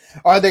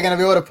 Are they going to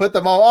be able to put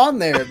them all on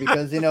there?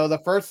 Because,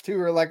 the first two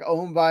are like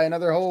owned by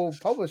another whole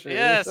publisher.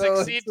 Yes, so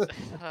Exceed.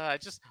 I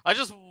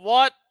just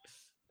want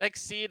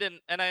Exceed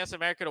and NIS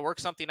America to work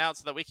something out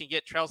so that we can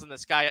get Trails in the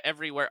Sky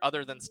everywhere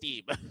other than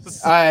Steam.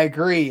 I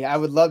agree. I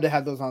would love to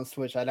have those on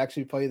Switch. I'd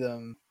actually play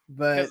them.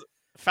 But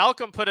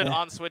Falcom put it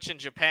on Switch in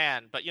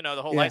Japan, but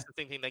the whole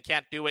licensing thing, they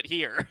can't do it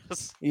here.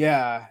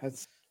 Yeah,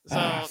 that's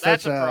a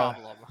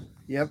problem.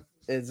 Yep,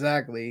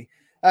 exactly.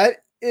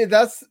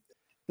 That's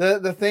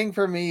the thing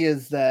for me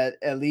is that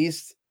at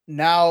least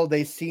now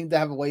they seem to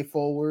have a way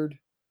forward.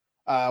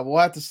 We'll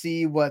have to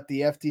see what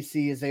the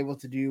FTC is able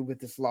to do with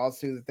this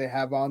lawsuit that they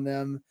have on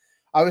them.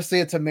 Obviously,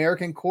 it's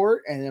American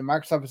court, and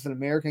Microsoft is an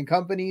American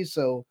company,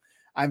 so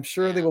I'm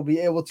sure they will be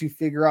able to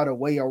figure out a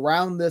way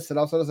around this. It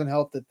also doesn't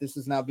help that this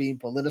is now being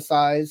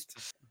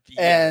politicized,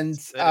 and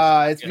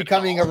it's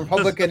becoming a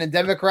Republican and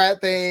Democrat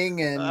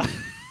thing. And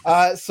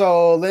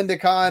so Linda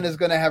Khan is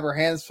going to have her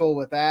hands full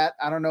with that.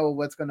 I don't know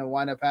what's going to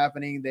wind up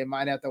happening. They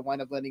might have to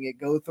wind up letting it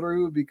go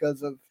through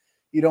because of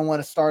you don't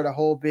want to start a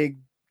whole big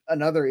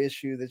another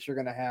issue that you're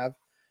going to have.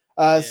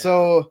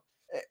 So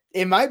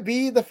it might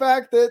be the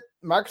fact that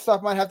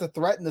Microsoft might have to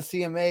threaten the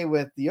CMA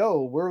with,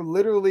 we're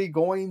literally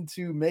going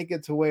to make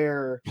it to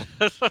where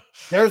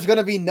there's going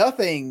to be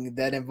nothing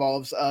that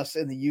involves us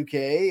in the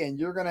UK, and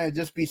you're going to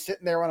just be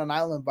sitting there on an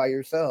island by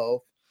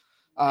yourself.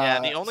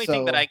 The only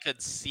thing that I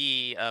could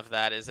see of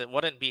that is it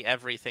wouldn't be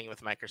everything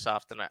with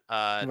Microsoft and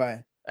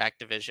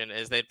Activision.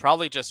 Is they'd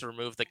probably just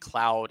remove the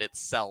cloud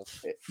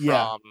itself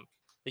from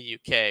the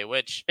UK,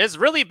 which is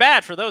really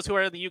bad for those who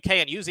are in the UK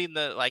and using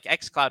the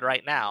xCloud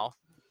right now.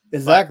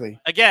 Exactly.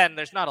 But again,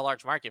 there's not a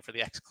large market for the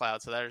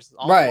xCloud, so there's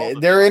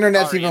their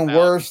internet's even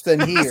worse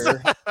than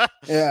here.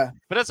 Yeah,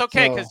 but it's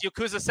okay because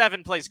Yakuza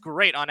 7 plays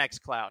great on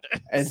xCloud.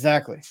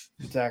 Exactly.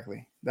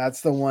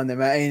 That's the one that,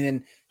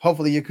 and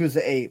hopefully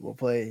Yakuza 8 will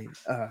play.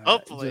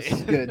 Hopefully,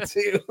 just good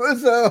too.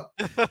 So,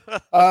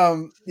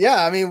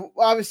 I mean,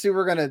 obviously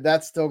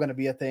that's still gonna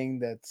be a thing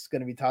that's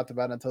gonna be talked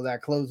about until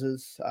that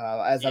closes.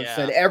 As I've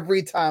said,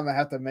 every time I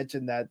have to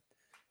mention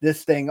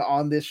this thing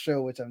on this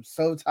show, which I'm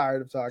so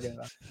tired of talking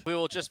about. We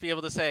will just be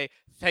able to say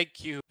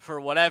thank you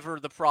for whatever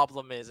the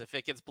problem is. If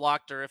it gets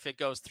blocked or if it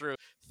goes through,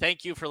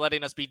 thank you for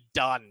letting us be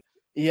done.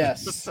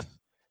 Yes.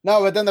 No,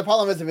 but then the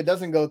problem is if it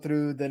doesn't go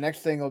through, the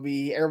next thing will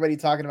be everybody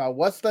talking about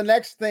what's the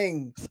next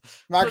thing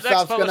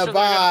Microsoft's going to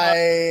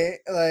buy.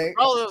 I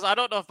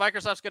don't know if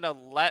Microsoft's going to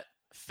let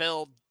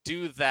Phil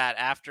do that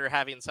after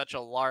having such a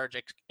large,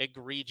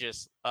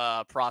 egregious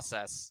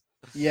process.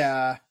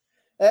 Yeah.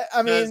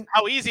 I mean,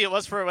 how easy it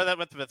was for with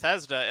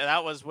Bethesda, and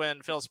that was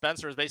when Phil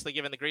Spencer was basically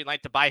given the green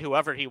light to buy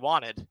whoever he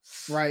wanted.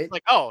 Right.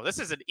 Like, this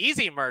is an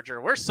easy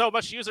merger. We're so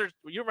much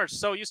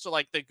so used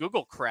to the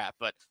Google crap,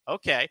 but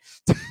okay.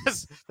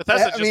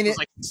 Bethesda was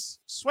like,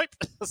 swipe.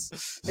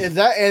 Is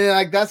that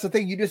and that's the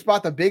thing? You just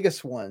bought the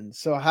biggest one,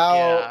 so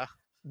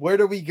where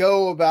do we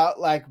go about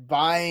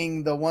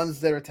buying the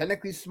ones that are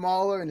technically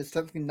smaller and it's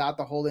technically not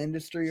the whole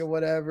industry or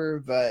whatever,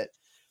 but.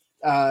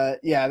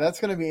 That's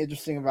going to be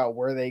interesting about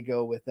where they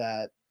go with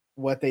that,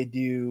 what they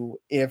do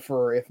if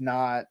or if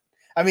not.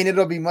 I mean,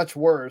 it'll be much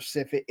worse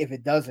if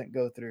it doesn't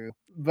go through,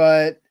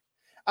 but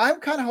I'm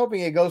kind of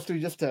hoping it goes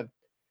through just to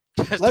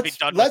be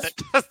done with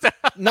it.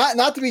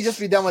 not to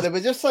be done with it,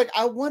 but just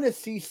I want to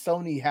see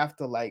Sony have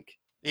to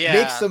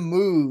make some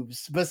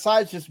moves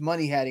besides just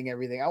money having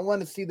everything. I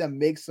want to see them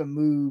make some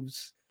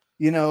moves,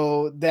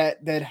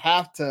 that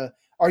have to.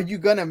 Are you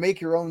gonna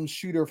make your own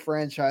shooter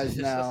franchise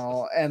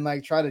now and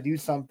try to do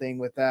something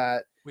with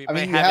that? We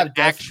may have an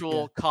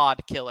actual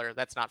COD killer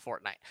that's not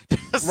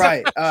Fortnite.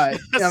 Right. I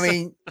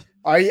mean,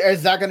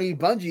 is that going to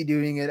be Bungie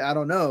doing it? I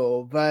don't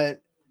know,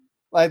 but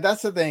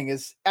that's the thing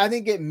is, I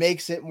think it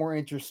makes it more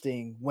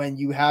interesting when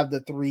you have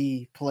the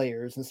 3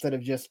 players instead of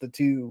just the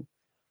 2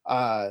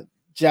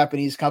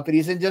 Japanese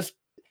companies, and just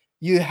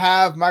you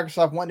have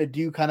Microsoft wanting to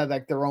do kind of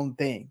their own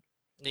thing.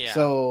 Yeah.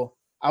 So.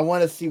 I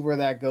want to see where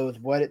that goes,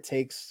 where it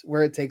takes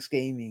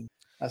gaming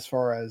as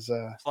far as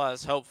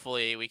plus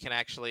hopefully we can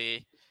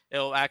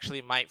it'll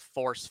might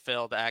force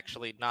Phil to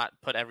actually not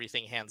put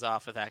everything hands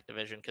off with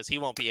Activision because he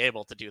won't be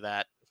able to do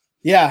that.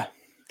 Yeah,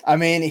 I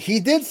mean, he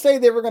did say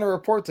they were going to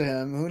report to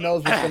him. Who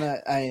knows what's going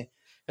to?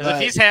 Because if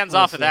he's hands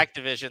off with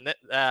Activision,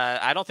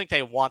 I don't think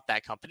they want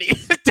that company.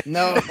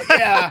 No,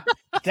 yeah,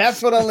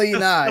 definitely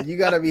not. You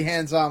got to be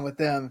hands on with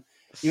them.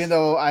 Even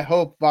though I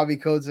hope Bobby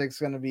Kotick's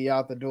going to be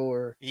out the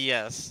door.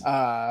 Yes.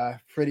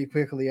 Pretty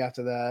quickly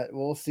after that,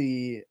 we'll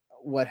see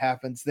what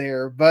happens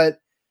there.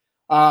 But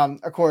of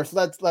course,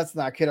 let's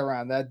not kid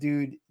around. That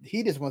dude,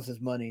 he just wants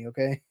his money.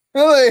 Okay.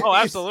 Oh,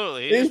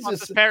 absolutely. He just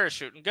wants his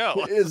parachute and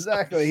go.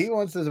 Exactly. He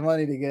wants his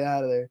money to get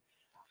out of there.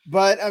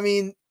 But I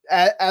mean,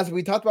 as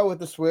we talked about with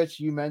the Switch,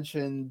 you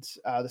mentioned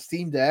the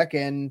Steam Deck,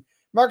 and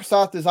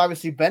Microsoft is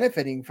obviously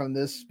benefiting from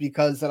this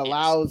because it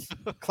allows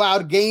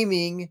cloud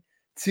gaming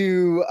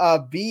to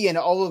be in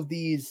all of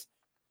these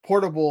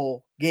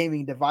portable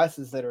gaming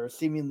devices that are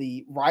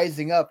seemingly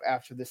rising up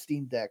after the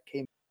Steam Deck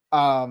came.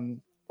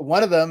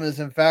 One of them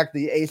is, in fact,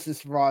 the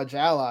Asus ROG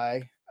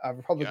Ally.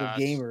 Republic of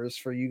Gamers,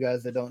 for you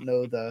guys that don't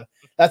know,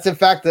 that's in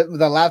fact the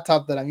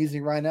laptop that I'm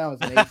using right now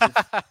is an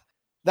Asus.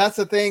 That's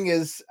the thing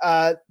is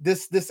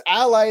this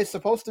Ally is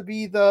supposed to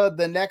be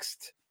the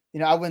next,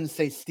 I wouldn't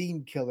say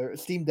Steam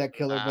Deck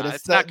killer, but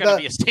it's not going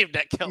to be a Steam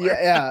Deck killer.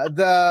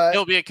 Yeah,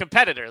 it'll be a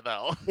competitor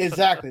though.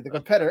 Exactly, the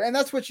competitor, and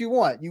that's what you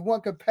want. You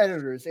want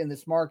competitors in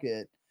this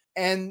market,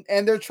 and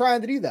they're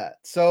trying to do that.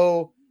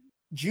 So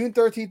June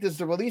 13th is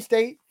the release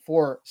date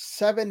for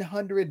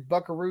 700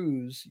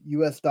 buckaroos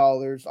US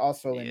dollars,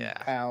 also in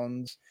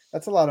pounds.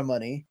 That's a lot of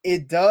money.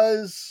 It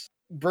does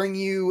bring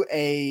you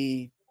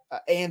a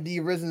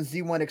AMD Ryzen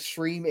Z1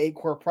 Extreme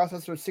 8-core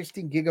processor,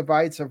 16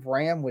 gigabytes of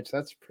RAM, which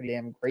that's pretty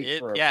damn great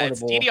for a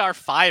portable. It's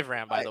DDR5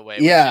 RAM, by the way,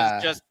 which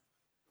is just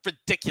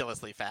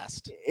ridiculously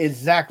fast.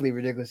 Exactly,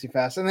 ridiculously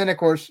fast. And then, of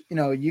course,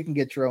 you can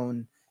get your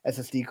own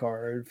SSD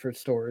card for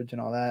storage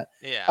and all that.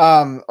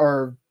 Yeah.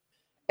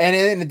 And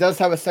it does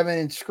have a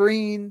 7-inch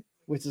screen,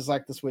 which is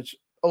like the Switch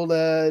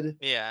OLED.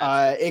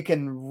 Yeah. It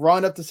can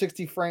run up to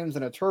 60 frames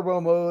in a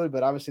turbo mode,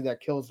 but obviously that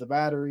kills the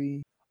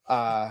battery.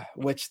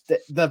 Which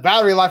the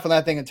battery life on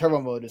that thing in turbo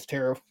mode is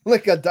terrible.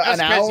 Like an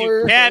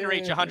hour. You can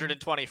reach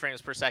 120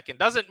 frames per second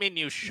doesn't mean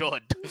you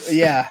should.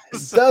 Yeah,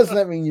 it does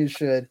not mean you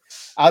should.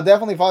 I'll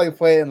definitely probably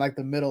play it in like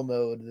the middle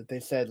mode that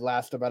they said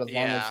lasts about as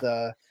long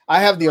as I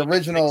have the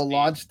original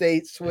launch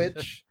date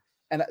Switch,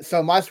 and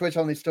so my Switch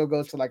only still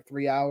goes to like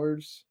 3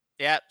 hours.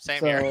 Yeah,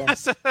 same here.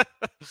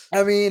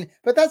 I mean,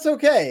 but that's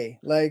okay.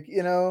 Like,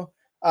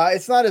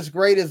 it's not as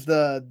great as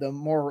the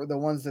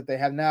ones that they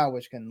have now,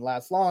 which can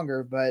last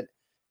longer, but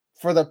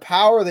for the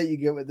power that you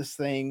get with this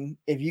thing,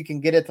 if you can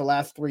get it to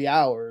last 3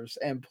 hours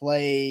and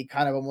play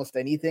kind of almost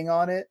anything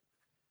on it,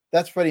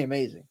 that's pretty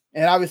amazing.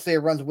 And obviously it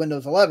runs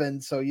Windows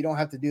 11, so you don't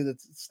have to do the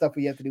stuff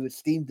we have to do with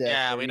Steam Deck.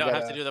 Yeah, we don't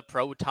have to do the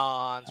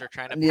protons or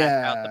trying to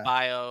pack out the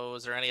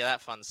BIOS or any of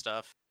that fun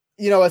stuff.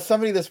 As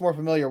somebody that's more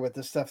familiar with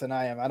this stuff than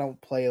I am, I don't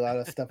play a lot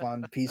of stuff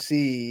on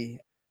PC.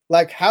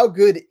 Like, how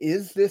good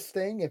is this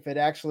thing if it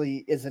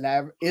actually is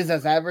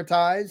as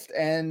advertised?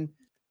 And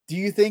do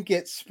you think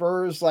it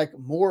spurs like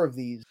more of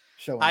these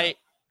showing up?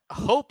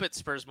 Hope it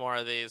spurs more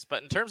of these,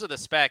 but in terms of the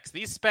specs,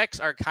 these specs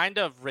are kind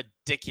of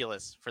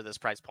ridiculous for this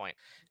price point.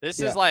 This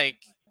is like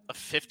a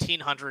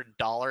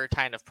 $1,500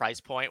 kind of price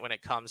point when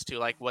it comes to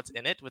like what's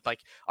in it with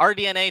like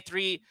RDNA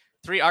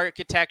 3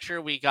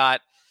 architecture. We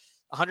got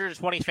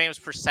 120 frames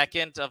per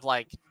second of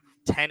like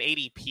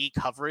 1080p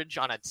coverage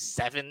on a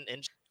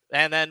 7-inch.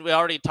 And then we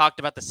already talked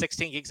about the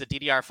 16 gigs of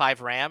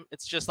DDR5 RAM.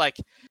 It's just like,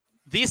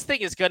 this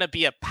thing is going to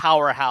be a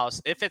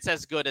powerhouse if it's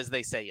as good as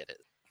they say it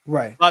is.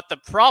 Right. But the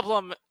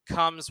problem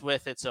comes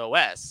with its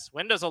OS.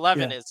 Windows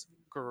 11 is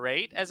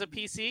great as a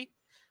PC,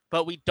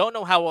 but we don't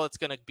know how well it's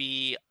going to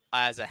be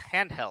as a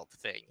handheld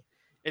thing.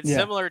 It's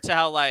similar to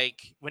how,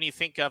 like, when you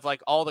think of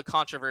like all the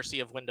controversy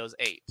of Windows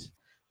 8.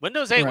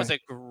 Windows 8 was a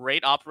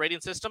great operating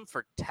system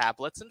for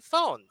tablets and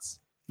phones.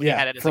 When you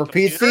had it as for a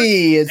computer,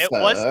 PC, it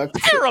was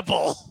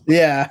terrible.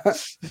 Yeah.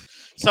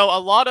 So a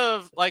lot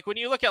of like when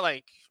you look at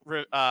like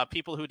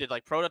people who did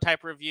like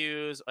prototype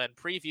reviews and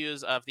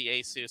previews of the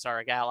Asus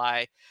ROG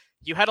Ally,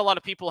 you had a lot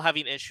of people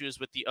having issues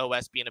with the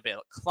OS being a bit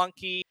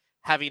clunky,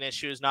 having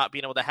issues not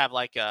being able to have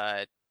like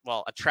a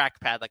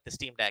trackpad like the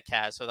Steam Deck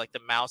has. So like the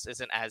mouse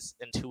isn't as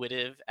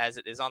intuitive as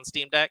it is on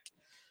Steam Deck.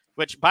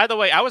 Which, by the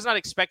way, I was not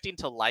expecting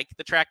to like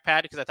the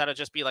trackpad because I thought it'd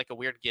just be like a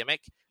weird gimmick.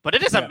 But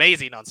it is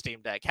amazing on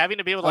Steam Deck. Having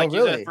to be able to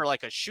use it for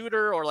like a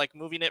shooter or like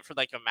moving it for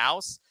like a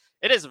mouse,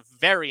 it is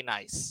very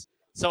nice.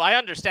 So I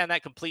understand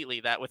that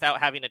completely, that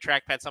without having a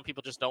trackpad, some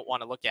people just don't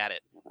want to look at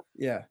it.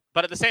 Yeah.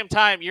 But at the same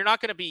time, you're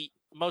not going to be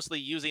mostly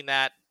using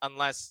that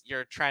unless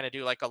you're trying to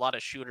do like a lot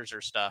of shooters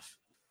or stuff.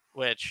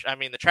 Which, I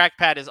mean, the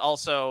trackpad is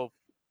also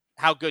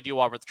how good you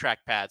are with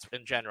trackpads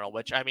in general.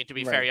 Which, I mean, to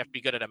be fair, you have to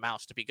be good at a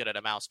mouse to be good at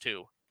a mouse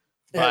too.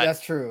 Yeah,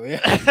 that's true. Yeah.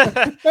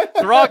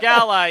 The ROG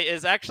Ally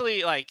is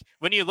actually like,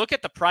 when you look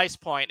at the price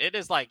point, it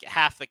is like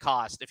half the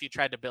cost if you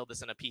tried to build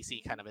this in a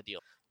PC kind of a deal.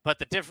 But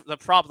the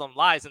problem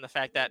lies in the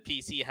fact that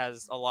PC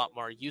has a lot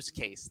more use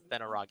case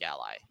than a ROG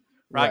Ally.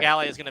 ROG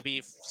Ally is going to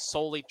be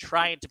solely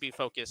trying to be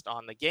focused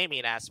on the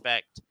gaming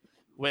aspect,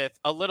 with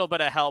a little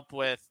bit of help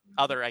with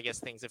other, I guess,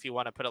 things. If you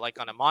want to put it like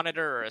on a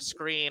monitor or a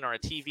screen or a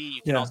TV,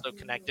 you can also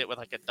connect it with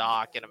like a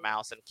dock and a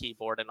mouse and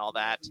keyboard and all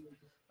that.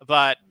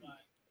 But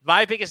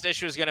my biggest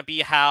issue is going to be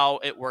how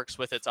it works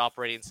with its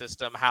operating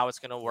system, how it's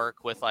going to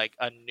work with like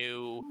a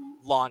new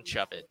launch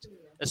of it,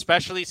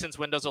 especially since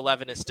Windows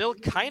 11 is still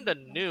kind of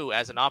new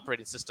as an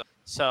operating system.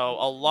 So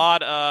a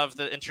lot of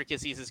the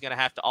intricacies is going to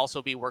have to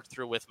also be worked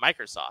through with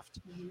Microsoft,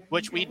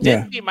 which we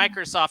did see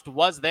Microsoft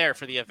was there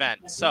for the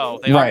event.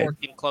 So they are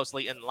working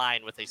closely in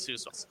line with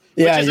ASUS.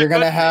 Yeah, you're going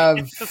to have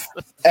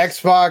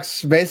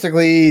Xbox,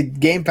 basically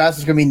Game Pass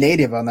is going to be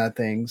native on that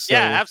thing. So,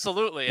 yeah,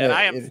 absolutely. And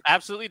I am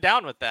absolutely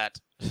down with that.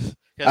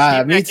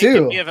 Me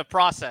too. Give a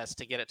process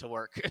to get it to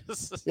work.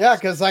 Yeah,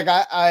 because like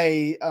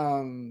I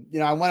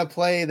want to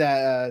play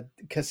that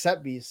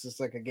Cassette Beast. It's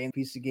like a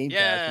PC game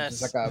pass, which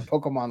is like a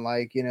Pokemon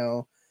like,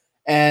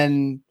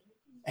 and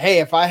hey,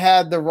 if I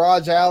had the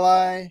Raj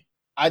Ally,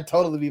 I'd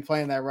totally be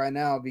playing that right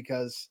now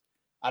because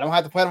I don't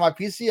have to play it on my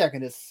PC. I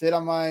can just sit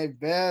on my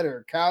bed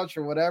or couch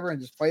or whatever and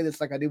just play this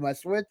like I do my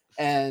Switch,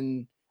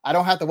 and I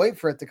don't have to wait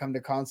for it to come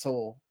to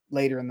console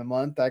later in the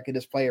month. I can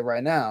just play it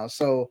right now.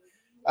 So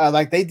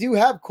like they do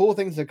have cool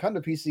things that come to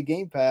PC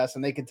Game Pass,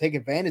 and they can take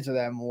advantage of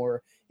that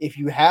more if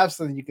you have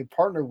something you can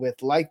partner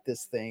with like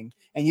this thing,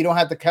 and you don't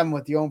have to come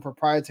with your own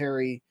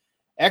proprietary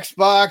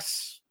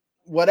Xbox,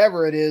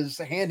 whatever it is,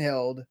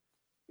 handheld,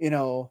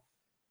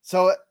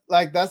 So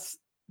like that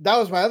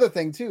was my other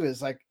thing too,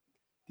 is like,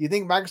 do you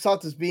think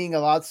Microsoft is being a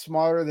lot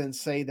smarter than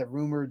say the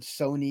rumored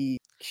Sony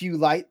Q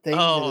Lite thing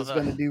that is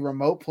going to do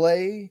remote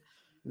play?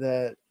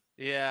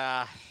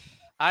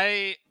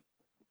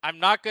 I'm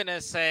not going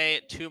to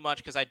say too much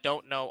because I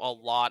don't know a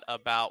lot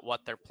about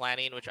what they're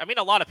planning, which, I mean,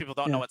 a lot of people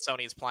don't know what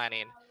Sony's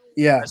planning.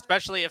 Yeah.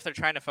 Especially if they're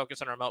trying to focus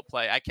on remote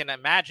play. I can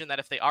imagine that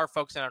if they are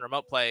focusing on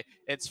remote play,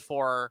 it's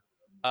for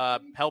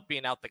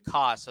helping out the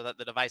cost so that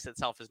the device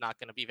itself is not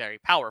going to be very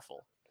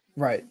powerful.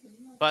 Right.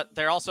 But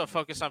they're also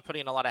focused on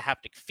putting a lot of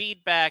haptic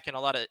feedback and a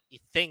lot of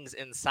things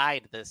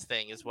inside this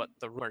thing is what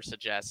the rumors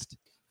suggest.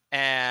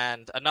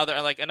 And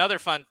another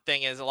fun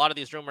thing is a lot of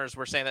these rumors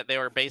were saying that they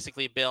were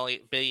basically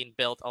being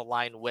built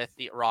aligned with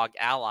the ROG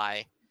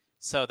Ally,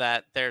 so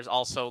that there's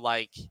also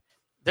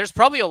there's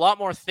probably a lot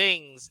more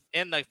things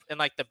in the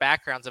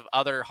backgrounds of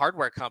other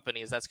hardware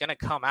companies that's going to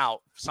come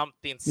out,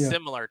 something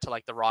similar to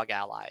like the ROG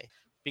Ally,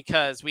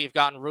 because we've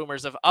gotten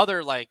rumors of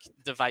other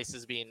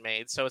devices being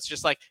made. So it's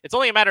just it's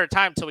only a matter of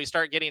time till we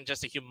start getting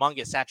just a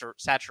humongous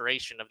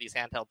saturation of these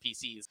handheld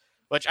PCs.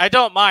 Which I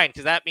don't mind,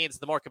 because that means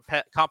the more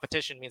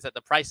competition means that the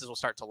prices will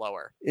start to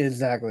lower.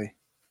 Exactly.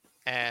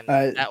 And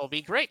that will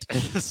be great.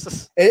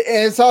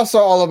 It's also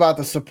all about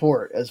the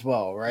support as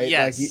well, right?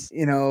 Yes.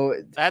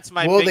 That's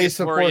my biggest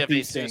worry of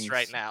ASUS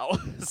right now.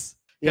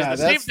 Because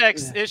the Steam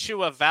Deck's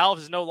issue of Valve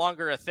is no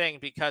longer a thing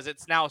because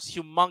it's now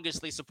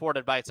humongously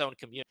supported by its own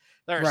community.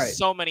 There are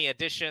so many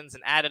additions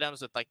and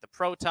additives with the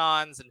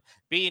protons and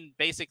being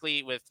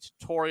basically with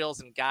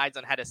tutorials and guides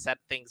on how to set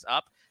things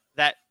up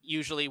that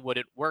usually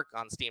wouldn't work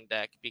on Steam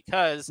Deck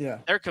because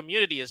their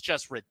community is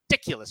just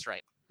ridiculous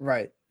right now.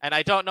 Right. And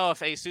I don't know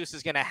if ASUS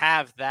is going to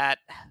have that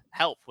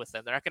help with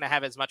them. They're not going to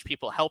have as much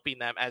people helping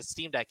them as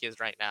Steam Deck is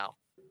right now.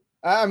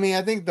 I mean,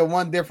 I think the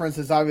one difference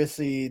is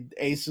obviously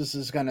ASUS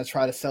is going to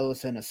try to sell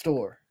this in a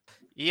store.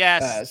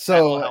 Yes.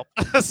 So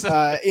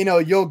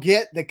you'll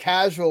get the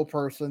casual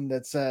person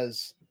that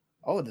says,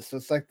 oh, this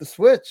looks like the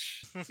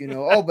Switch,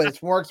 oh, but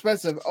it's more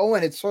expensive. Oh,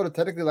 and it's sort of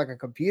technically like a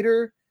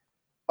computer.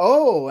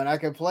 Oh, and I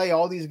can play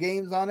all these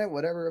games on it,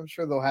 whatever. I'm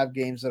sure they'll have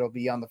games that'll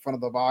be on the front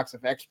of the box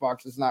if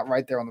Xbox is not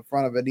right there on the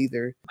front of it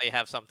either. They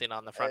have something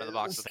on the front of the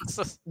box.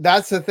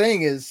 That's the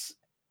thing is,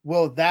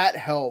 will that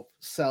help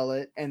sell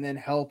it and then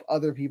help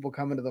other people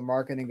come into the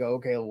market and go,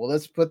 okay, well,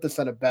 let's put this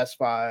at a Best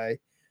Buy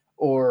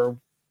or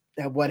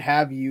what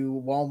have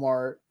you,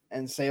 Walmart,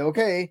 and say,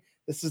 okay,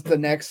 this is the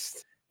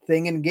next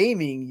thing in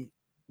gaming.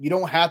 You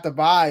don't have to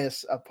buy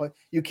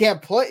you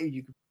can't play.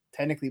 You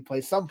technically play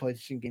some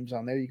PlayStation games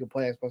on there. You can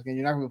play Xbox games.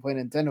 You're not going to play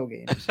Nintendo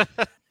games.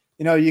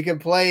 You can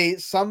play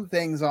some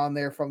things on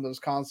there from those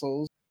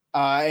consoles,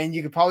 and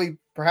you could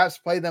perhaps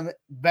play them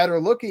better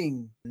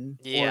looking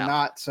or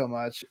not so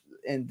much,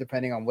 and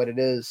depending on what it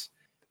is.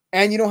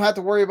 And you don't have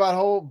to worry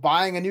about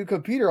buying a new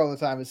computer all the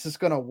time. It's just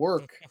going to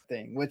work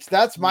thing, which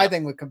that's my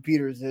thing with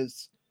computers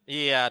is,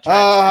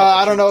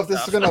 I don't know if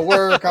this is going to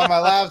work on my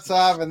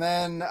laptop. And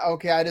then,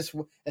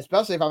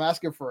 especially if I'm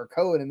asking for a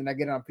code and then I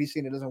get it on PC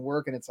and it doesn't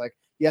work. And it's like,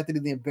 you have to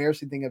do the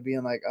embarrassing thing of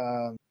being like,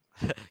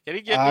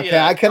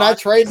 can I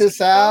trade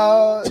this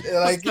out?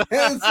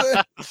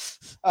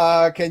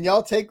 Can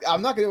y'all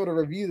I'm not going to be able to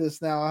review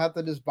this now. I have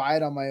to just buy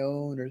it on my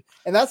own.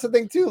 And that's the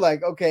thing too.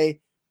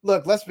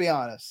 Look, let's be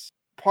honest.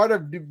 Part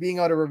of being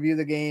able to review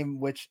the game,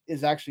 which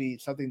is actually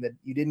something that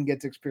you didn't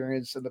get to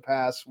experience in the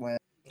past when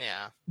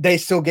they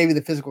still gave you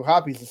the physical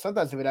copies, and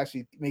sometimes it would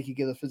actually make you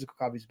give the physical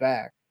copies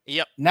back.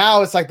 Yep.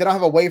 Now it's like they don't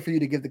have a way for you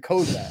to give the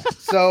code back.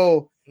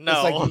 So it's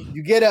like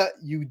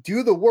you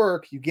do the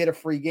work, you get a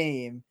free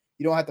game.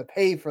 You don't have to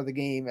pay for the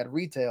game at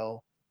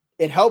retail.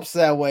 it helps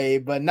that way,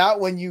 but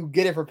not when you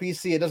get it for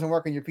PC. It doesn't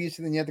work on your PC,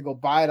 then you have to go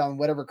buy it on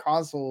whatever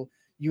console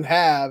you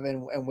have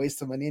and waste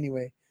the money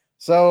anyway.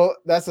 So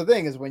that's the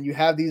thing, is when you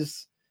have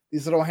these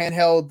little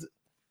handheld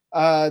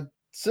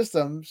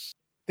systems,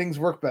 things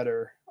work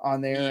better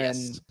on there.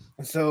 Yes.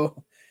 And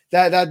so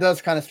that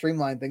does kind of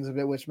streamline things a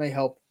bit, which may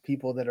help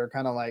people that are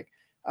kind of like,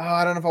 oh,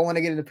 I don't know if I want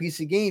to get into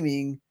PC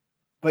gaming,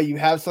 but you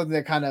have something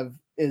that kind of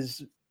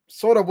is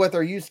sort of what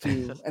they're used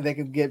to, and they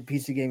can get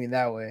PC gaming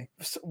that way.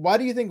 So why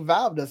do you think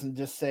Valve doesn't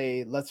just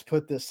say, let's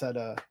put this at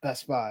a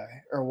Best Buy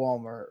or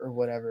Walmart or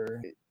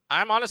whatever?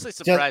 I'm honestly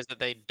surprised that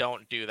they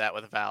don't do that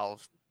with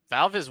Valve.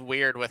 Valve is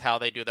weird with how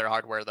they do their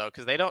hardware, though,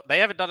 because they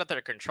haven't done it to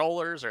their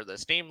controllers or the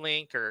Steam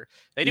Link, or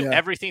they do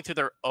everything through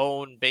their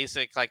own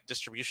basic like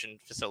distribution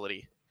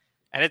facility.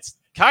 And it's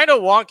kind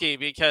of wonky,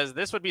 because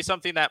this would be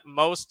something that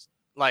most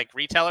like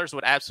retailers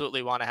would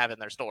absolutely want to have in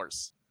their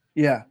stores.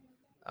 Yeah.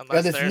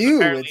 Unless there's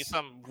apparently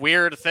some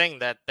weird thing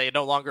that they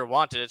no longer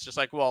wanted. It's just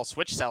like, well,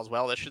 Switch sells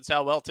well. This should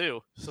sell well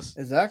too.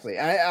 Exactly.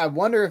 I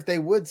wonder if they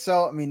would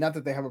sell. I mean, not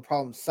that they have a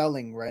problem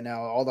selling right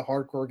now. All the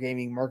hardcore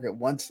gaming market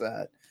wants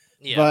that.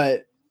 Yeah.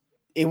 But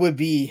it would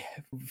be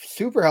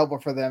super helpful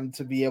for them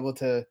to be able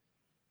to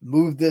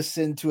move this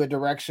into a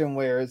direction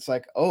where it's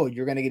like, oh,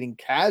 you're going to getting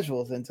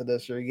casuals into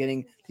this. Or you're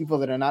getting people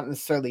that are not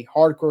necessarily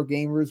hardcore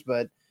gamers,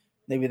 but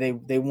maybe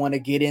they want to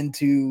get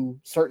into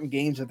certain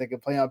games that they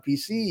can play on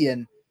PC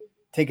and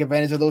take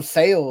advantage of those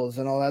sales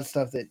and all that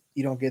stuff that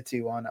you don't get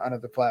to on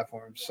other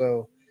platforms.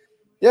 So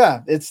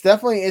yeah, it's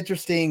definitely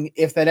interesting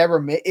if that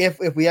ever, if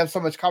we have so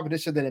much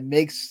competition that it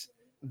makes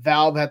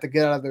Valve have to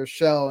get out of their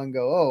shell and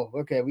go, oh,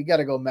 okay, we got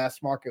to go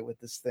mass market with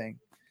this thing.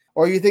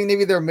 Or you think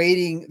maybe they're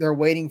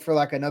waiting for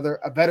like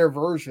a better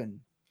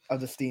version of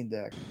the Steam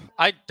Deck?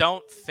 I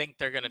don't think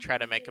they're going to try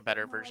to make a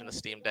better version of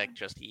Steam Deck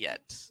just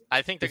yet.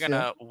 I think they're going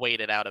to wait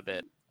it out a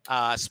bit.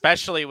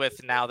 Especially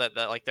with now that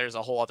there's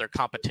a whole other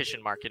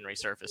competition market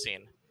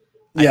resurfacing.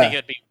 I think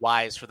it'd be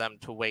wise for them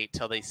to wait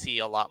till they see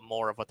a lot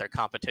more of what their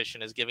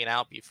competition is giving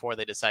out before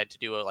they decide to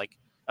do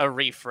a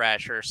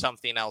refresh or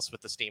something else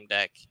with the Steam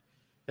Deck.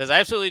 Because I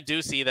absolutely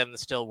do see them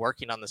still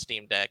working on the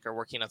Steam Deck or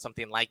working on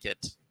something like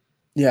it.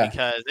 Yeah.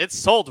 Because it's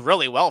sold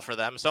really well for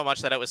them, so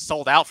much that it was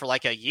sold out for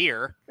like a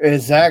year.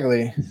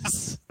 Exactly.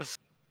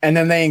 And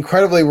then they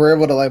incredibly were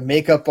able to like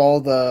make up all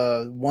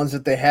the ones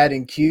that they had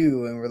in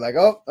queue, and we're like,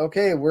 oh,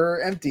 okay, we're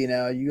empty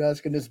now. You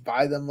guys can just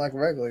buy them like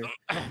regular.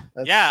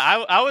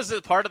 Yeah, I was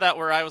a part of that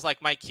where I was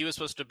like, my queue was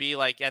supposed to be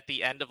like at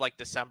the end of like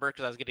December,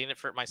 because I was getting it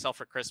for myself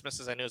for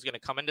Christmas, as I knew it was going to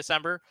come in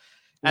December.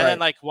 And then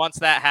like once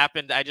that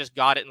happened, I just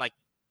got it in like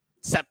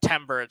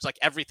September. It's like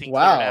everything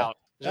cleared out.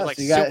 It was like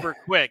super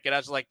quick, and I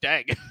was like,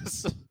 dang.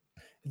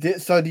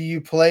 So do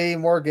you play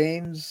more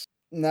games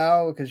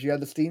now because you have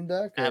the Steam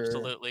Deck? Or?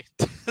 Absolutely.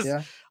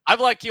 Yeah. I'm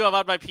like you, I'm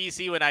on my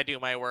PC when I do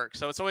my work.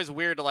 So it's always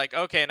weird to like,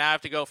 okay, now I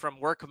have to go from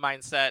work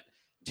mindset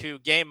to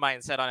game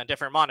mindset on a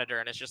different monitor.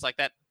 And it's just like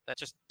that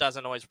just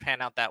doesn't always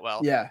pan out that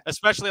well. Yeah.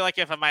 Especially like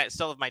if I might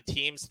still have my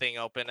Teams thing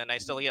open and I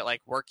still get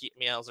like work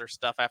emails or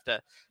stuff I have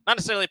to not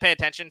necessarily pay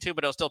attention to,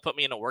 but it'll still put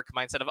me in a work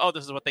mindset of, oh,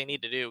 this is what they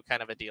need to do,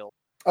 kind of a deal.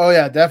 Oh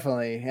yeah,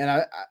 definitely.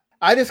 And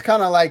I just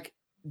kind of like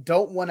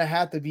don't want to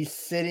have to be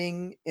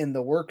sitting in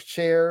the work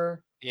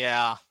chair.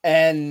 Yeah.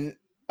 And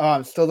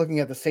I'm still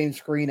looking at the same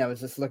screen I was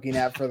just looking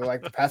at for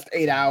the past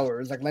 8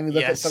 hours. Like, let me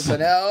look at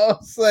something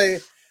else.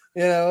 Like,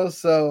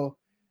 so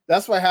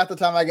that's why half the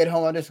time I get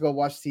home, I just go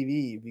watch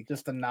TV,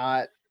 just to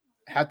not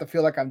have to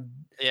feel like I'm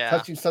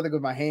touching something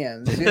with my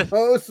hands.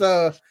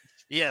 So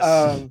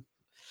yes,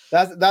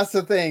 that's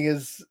the thing,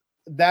 is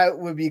that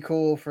would be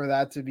cool for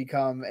that to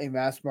become a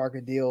mass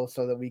market deal,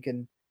 so that we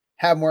can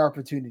have more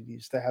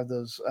opportunities to have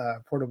those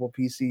portable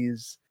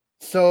PCs.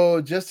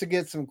 So just to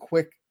get some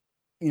quick.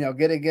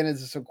 Get into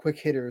some quick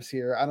hitters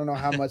here. I don't know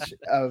how much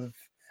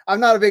I'm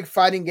not a big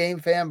fighting game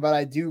fan, but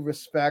I do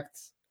respect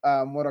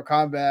Mortal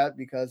Kombat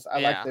because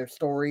I like their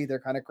story. They're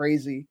kind of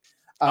crazy.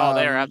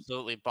 They're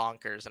absolutely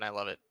bonkers, and I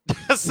love it.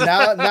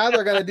 now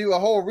they're going to do a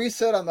whole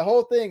reset on the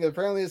whole thing.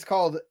 Apparently it's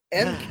called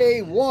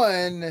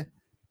MK1.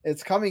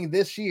 It's coming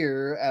this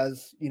year,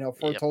 as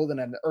foretold in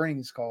an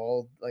earnings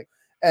call.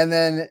 And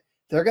then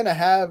they're going to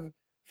have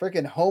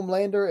freaking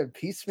Homelander and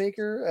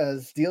Peacemaker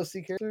as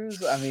DLC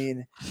characters. I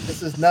mean,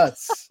 this is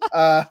nuts.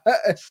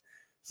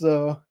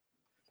 So,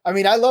 I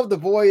mean, I love The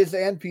Boys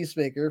and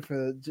Peacemaker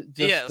for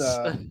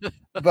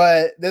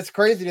but that's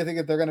crazy to think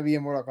that they're going to be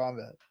in Mortal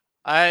Kombat.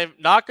 I'm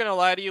not going to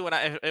lie to you. When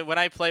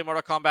I play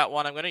Mortal Kombat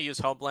 1, I'm going to use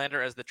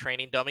Homelander as the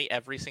training dummy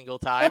every single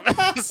time.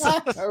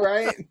 All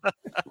right.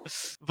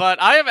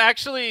 But I am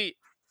actually,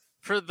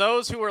 for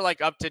those who are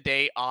like up to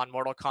date on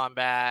Mortal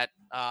Kombat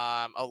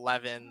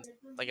 11,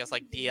 I guess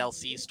like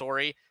DLC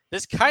story,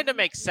 this kind of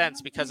makes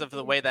sense because of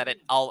the way that it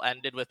all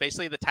ended, with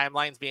basically the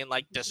timelines being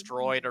like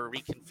destroyed or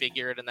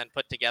reconfigured and then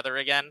put together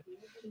again,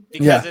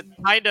 because it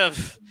kind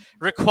of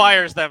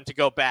requires them to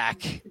go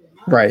back.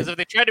 Right. Because if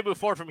they try to move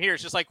forward from here,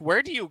 it's just like,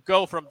 where do you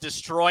go from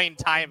destroying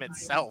time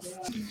itself?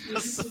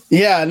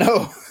 Yeah,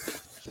 no.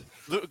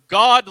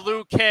 God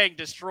Liu Kang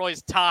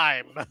destroys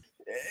time.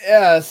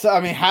 Yeah, so I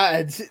mean,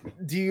 how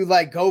do you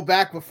like go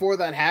back before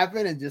that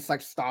happened and just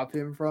like stop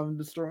him from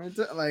destroying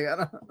it? Like, I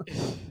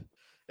don't.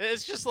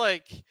 It's just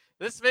like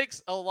this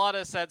makes a lot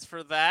of sense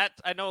for that.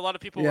 I know a lot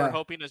of people were Yeah,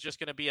 hoping it's just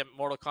going to be a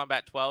Mortal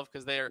Kombat 12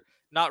 because they're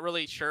not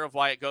really sure of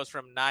why it goes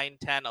from 9,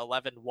 10,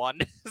 11, 1.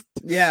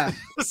 yeah.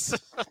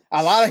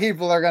 A lot of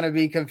people are gonna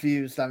be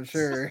confused, I'm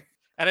sure.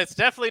 And it's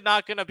definitely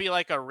not going to be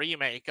like a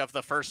remake of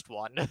the first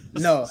one.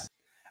 No,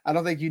 I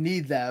don't think you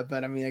need that,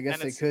 but I mean, I guess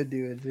And they it's could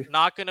do it.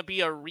 not going to be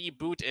a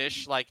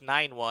reboot-ish like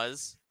 9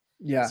 was.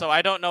 Yeah, So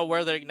I don't know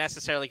where they're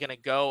necessarily going to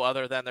go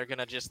other than they're going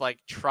to just like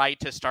try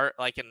to start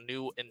like a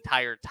new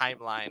entire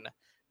timeline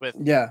with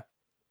yeah,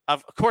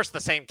 of course the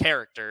same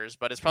characters,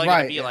 but it's probably going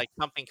to right. be Yeah, like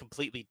something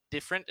completely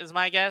different is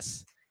my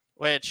guess,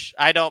 which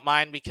I don't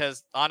mind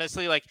because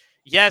honestly like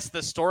yes,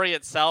 the story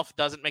itself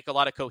doesn't make a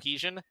lot of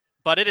cohesion,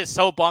 but it is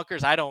so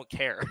bonkers I don't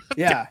care.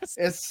 yeah.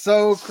 It's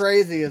so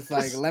crazy. It's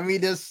like let me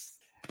just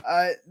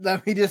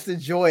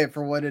enjoy it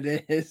for what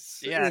it is.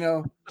 Yeah. You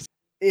know,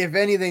 if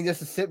anything, just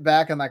to sit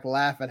back and like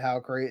laugh at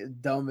how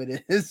dumb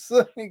it is.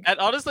 Like, And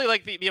honestly,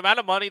 like the amount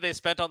of money they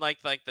spent on like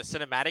the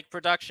cinematic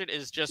production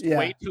is just yeah,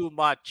 way too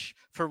much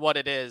for what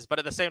it is. But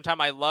at the same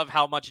time, I love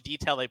how much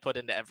detail they put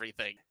into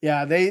everything.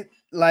 yeah.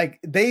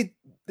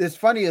 It's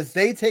funny as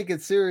they take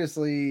it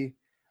seriously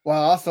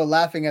while also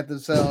laughing at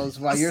themselves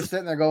while you're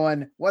sitting there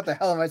going, "What the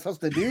hell am I supposed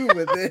to do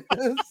with this?"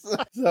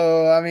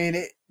 So I mean,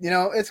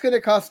 it's going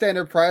to cost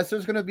standard price.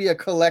 There's going to be a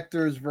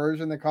collector's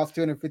version that costs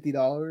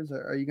 $250.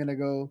 Are you going to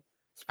go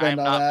spend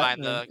I'm all not that?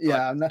 buying the Yeah,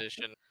 collector's I'm not.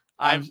 edition.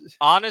 I'm I'm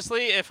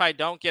honestly, if I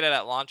don't get it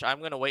at launch,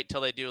 I'm gonna wait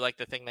till they do like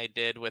the thing they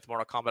did with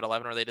Mortal Kombat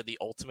 11, where they did the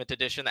Ultimate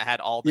Edition that had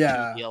all the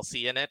yeah, 2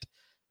 DLC in it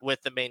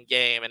with the main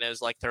game, and it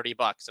was like $30,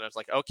 and I was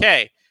like,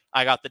 okay,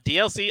 I got the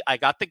DLC, I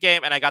got the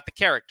game, and I got the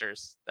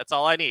characters. That's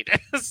all I need.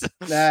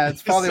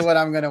 that's probably what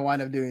I'm going to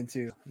wind up doing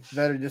too. It's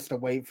better just to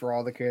wait for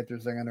all the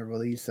characters they're going to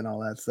release and all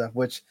that stuff.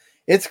 Which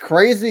it's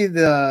crazy.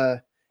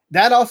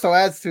 That also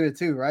adds to it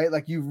too, right?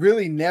 Like you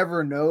really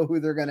never know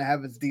who they're going to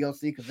have as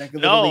DLC because they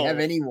could literally have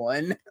No,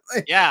 anyone.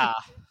 yeah,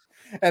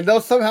 And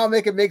they'll somehow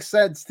make it make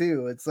sense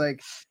too. It's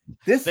like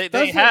this they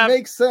doesn't have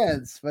make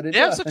sense, but it they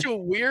have does. such a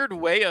weird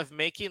way of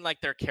making like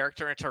their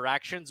character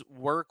interactions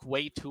work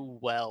way too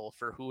well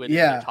for who it is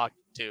they're Yeah, talking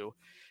to.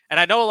 And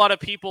I know a lot of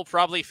people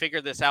probably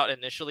figured this out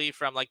initially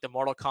from like the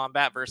Mortal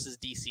Kombat versus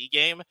DC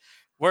game,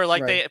 where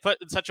like right. they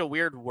put in such a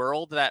weird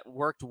world that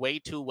worked way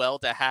too well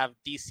to have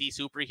DC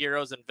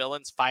superheroes and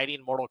villains fighting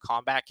Mortal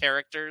Kombat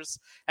characters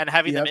and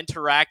having them Yep.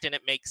 interact and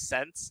it makes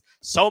sense.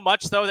 So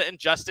much though that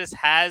Injustice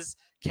has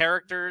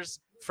characters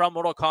from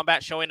Mortal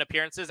Kombat showing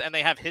appearances, and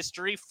they have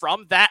history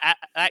from that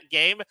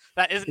game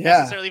that isn't Yeah.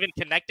 necessarily even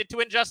connected to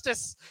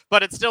Injustice,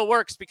 but it still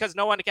works because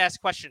no one asks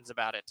questions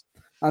about it.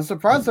 I'm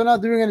surprised they're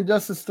not doing an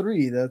Injustice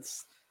 3.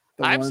 That's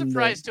the I'm one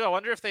surprised too. I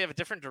wonder if they have a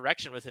different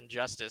direction with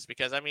Injustice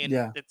because I mean,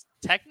 Yeah. it's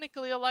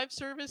technically a live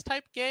service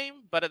type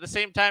game, but at the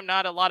same time,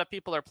 not a lot of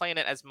people are playing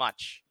it as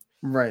much.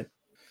 Right.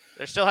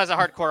 There still has a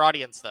hardcore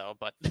audience though,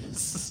 but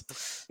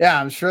Yeah,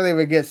 I'm sure they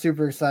would get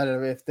super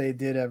excited if they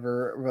did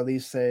ever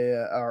release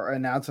or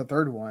announce a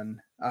third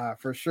one,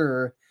 for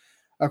sure.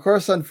 Of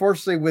course,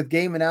 unfortunately, with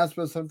game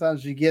announcements,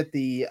 sometimes you get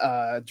the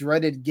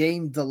dreaded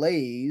game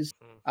delays,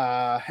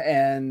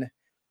 and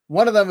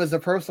one of them is a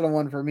personal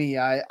one for me.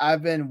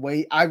 I've been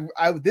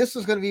this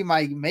was going to be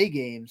my May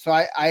game, so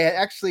I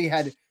actually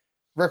had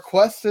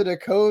requested a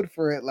code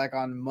for it like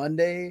on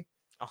Monday,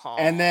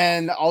 and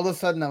then all of a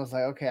sudden I was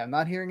like, okay, I'm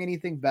not hearing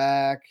anything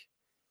back.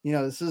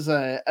 This is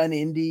an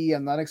indie.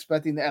 I'm not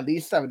expecting at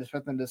least I would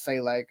expect them to say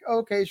like,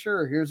 okay,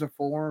 sure, here's a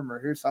form or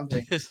here's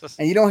something,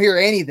 and you don't hear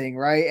anything,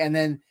 right? And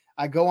then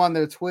I go on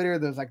their Twitter.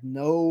 There's like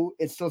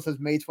it still says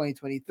May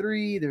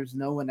 2023. There's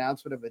no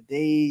announcement of a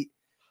date.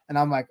 And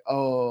I'm like,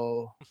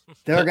 oh,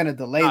 they're going to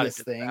delay this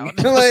thing.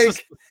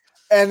 Like,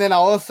 and then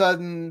all of a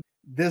sudden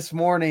this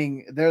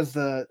morning, there's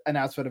the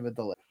announcement of a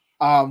delay.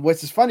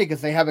 Which is funny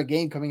because they have a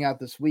game coming out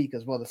this week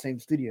as well, the same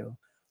studio.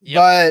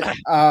 Yep.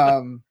 But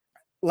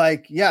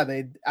like, yeah,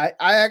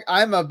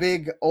 I'm a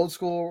big old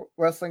school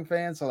wrestling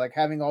fan. So like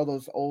having all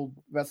those old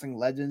wrestling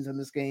legends in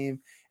this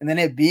game and then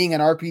it being an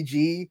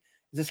RPG,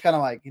 just kind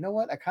of like, you know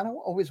what? I kind of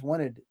always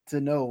wanted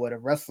to know what a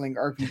wrestling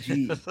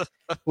RPG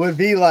would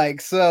be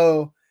like.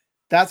 So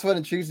that's what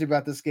intrigues me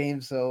about this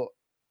game. So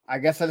I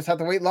guess I just have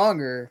to wait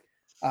longer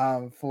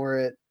for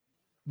it.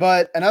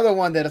 But another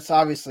one that it's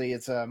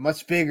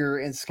much bigger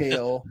in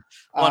scale.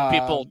 One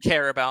people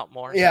care about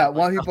more. Yeah,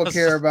 one people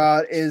care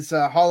about is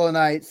Hollow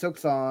Knight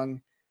Silksong.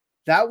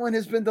 That one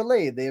has been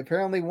delayed. They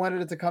apparently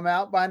wanted it to come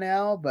out by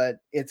now, but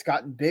it's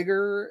gotten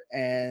bigger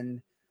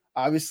and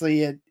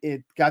obviously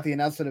it got the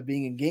announcement of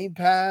being in Game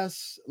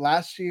Pass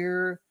last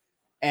year,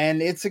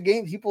 and it's a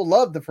game people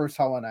love the first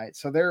Hollow Knight,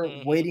 so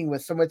they're waiting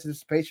with so much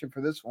anticipation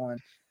for this one.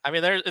 I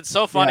mean, it's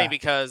so funny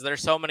because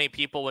there's so many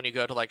people when you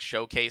go to like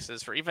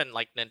showcases for even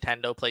like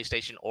Nintendo,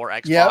 PlayStation, or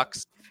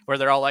Xbox, where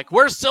they're all like,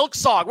 "Where's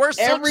Silksong? Where's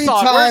Silksong?" Every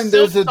time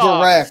there's a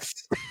direct,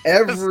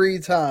 every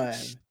time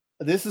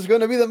this is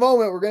going to be the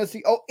moment we're going to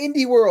see. Oh,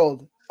 Indie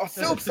World,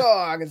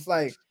 Silksong. It's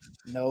like,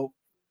 nope.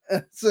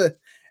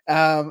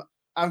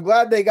 I'm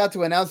glad they got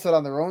to announce it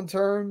on their own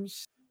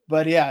terms.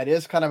 But yeah, it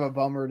is kind of a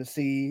bummer to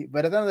see.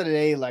 But at the end of the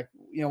day, like,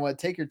 you know what,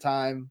 take your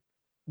time.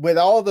 With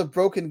all the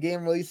broken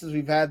game releases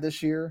we've had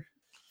this year,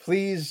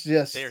 please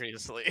just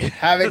Seriously.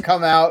 have it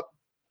come out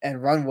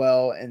and run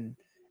well and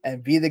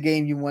be the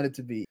game you want it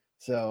to be.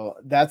 So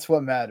that's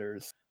what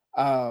matters.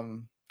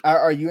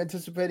 Are you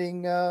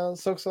anticipating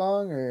Silk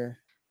Song or?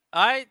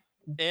 I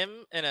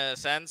am in a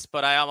sense,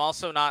 but I am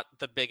also not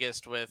the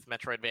biggest with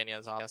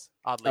Metroidvanias,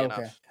 oddly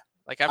Okay. enough.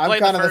 Like, I I'm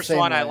played the kinda the first same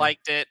one, I way.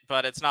 liked it,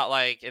 but it's not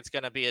like it's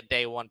going to be a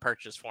day one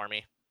purchase for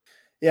me.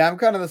 Yeah, I'm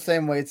kind of the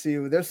same way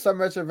too. There's some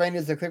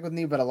Metroidvanias that click with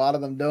me, but a lot of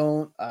them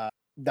don't.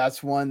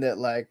 That's one that,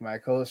 like, my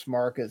co-host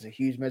Mark is a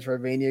huge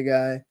Metroidvania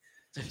guy,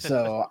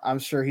 so I'm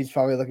sure he's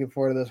probably looking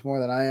forward to this more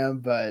than I am.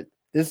 But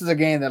this is a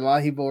game that a lot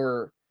of people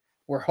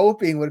were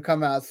hoping would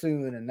come out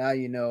soon, and now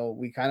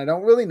we kind of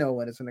don't really know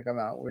when it's going to come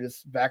out. We're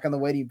just back in the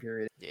waiting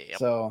period. Yep.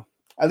 So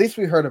at least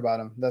we heard about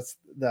him. That's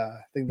the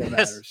thing that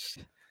matters.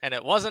 And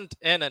it wasn't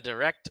in a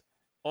direct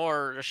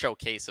or a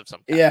showcase of some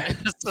kind. Yeah,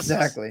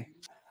 exactly.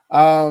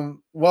 Well,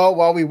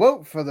 while we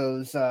vote for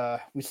those,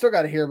 we still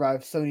got to hear about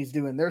if Sony's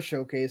doing their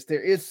showcase.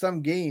 There is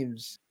some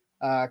games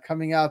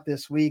coming out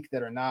this week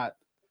that are not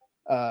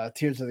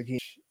Tears of the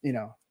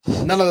Kingdom.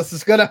 None of this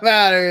is gonna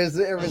matter.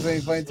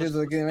 Everybody's playing Tears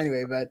of the Kingdom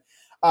anyway. But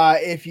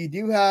if you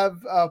do have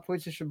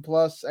PlayStation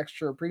Plus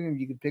Extra Premium,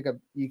 you can pick up.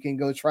 You can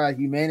go try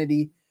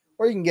Humanity,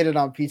 or you can get it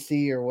on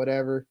PC or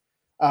whatever.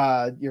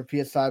 Your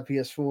PS5,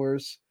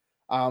 PS4s.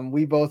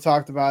 We both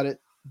talked about it.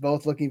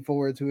 Both looking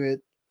forward to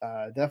it.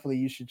 Definitely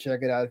you should check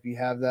it out if you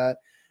have that.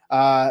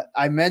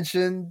 I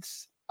mentioned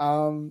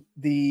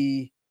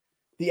the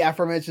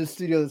aforementioned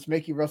studio that's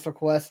making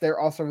WrestleQuest. They're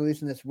also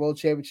releasing this World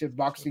Championship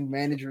Boxing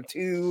Manager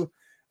 2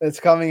 that's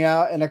coming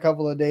out in a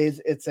couple of days.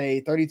 It's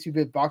a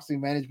 32-bit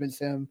boxing management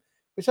sim,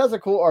 which has a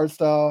cool art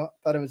style.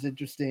 Thought it was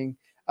interesting.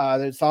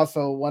 There's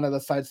also one of the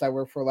sites I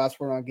work for, Last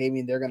Word on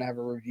Gaming. They're going to have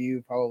a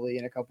review probably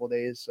in a couple of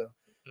days. So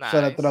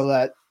shout out to throw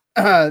that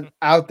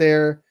out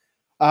there.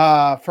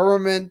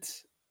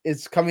 Firmament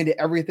is coming to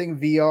everything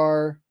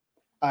VR.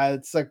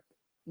 It's a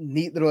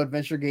neat little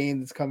adventure game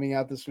that's coming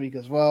out this week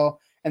as well.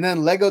 And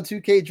then Lego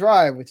 2K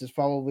Drive, which is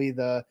probably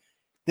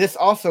this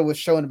also was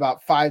shown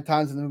about 5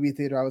 times in the movie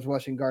theater I was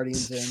watching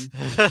Guardians in.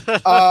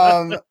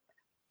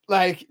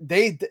 Like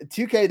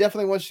 2K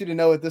definitely wants you to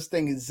know that this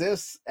thing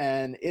exists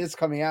and it is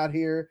coming out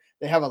here.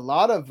 They have a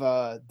lot of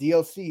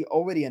DLC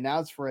already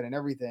announced for it and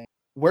everything.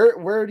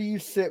 Where do you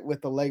sit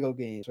with the Lego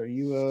games? Are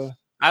you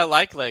I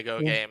like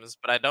Lego games,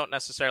 but I don't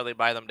necessarily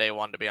buy them day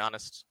one, to be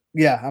honest.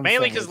 Yeah,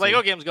 mainly because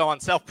Lego games go on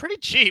sale pretty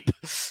cheap.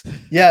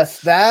 Yes,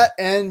 that,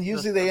 and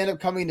usually they end up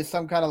coming to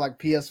some kind of like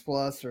PS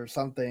Plus or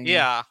something.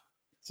 Yeah.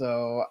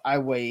 So I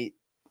wait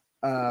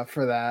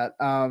for that.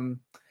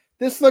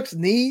 This looks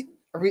neat.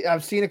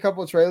 I've seen a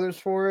couple of trailers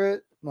for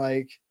it.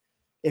 Like,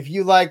 if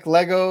you like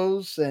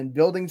Legos and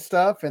building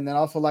stuff, and then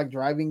also like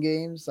driving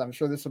games, I'm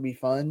sure this will be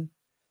fun.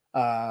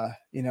 I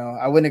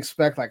wouldn't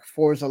expect like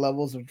Forza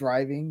levels of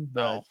driving,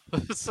 but no.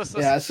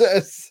 Yeah,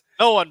 it's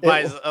no one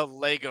buys a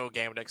Lego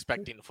game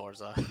expecting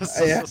Forza.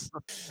 Yeah,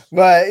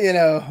 but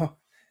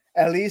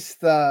at least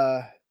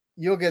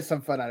you'll get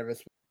some fun out of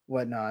it,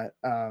 whatnot,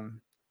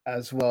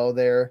 as well.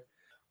 There.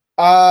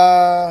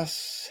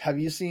 Have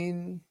you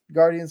seen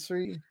Guardians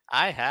 3?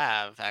 I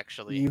have,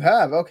 actually. You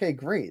have? Okay,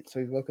 great.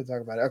 So we both could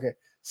talk about it. Okay,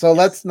 so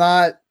let's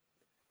not,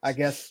 I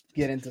guess,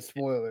 get into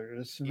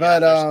spoilers.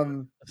 But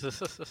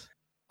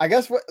I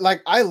guess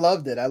I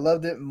loved it. I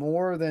loved it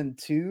more than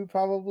 2,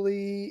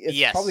 probably.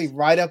 It's probably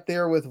right up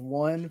there with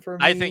 1 for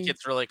me. I think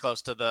it's really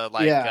close to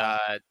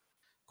the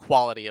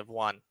quality of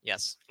 1.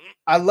 Yes.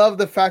 I love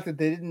the fact that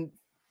they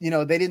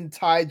didn't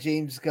tie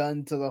James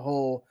Gunn to the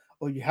whole,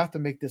 you have to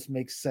make this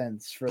make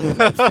sense for the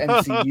next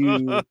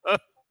MCU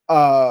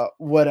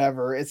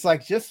whatever. It's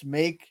like, just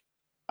make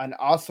an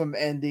awesome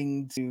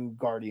ending to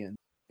Guardians,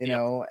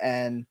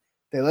 and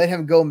they let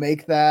him go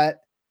make that.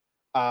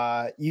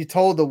 You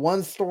told the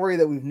one story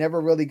that we've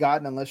never really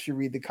gotten unless you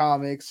read the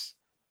comics.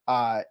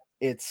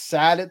 It's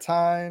sad at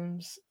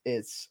times.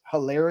 It's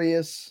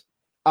hilarious.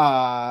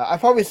 I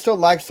probably still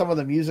like some of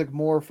the music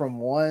more from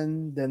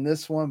 1 than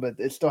this one, but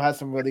it still has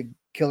some really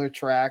killer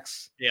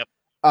tracks. Yep.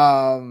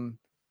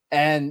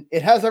 And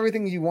it has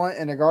everything you want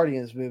in a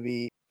Guardians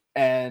movie.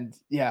 And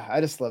yeah,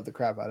 I just love the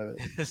crap out of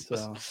it.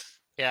 So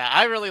yeah,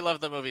 I really love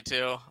the movie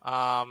too.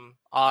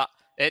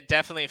 It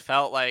definitely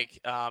felt like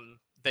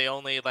the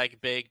only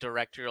big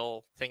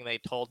directorial thing they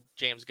told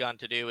James Gunn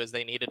to do is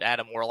they needed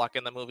Adam Warlock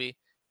in the movie,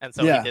 and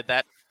so he did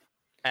that,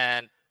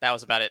 and that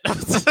was about it.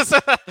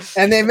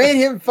 And they made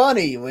him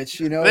funny, which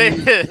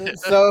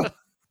so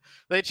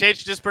they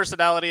changed his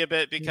personality a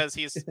bit because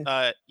he's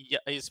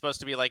supposed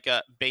to be like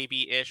a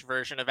baby-ish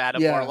version of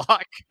Adam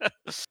Warlock.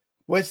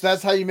 Which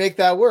that's how you make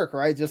that work,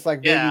 right? Just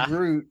like Baby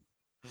Groot.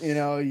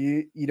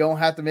 You don't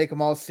have to make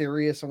him all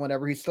serious and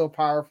whatever. He's still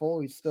powerful.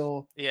 He's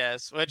still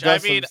which I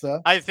mean,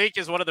 I think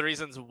is one of the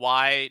reasons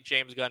why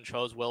James Gunn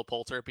chose Will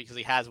Poulter, because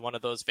he has one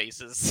of those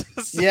faces.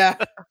 Yeah.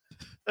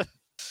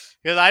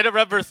 Because I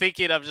remember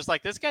thinking, I'm just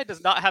like, this guy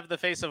does not have the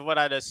face of what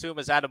I'd assume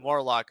is Adam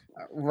Warlock.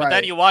 Right. But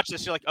then you watch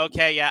this, you're like,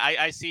 okay, yeah,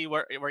 I see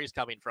where he's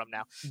coming from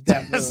now.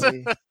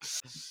 Definitely.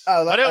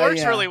 But it works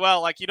yeah. really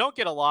well. Like, you don't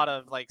get a lot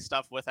of like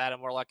stuff with Adam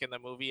Warlock in the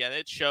movie, and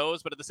it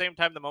shows. But at the same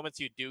time, the moments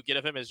you do get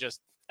of him is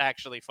just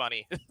actually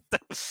funny.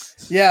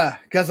 Yeah,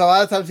 because a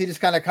lot of times he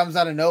just kind of comes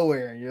out of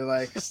nowhere, and you're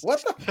like,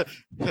 "What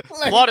the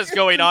plot is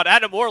going on?"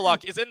 Adam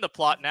Warlock is in the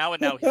plot now,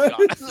 and now he's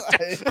gone.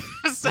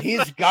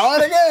 He's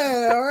gone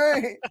again. All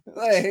right,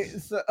 like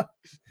so.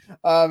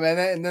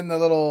 And then the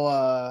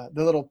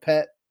little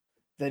pet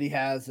that he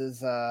has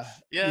is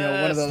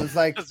one of those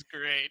like that's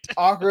great.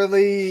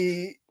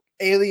 awkwardly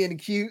alien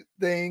cute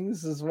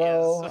things as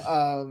well. Yes.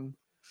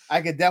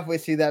 I could definitely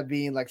see that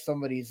being like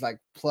somebody's like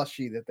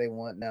plushie that they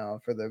want now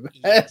for their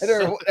bed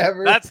or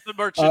whatever. That's the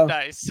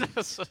merchandise.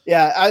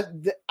 Yeah,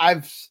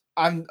 I'm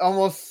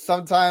almost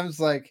sometimes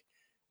like,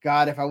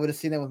 God, if I would have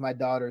seen that with my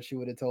daughter, she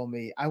would have told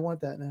me, I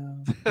want that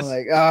now. I'm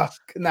like, oh,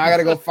 now I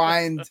gotta go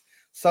find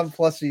some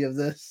plushie of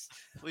this.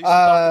 At least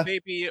the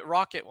baby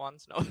rocket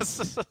ones. No.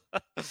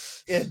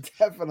 Yeah,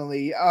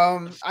 definitely.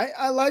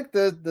 I like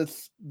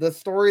the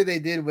story they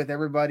did with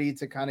everybody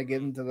to kind of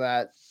get into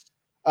that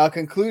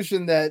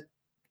conclusion that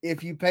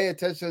if you pay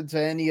attention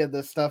to any of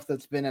the stuff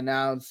that's been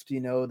announced, you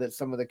know that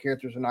some of the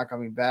characters are not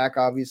coming back,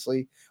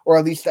 obviously, or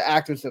at least the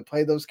actors that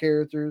play those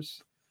characters.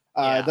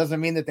 It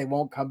doesn't mean that they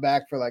won't come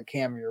back for like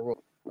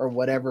cameo or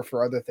whatever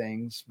for other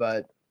things,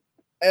 but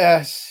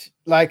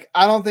like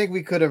I don't think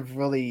we could have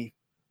really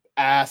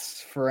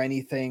asked for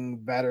anything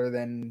better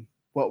than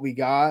what we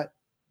got.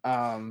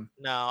 No,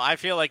 I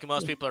feel like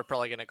most people are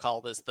probably going to call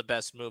this the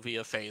best movie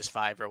of Phase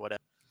 5 or whatever.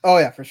 Oh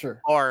yeah, for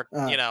sure. Or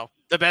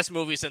the best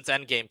movie since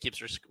Endgame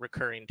keeps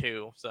recurring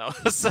too. So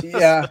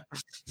yeah,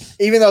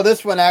 even though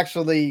this one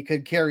actually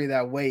could carry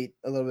that weight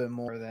a little bit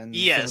more than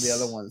some of the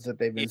other ones that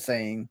they've been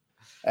saying.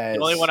 The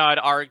only one I'd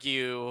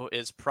argue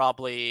is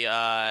probably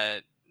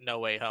No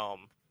Way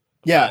Home.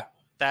 Yeah. But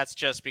that's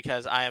just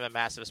because I am a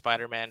massive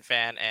Spider-Man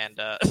fan and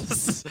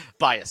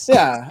biased.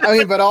 Yeah, I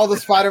mean, but all the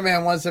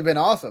Spider-Man ones have been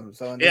awesome.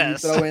 So and then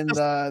yes. you throw in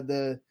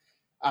the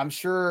I'm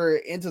sure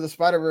Into the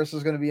Spider-Verse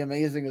is going to be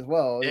amazing as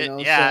well. You know,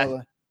 yeah.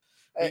 So,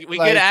 we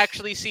get to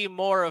actually see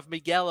more of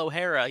Miguel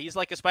O'Hara. He's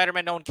like a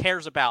Spider-Man no one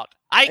cares about.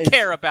 I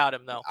care about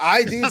him though.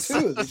 I do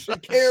too. They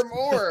should care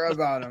more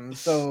about him.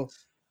 So,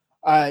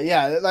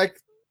 yeah, like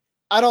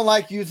I don't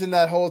like using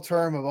that whole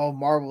term of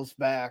Marvel's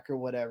back or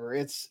whatever.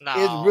 It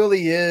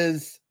really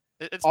is.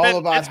 It's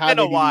been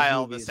a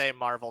while, the same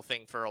Marvel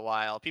thing for a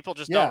while. People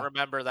just don't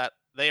remember that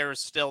they are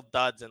still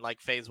duds in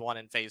like Phase 1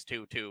 and Phase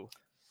 2 too.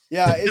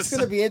 Yeah, it's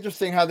going to be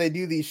interesting how they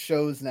do these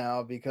shows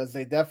now because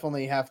they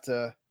definitely have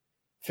to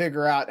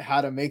figure out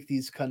how to make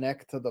these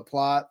connect to the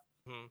plot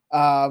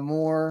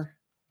more.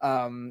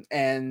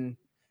 And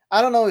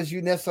I don't know if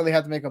you necessarily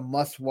have to make a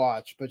must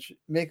watch, but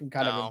make them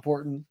kind of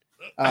important.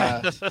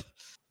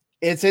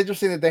 It's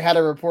interesting that they had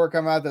a report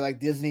come out that like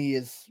Disney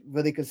is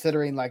really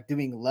considering like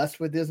doing less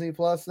with Disney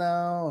Plus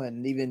now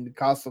and even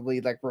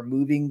possibly like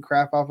removing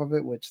crap off of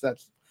it, which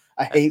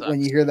I hate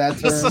when you hear that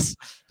term.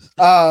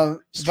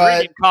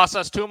 Streaming costs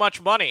us too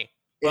much money.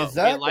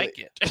 Exactly. We like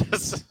it.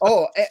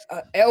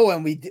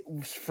 And we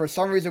for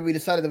some reason we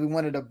decided that we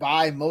wanted to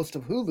buy most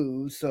of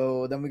Hulu,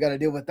 so then we got to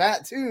deal with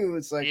that too.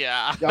 It's like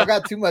y'all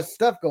got too much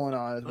stuff going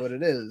on, is what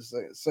it is.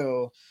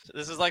 So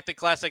this is like the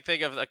classic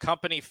thing of a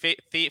company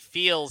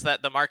feels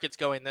that the market's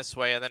going this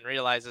way and then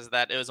realizes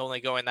that it was only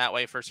going that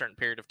way for a certain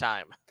period of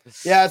time.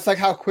 Yeah, it's like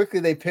how quickly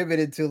they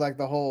pivoted to like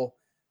the whole,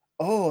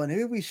 and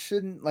maybe we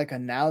shouldn't like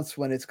announce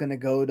when it's going to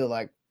go to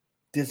like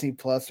Disney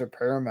Plus or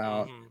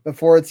Paramount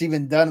before it's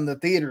even done in the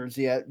theaters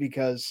yet,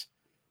 because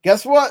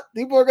guess what?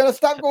 People are going to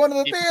stop going to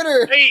the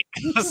theater.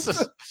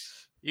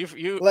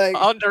 You like,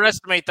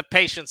 underestimate the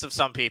patience of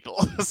some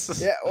people.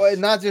 Yeah, well,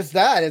 not just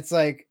that. It's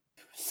like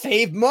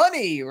save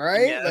money,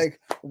 right? Yes.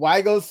 Like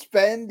why go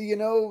spend,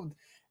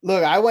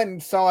 look, I went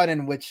and saw it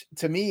in which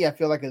to me I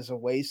feel like it's a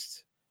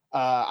waste.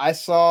 I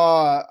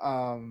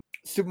saw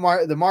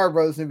the Mario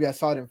Bros movie. I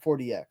saw it in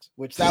 4DX,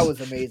 which that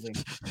was amazing.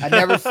 I'd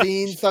never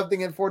seen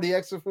something in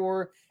 4DX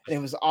before, and it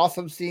was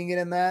awesome seeing it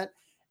in that.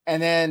 And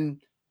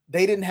then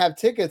they didn't have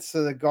tickets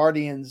to the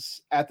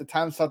Guardians at the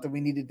time slot that we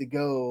needed to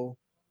go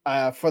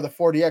for the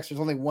 4DX.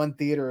 There's only one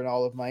theater in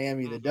all of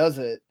Miami that does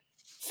it.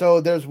 So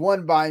there's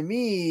one by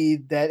me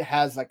that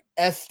has like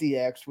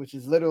SDX, which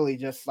is literally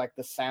just like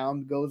the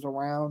sound goes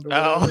around.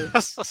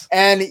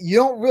 And you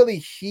don't really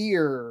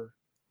hear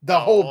the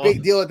whole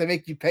big deal that they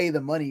make you pay the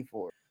money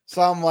for.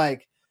 So I'm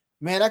like,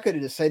 man, I could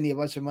have just saved me a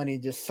bunch of money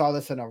and just saw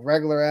this in a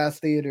regular ass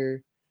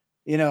theater,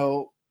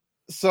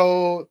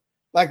 So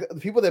like the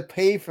people that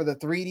pay for the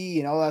 3D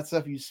and all that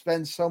stuff, you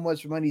spend so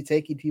much money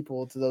taking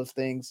people to those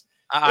things.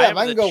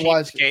 I'm the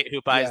cheapskate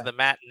who buys the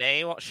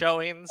matinee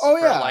showings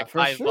for like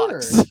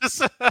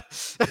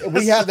 $5.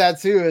 We have that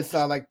too. It's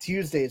like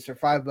Tuesdays for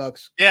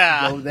 $5.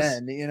 Yeah. Go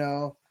then,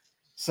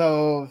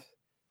 So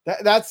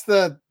that's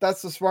the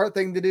smart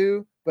thing to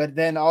do. But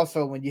then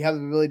also when you have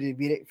the ability to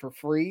beat it for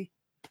free,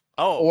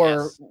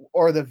 or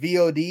the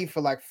VOD for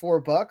like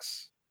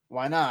 $4,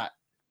 why not?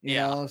 You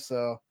know,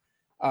 so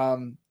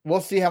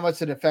We'll see how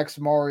much it affects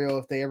Mario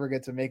if they ever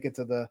get to make it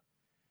to the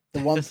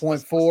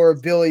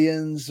 1.4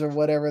 billions or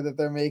whatever that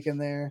they're making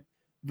there.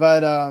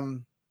 But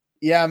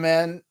yeah,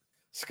 man,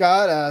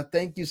 Scott,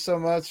 thank you so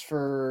much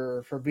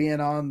for being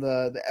on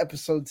the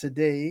episode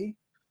today.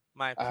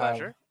 My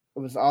pleasure. It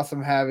was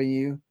awesome having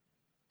you.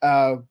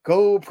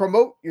 Go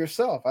promote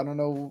yourself. I don't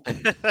know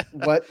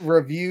what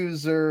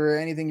reviews or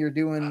anything you're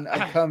doing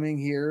upcoming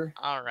here.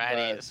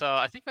 Alrighty. But... So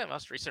I think my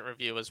most recent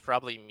review was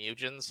probably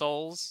Mugen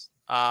Souls.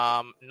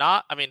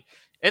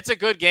 It's a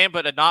good game,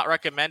 but not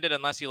recommended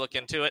unless you look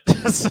into it.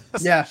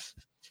 Yeah.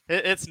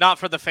 It's not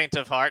for the faint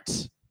of heart.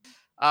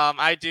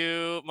 I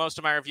do most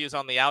of my reviews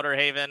on the Outer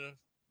Haven.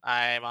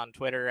 I'm on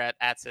Twitter at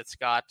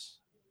 @SitScott.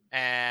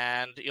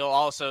 And you'll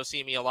also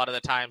see me a lot of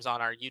the times on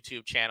our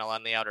YouTube channel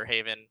on the Outer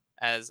Haven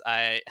as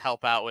I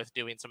help out with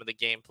doing some of the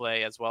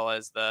gameplay as well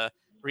as the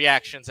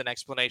reactions and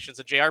explanations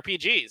of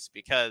JRPGs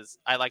because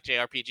I like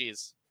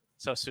JRPGs.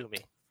 So sue me.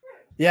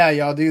 Yeah,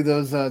 y'all do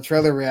those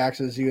trailer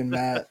reactions, you and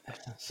Matt.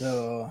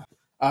 So,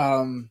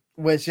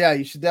 which, yeah,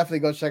 you should definitely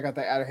go check out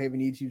the Outer Haven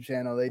YouTube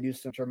channel. They do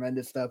some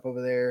tremendous stuff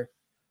over there.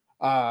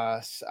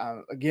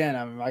 Again,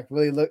 I'm like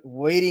really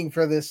waiting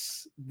for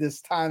this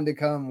time to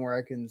come where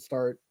I can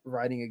start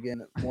writing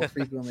again more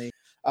frequently.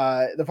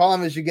 The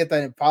problem is you get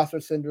that imposter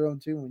syndrome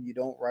too when you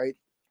don't write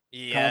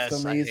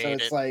constantly. So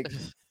it's like,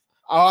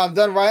 oh, I'm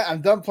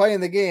done playing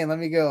the game. Let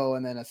me go,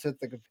 and then I sit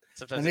there.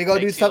 Let me go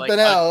do something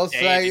else.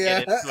 Like,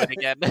 yeah,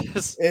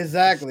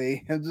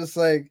 exactly. I'm just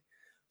like,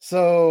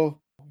 so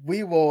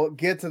we will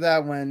get to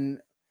that when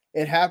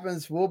it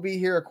happens. We'll be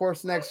here, of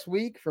course, next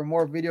week for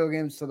more video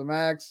games to the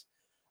max.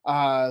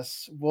 I'm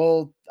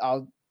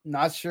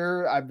not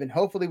sure.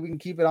 Hopefully we can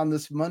keep it on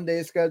this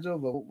Monday schedule,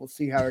 but we'll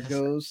see how it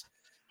goes.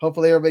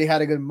 Hopefully everybody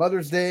had a good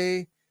Mother's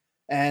Day,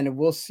 and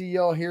we'll see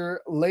y'all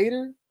here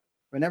later.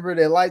 Remember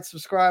to like,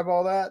 subscribe,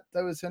 all that.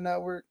 That was the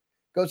network.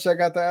 Go check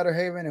out the Outer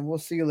Haven, and we'll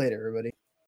see you later, everybody.